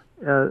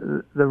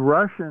 The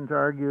Russians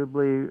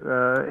arguably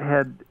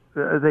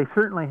they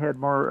certainly had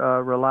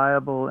more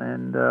reliable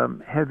and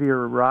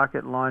heavier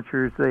rocket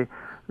launchers.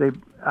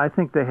 I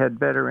think they had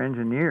better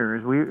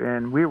engineers.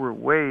 We were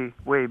way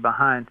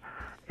behind.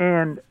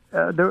 And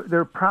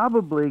they're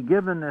probably,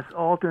 given this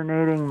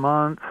alternating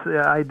months,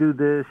 I do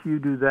this, you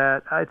do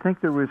that, I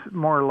think there was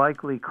more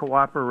likely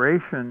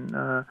cooperation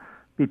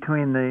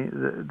between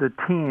the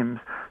teams.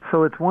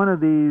 So it's one of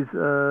these,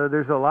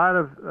 there's a lot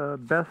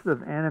of best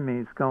of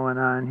enemies going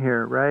on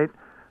here, right?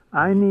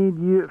 I need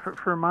you,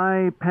 for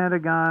my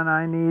Pentagon,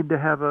 I need to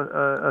have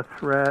a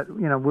threat.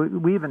 You know,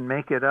 we even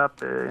make it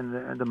up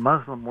in the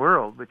Muslim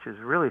world, which is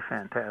really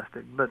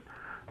fantastic. But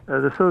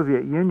the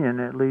Soviet Union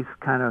at least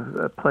kind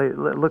of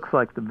looks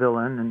like the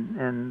villain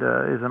and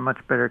is a much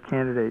better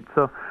candidate.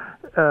 So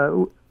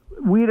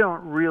we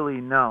don't really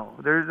know.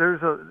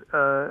 There's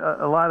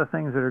a lot of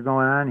things that are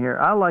going on here.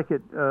 I like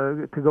it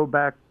to go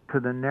back to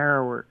the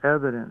narrower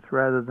evidence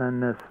rather than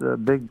this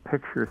big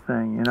picture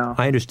thing, you know.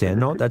 I understand.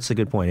 No, that's a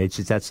good point.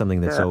 That's something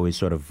that's always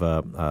sort of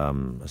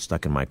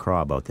stuck in my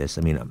craw about this.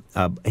 I mean,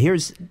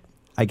 here's,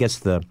 I guess,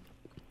 the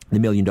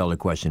million-dollar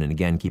question, and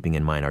again, keeping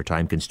in mind our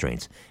time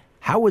constraints.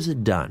 How was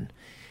it done?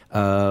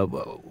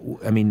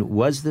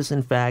 Was this,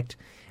 in fact,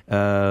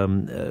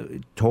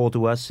 told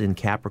to us in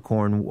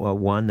Capricorn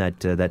 1,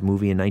 that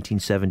movie in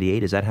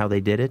 1978? Is that how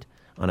they did it?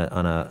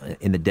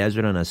 In the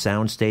desert on a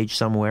sound stage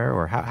somewhere,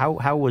 or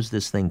how was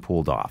this thing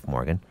pulled off,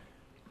 Morgan?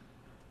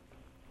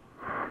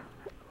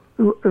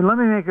 Let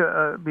me make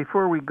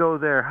before we go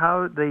there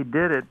how they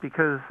did it,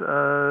 because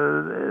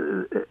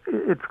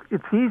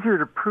it's easier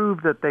to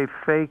prove that they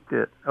faked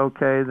it,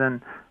 okay,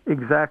 than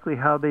exactly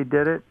how they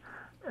did it.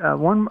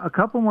 A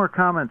couple more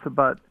comments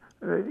about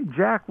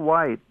Jack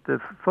White, the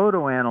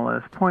photo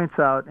analyst, points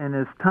out in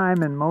his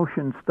time and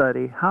motion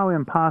study how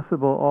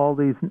impossible all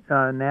these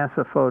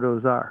NASA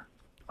photos are.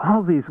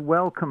 All these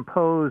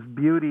well-composed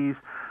beauties.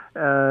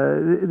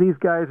 These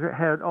guys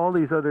had all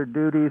these other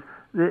duties.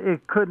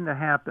 It couldn't have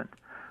happened.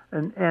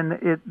 And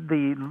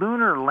the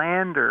lunar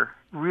lander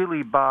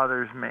really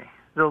bothers me.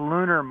 The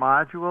lunar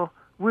module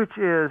which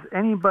is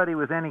anybody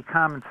with any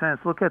common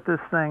sense look at this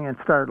thing and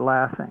start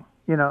laughing.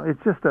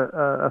 It's just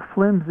a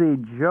flimsy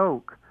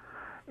joke.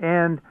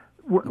 And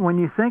when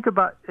you think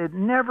about it,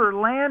 never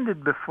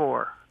landed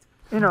before,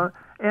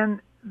 and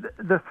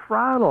the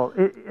throttle,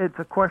 it's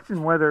a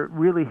question whether it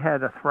really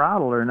had a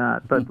throttle or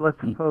not, but let's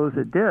suppose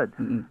it did.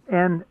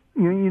 And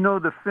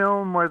the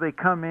film where they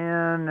come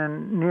in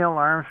and Neil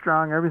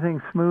Armstrong,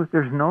 everything's smooth.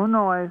 There's no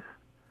noise.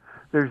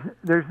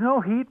 There's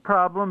no heat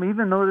problem,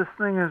 even though this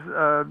thing is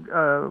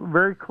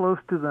very close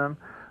to them,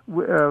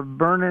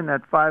 burning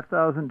at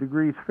 5,000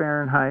 degrees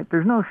Fahrenheit.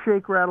 There's no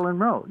shake, rattle, and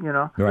roll.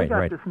 They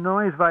got this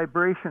noise,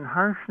 vibration,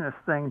 harshness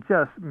thing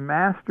just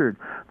mastered.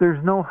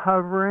 There's no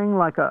hovering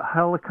like a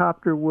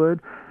helicopter would,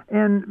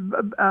 and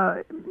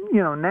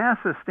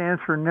NASA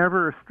stands for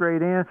never a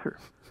straight answer.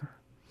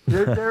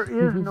 There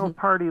is no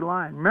party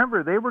line.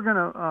 Remember, they were going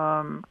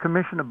to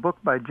commission a book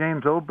by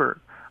James Oberg.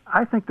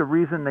 I think the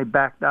reason they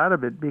backed out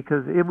of it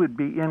because it would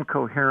be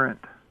incoherent.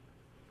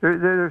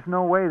 There's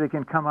no way they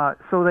can come out.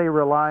 So they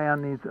rely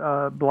on these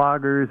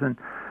bloggers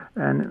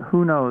and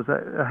who knows,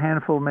 a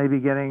handful maybe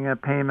getting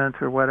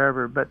payments or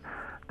whatever. But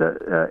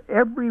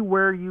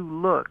everywhere you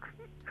look,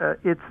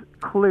 it's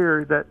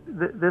clear that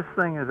this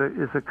thing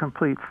is a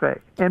complete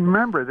fake. And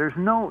remember, there's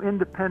no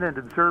independent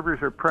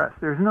observers or press.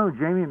 There's no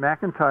Jamie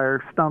McIntyre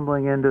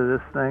stumbling into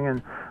this thing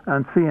and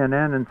on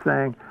CNN and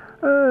saying,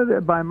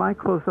 by my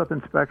close-up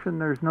inspection,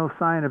 there's no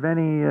sign of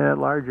any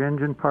large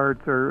engine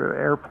parts or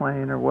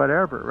airplane or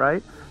whatever,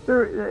 right?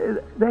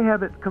 They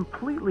have it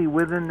completely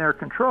within their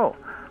control.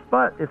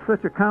 But it's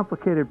such a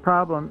complicated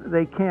problem,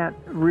 they can't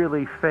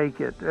really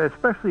fake it,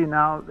 especially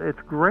now.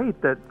 It's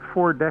great that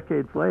 4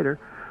 decades later,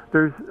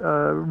 there's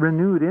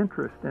renewed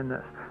interest in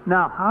this.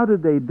 Now, how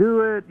did they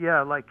do it?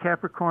 Yeah, like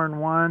Capricorn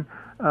 1.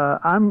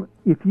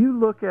 If you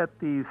look at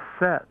these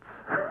sets...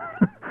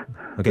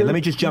 Okay, let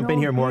me just jump in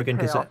here, Morgan,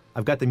 because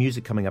I've got the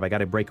music coming up. I got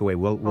to break away.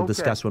 We'll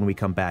discuss when we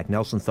come back.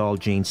 Nelson Thal,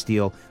 Jane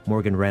Steele,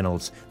 Morgan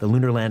Reynolds, the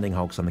lunar landing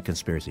hoax on The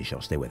Conspiracy Show.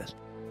 Stay with us.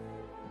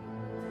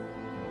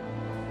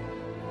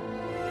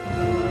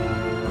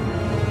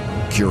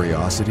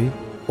 Curiosity?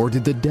 Or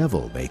did the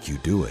devil make you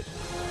do it?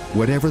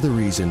 Whatever the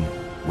reason,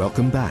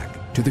 welcome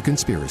back to The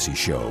Conspiracy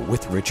Show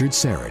with Richard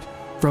Serrett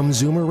from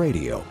Zoomer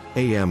Radio,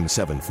 AM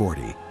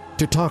 740.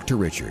 To talk to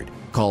Richard,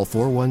 call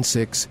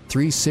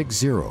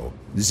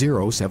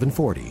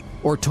 416-360-0740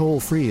 or toll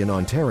free in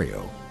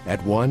Ontario at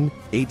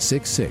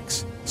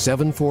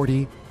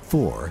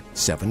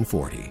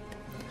 1-866-740-4740.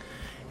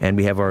 And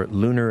we have our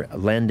lunar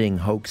landing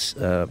hoax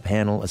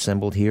panel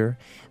assembled here.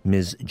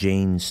 Ms.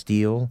 Jane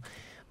Steele,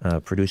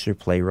 producer,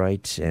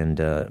 playwright, and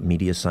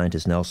media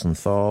scientist Nelson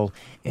Thal.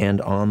 And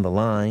on the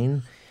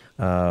line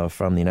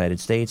from the United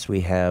States,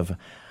 we have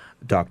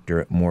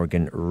Dr.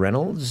 Morgan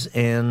Reynolds.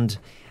 And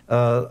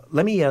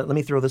let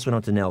me throw this one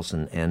out to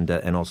Nelson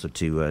and also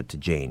to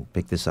Jane.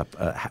 Pick this up.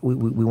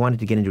 We wanted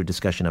to get into a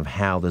discussion of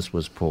how this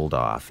was pulled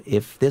off.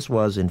 If this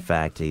was in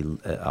fact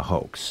a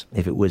hoax,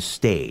 if it was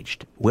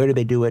staged, where did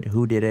they do it?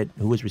 Who did it?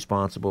 Who was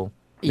responsible?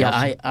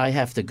 Yeah, I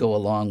have to go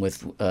along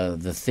with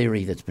the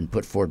theory that's been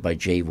put forward by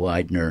Jay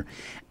Widener,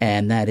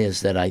 and that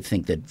is that I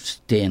think that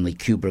Stanley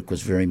Kubrick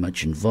was very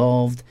much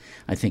involved.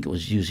 I think it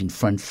was using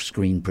front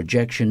screen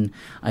projection.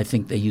 I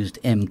think they used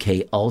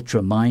MK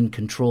Ultra mind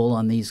control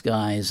on these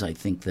guys. I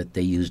think that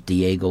they used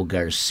Diego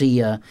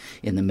Garcia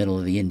in the middle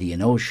of the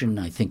Indian Ocean.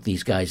 I think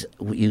these guys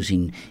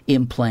using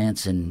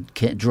implants and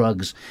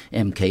drugs,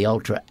 MK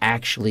Ultra,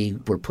 actually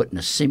were put in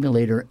a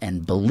simulator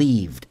and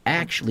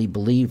actually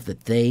believed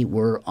that they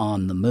were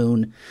on the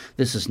moon.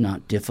 This is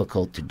not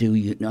difficult to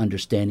do,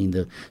 understanding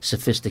the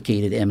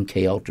sophisticated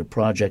MK Ultra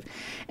project.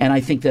 And I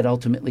think that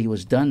ultimately it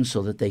was done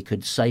so that they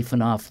could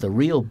siphon off the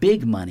real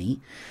big money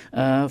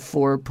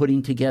for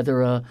putting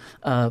together a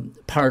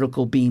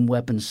particle beam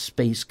weapons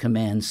space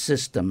command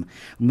system.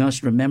 We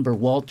must remember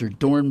Walter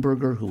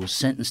Dornberger, who was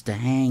sentenced to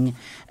hang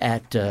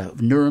at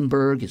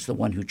Nuremberg, is the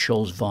one who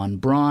chose von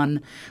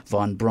Braun.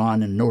 Von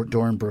Braun and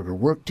Dornberger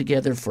worked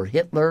together for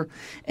Hitler,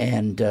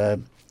 and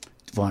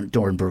von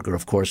Dornberger,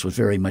 of course, was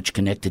very much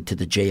connected to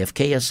the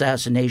JFK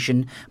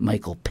assassination.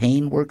 Michael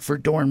Paine worked for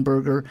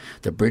Dornberger.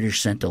 The British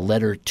sent a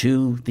letter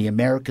to the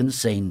Americans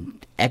saying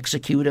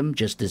execute him,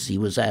 just as he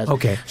was asked.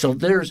 Okay. So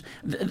there's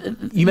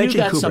you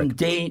mentioned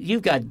Kubrick.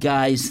 You've got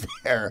guys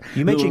there.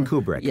 You mentioned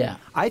Kubrick. Yeah.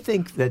 I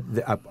think that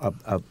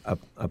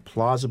a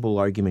plausible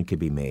argument could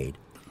be made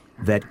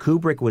that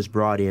Kubrick was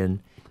brought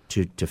in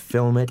to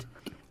film it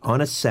on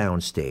a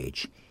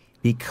soundstage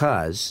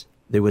because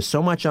there was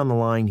so much on the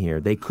line here.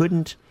 They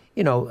couldn't.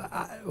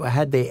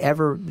 Had they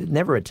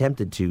never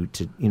attempted to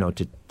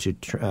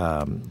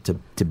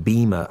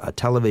beam a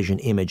television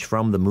image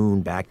from the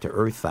moon back to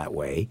Earth that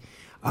way,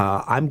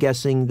 I'm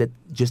guessing that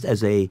just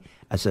as a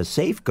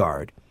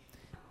safeguard,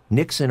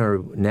 Nixon or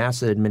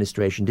NASA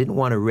administration didn't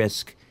want to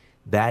risk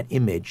that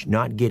image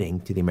not getting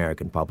to the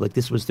American public.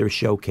 This was their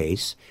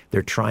showcase,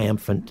 their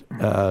triumphant,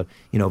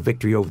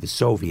 victory over the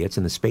Soviets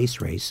in the space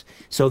race.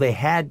 So they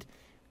had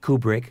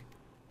Kubrick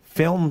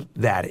film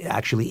that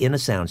actually in a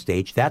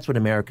soundstage. That's what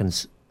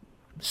Americans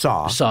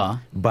saw,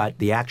 but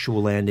the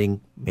actual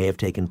landing may have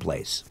taken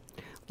place.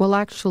 Well,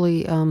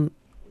 actually,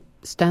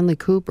 Stanley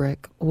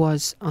Kubrick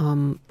was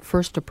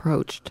first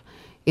approached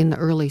in the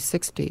early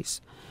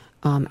 60s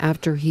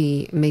after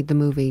he made the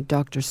movie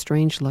Dr.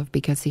 Strangelove,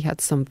 because he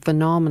had some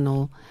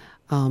phenomenal,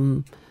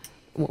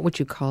 what would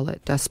you call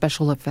it,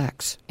 special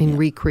effects in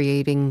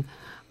recreating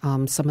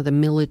some of the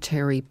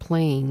military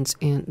planes,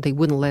 and they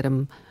wouldn't let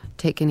him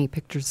take any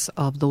pictures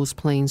of those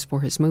planes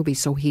for his movie,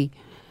 so he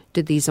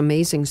did these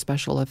amazing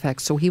special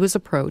effects. So he was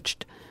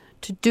approached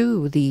to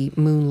do the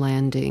moon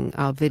landing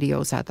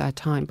videos at that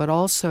time, but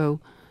also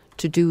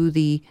to do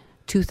the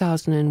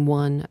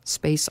 2001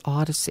 Space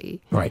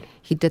Odyssey. Right.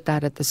 He did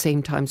that at the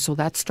same time. So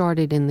that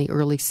started in the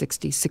early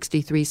 60s,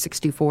 63,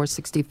 64,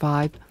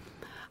 65,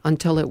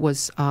 until it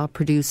was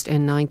produced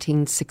in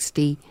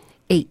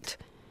 1968.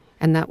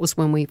 And that was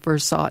when we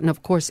first saw it. And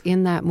of course,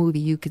 in that movie,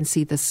 you can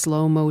see the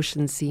slow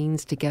motion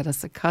scenes to get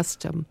us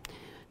accustomed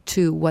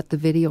to what the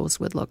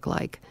videos would look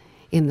like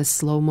in the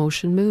slow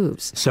motion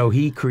moves. So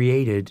he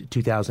created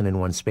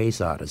 2001 Space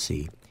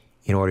Odyssey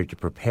in order to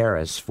prepare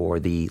us for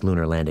the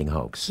lunar landing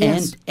hoax.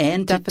 Yes,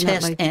 and to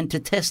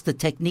test the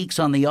techniques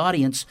on the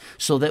audience,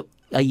 so that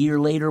a year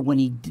later, when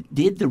he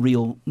did the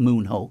real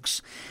moon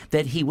hoax,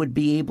 that he would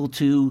be able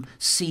to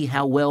see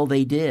how well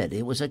they did.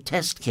 It was a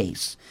test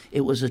case.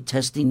 It was a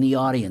testing the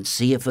audience,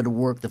 see if it would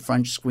work, the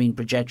front screen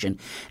projection.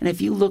 And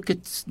if you look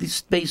at the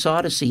Space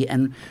Odyssey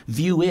and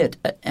view it,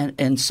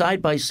 and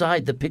side by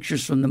side the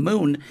pictures from the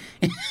moon,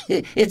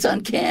 it's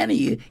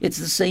uncanny. It's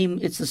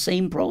the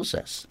same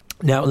process.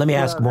 Now, let me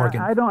ask Morgan.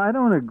 I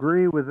don't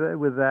agree with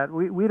that.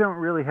 We don't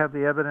really have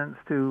the evidence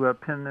to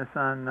pin this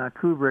on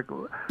Kubrick.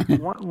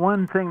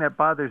 One thing that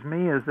bothers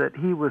me is that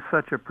he was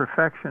such a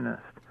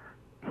perfectionist.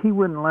 He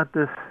wouldn't let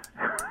this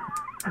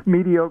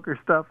mediocre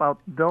stuff out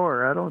the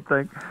door, I don't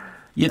think.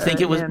 You think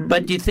it was,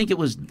 but do you think it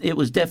was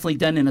definitely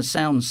done in a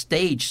sound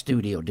stage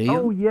studio, do you?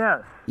 Oh,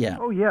 yes. Yeah.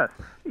 Oh, yes.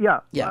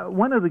 Yeah.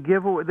 One of the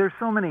giveaways, there's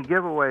so many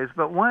giveaways,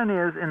 but one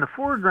is in the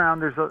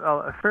foreground there's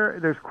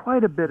there's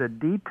quite a bit of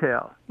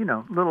detail,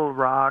 little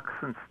rocks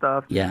and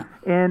stuff. Yeah.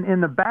 And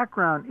in the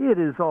background, it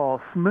is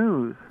all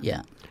smooth.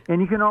 Yeah.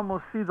 And you can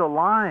almost see the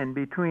line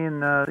between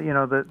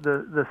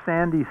the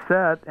sandy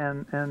set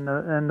and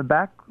the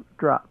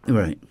backdrop.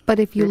 Right. But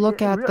if you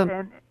look at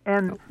them,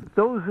 and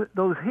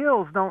those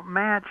hills don't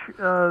match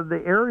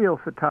the aerial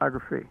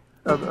photography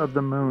of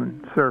the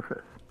moon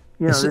surface.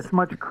 It's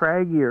much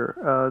craggier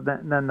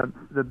than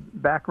the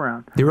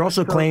background. There are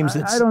also claims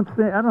that I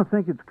don't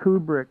think it's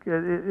Kubrick.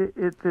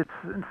 It's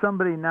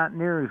somebody not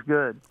near as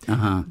good.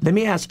 Let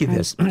me ask you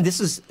this: this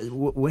is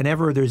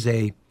whenever there's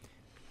a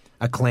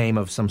claim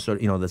of some sort,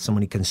 that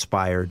somebody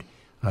conspired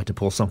to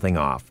pull something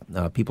off.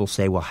 People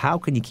say, "Well, how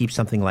can you keep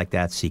something like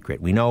that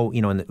secret?" We know,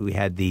 and we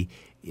had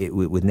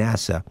with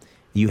NASA,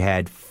 you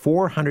had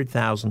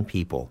 400,000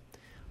 people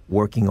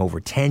working over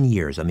 10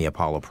 years on the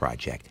Apollo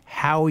project.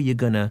 How are you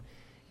going to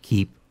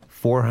keep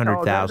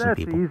 400,000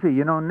 people? That's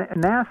easy.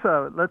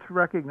 NASA, let's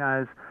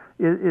recognize,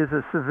 is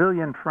a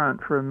civilian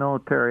front for a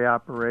military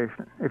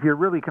operation. If you're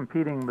really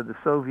competing with the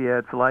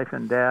Soviets, life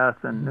and death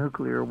and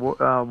nuclear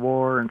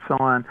war and so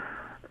on,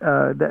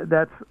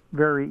 that's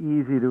very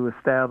easy to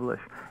establish.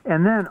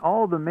 And then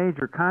all the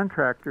major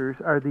contractors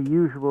are the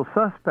usual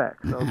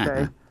suspects,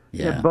 okay?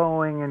 Yeah.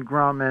 Boeing and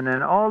Grumman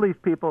and all these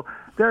people,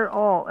 they're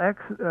all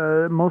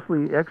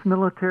mostly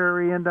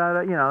ex-military, and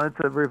it's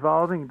a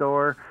revolving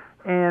door.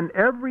 And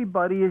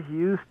everybody is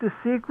used to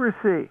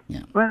secrecy.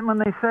 Yeah. When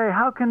they say,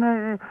 how can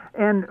they...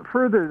 And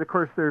further, of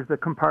course, there's the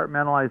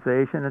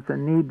compartmentalization. It's a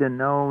need to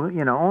know.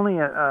 Only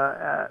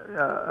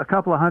a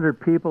couple of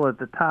hundred people at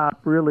the top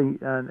really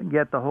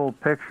get the whole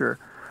picture.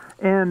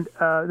 And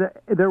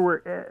there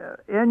were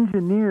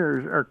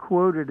engineers are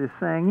quoted as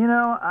saying,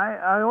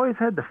 I always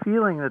had the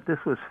feeling that this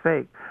was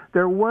fake.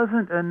 There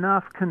wasn't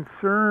enough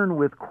concern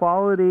with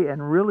quality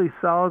and really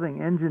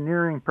solving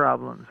engineering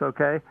problems,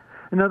 okay?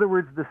 In other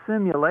words, the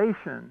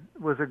simulation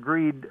was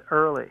agreed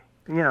early.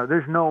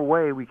 There's no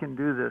way we can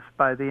do this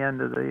by the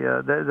end of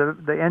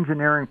the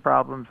engineering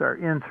problems are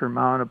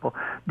insurmountable.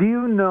 Do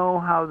you know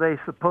how they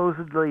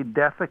supposedly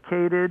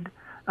defecated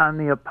on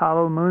the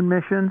Apollo moon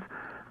missions?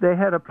 They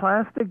had a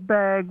plastic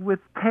bag with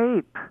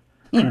tape.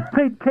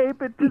 They'd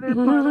tape it to their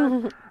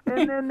buttocks,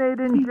 and then they'd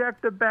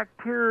inject a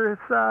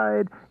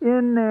bactericide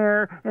in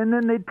there, and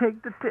then they'd take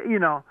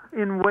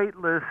in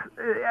weightless,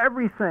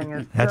 everything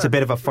is... That's a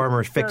bit of a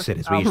farmer's fix-it,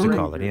 as we used to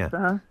call it,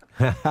 yeah.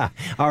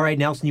 All right,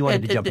 Nelson, you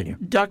wanted to jump in here.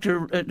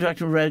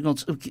 Dr.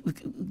 Reynolds,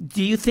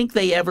 do you think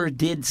they ever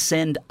did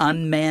send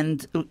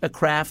unmanned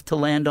craft to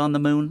land on the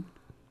moon?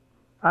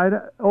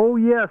 Oh,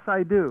 yes,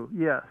 I do,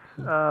 yes.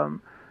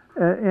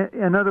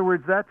 In other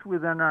words, that's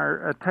within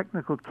our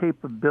technical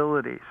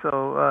capability.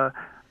 So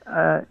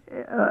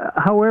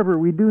However,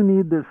 we do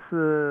need this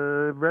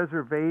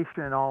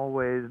reservation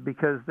always,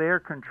 because they're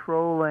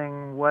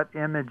controlling what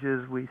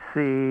images we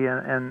see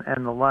and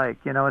the like.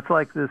 You know, it's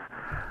like this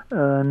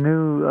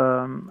new,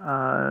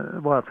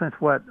 since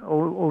what,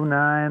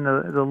 2009,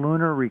 the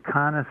Lunar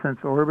Reconnaissance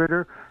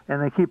Orbiter,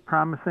 and they keep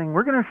promising,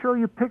 we're going to show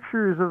you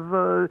pictures of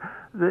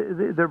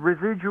the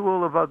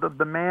residual of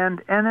the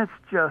manned, and it's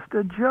just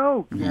a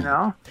joke, you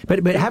know?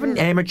 But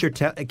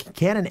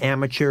can an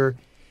amateur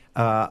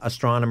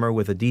astronomer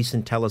with a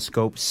decent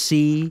telescope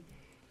see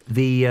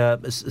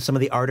some of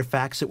the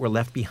artifacts that were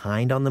left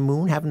behind on the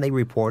moon? Haven't they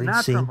reported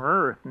seeing? Not from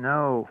Earth,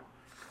 no.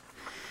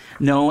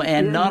 No,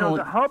 and not only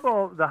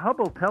the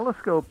Hubble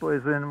telescope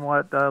was in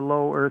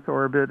low Earth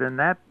orbit, and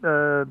that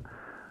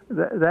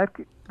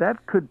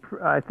could,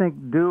 I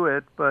think, do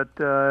it. But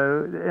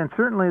and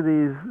certainly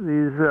these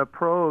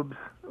probes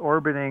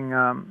orbiting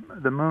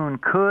the moon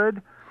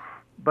could.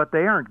 But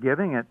they aren't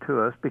giving it to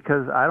us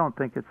because I don't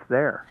think it's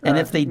there. And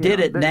if they did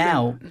it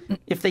now,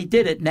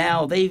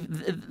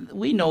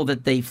 we know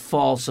that they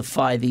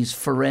falsify these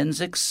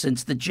forensics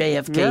since the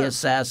JFK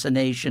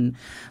assassination.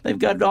 They've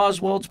got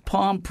Oswald's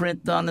palm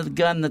print on the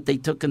gun that they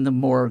took in the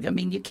morgue. I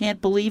mean, you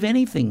can't believe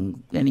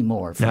anything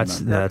anymore from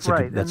them. That's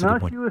right.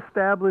 Unless you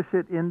establish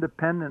it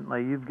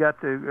independently, you've got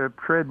to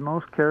tread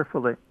most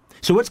carefully.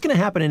 So what's going to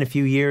happen in a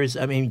few years?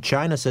 I mean,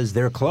 China says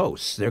they're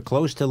close. They're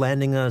close to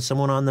landing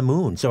someone on the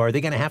moon. So are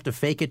they going to have to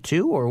fake it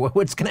too, or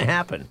what's going to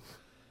happen?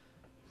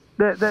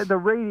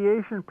 The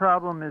radiation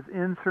problem is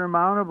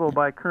insurmountable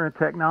by current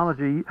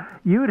technology.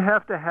 You'd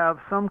have to have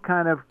some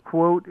kind of,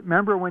 quote,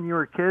 remember when you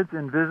were kids,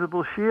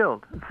 invisible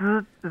shield.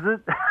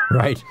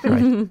 Right.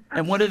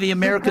 And what are the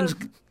Americans...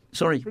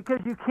 Sorry.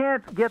 Because you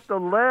can't get the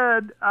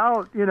lead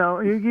out, you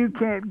know, you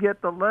can't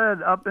get the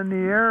lead up in the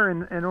air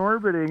and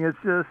orbiting. It's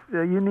just,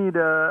 you need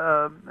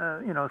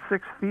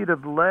 6 feet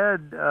of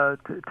lead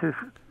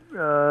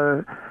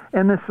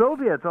and the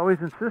Soviets always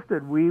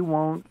insisted we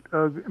won't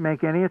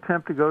make any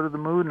attempt to go to the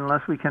moon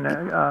unless we can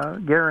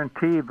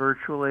guarantee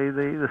virtually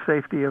the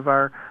safety of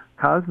our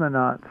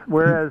cosmonauts.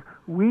 Whereas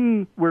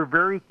we were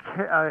very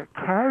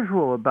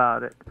casual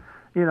about it.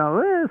 You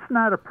know, it's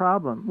not a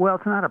problem. Well,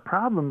 it's not a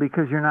problem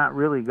because you're not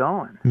really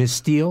going. Ms.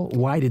 Steele,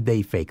 why did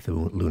they fake the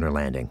lunar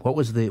landing? What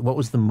was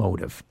the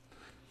motive?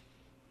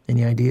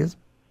 Any ideas?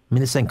 I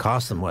mean, this thing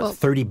cost them,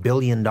 $30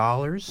 billion?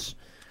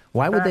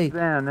 Why would they?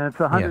 Back then, it's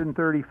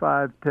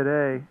 135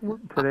 today,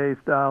 today's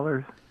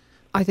dollars.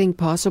 I think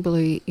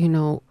possibly,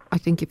 I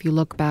think if you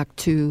look back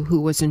to who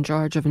was in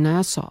charge of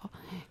NASA,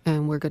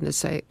 and we're going to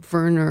say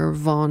Werner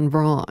von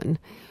Braun,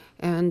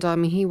 and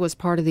he was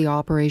part of the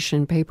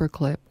Operation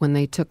Paperclip when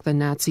they took the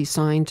Nazi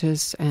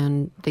scientists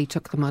and they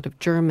took them out of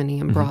Germany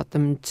and brought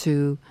them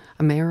to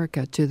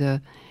America, to the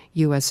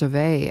U.S. of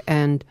A.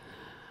 And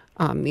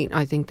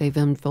I think they've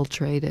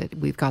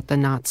infiltrated. We've got the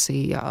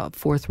Nazi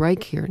Fourth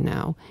Reich here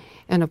now.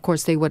 And, of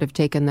course, they would have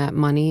taken that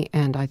money,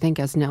 and I think,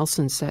 as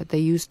Nelson said, they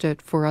used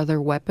it for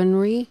other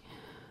weaponry,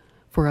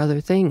 for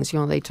other things.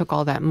 They took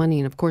all that money,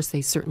 and, of course,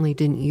 they certainly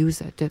didn't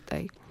use it, did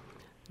they?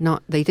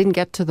 They didn't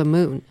get to the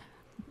moon.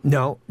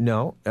 No.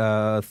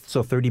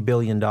 So $30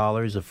 billion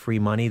of free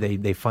money,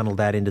 they funneled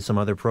that into some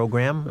other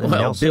program?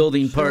 Well,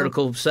 building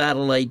particle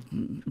satellite,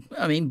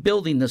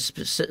 building the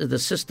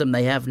system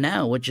they have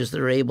now, which is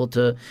they're able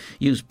to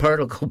use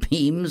particle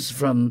beams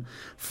from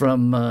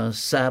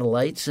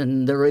satellites,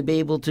 and they're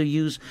able to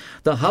use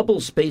the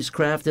Hubble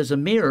spacecraft as a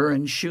mirror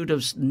and shoot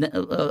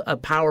a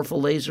powerful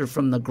laser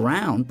from the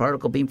ground,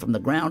 particle beam from the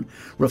ground,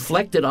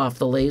 reflected off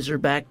the laser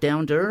back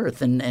down to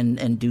Earth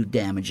and do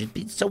damage.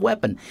 It's a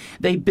weapon.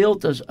 They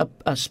built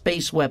a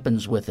space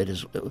weapons with it.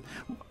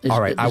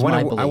 All right, I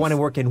want to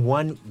work in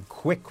one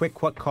quick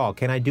call.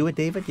 Can I do it,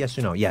 David? Yes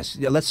or no? Yes.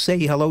 Let's say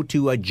hello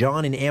to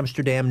John in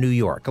Amsterdam, New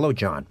York. Hello,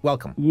 John.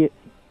 Welcome. Yeah,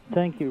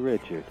 thank you,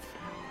 Richard.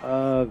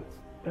 I'm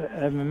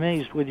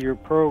amazed with your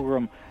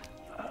program.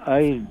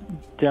 I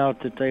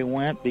doubt that they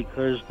went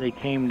because they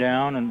came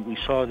down and we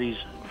saw these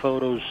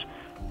photos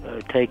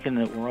taken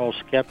that we're all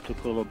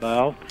skeptical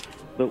about,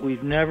 but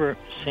we've never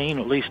seen,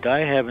 at least I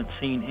haven't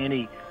seen,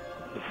 any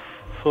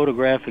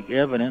photographic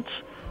evidence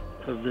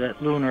of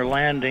that lunar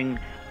landing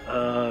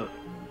as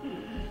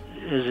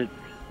it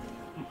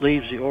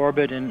leaves the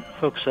orbit and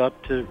hooks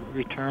up to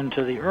return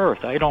to the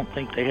Earth. I don't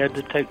think they had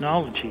the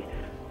technology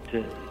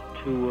to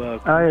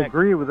I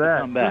agree with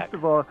that. Come back. First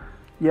of all,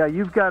 yeah,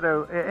 you've got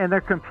to, and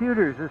their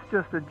computers, it's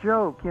just a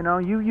joke.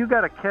 You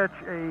got to catch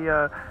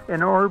an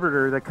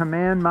orbiter, the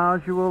command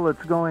module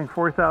that's going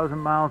 4,000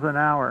 miles an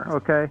hour,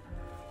 okay?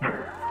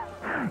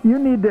 You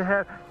need to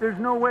have, there's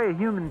no way a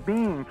human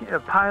being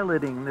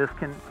piloting this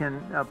can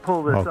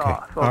pull this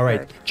off. Okay. All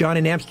right. John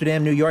in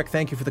Amsterdam, New York,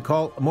 thank you for the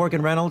call.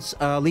 Morgan Reynolds,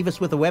 leave us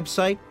with a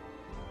website.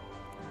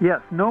 Yes,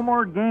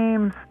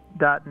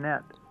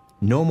 nomoregames.net.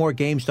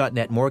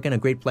 Nomoregames.net. Morgan, a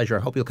great pleasure.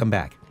 I hope you'll come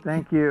back.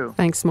 Thank you.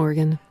 Thanks,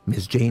 Morgan.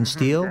 Ms. Jane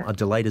Steele, a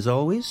delight as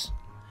always.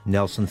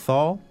 Nelson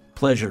Thal.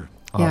 Pleasure.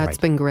 Yeah, it's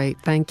been great.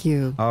 Thank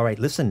you. All right,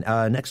 listen,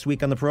 next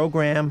week on the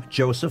program,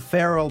 Joseph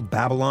Farrell,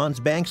 Babylon's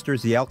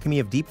Banksters, The Alchemy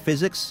of Deep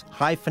Physics,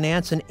 High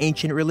Finance, and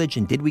Ancient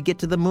Religion. Did we get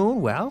to the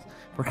moon? Well,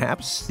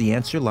 perhaps the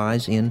answer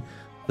lies in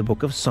the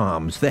book of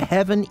Psalms. The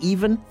heaven,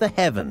 even the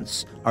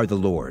heavens, are the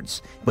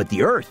Lord's, but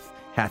the earth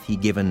hath he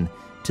given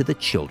to the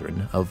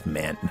children of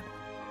men.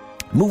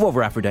 Move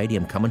over, Aphrodite,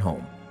 I'm coming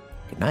home.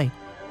 Good night.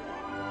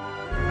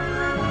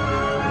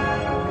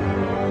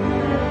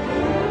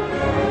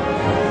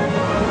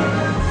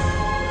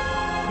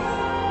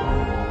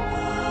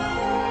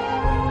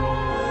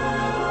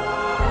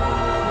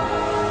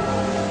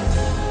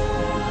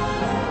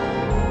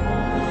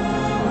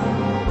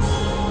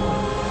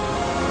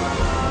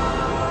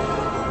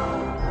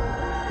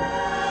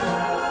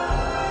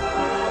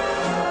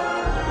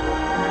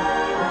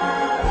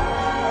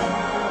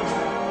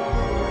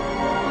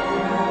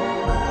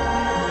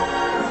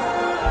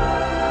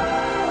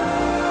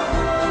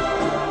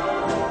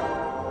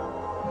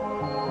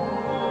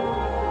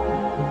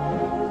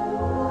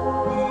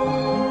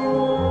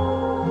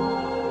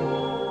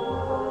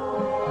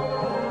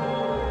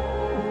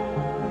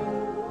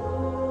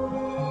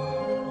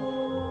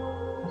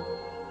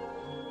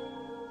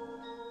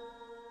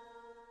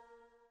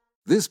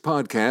 This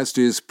podcast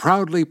is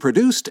proudly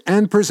produced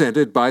and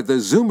presented by the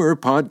Zoomer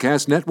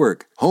Podcast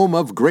Network, home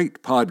of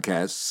great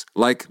podcasts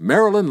like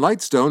Marilyn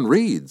Lightstone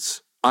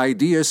Reads,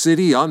 Idea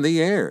City on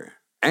the Air,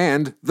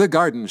 and The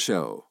Garden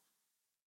Show.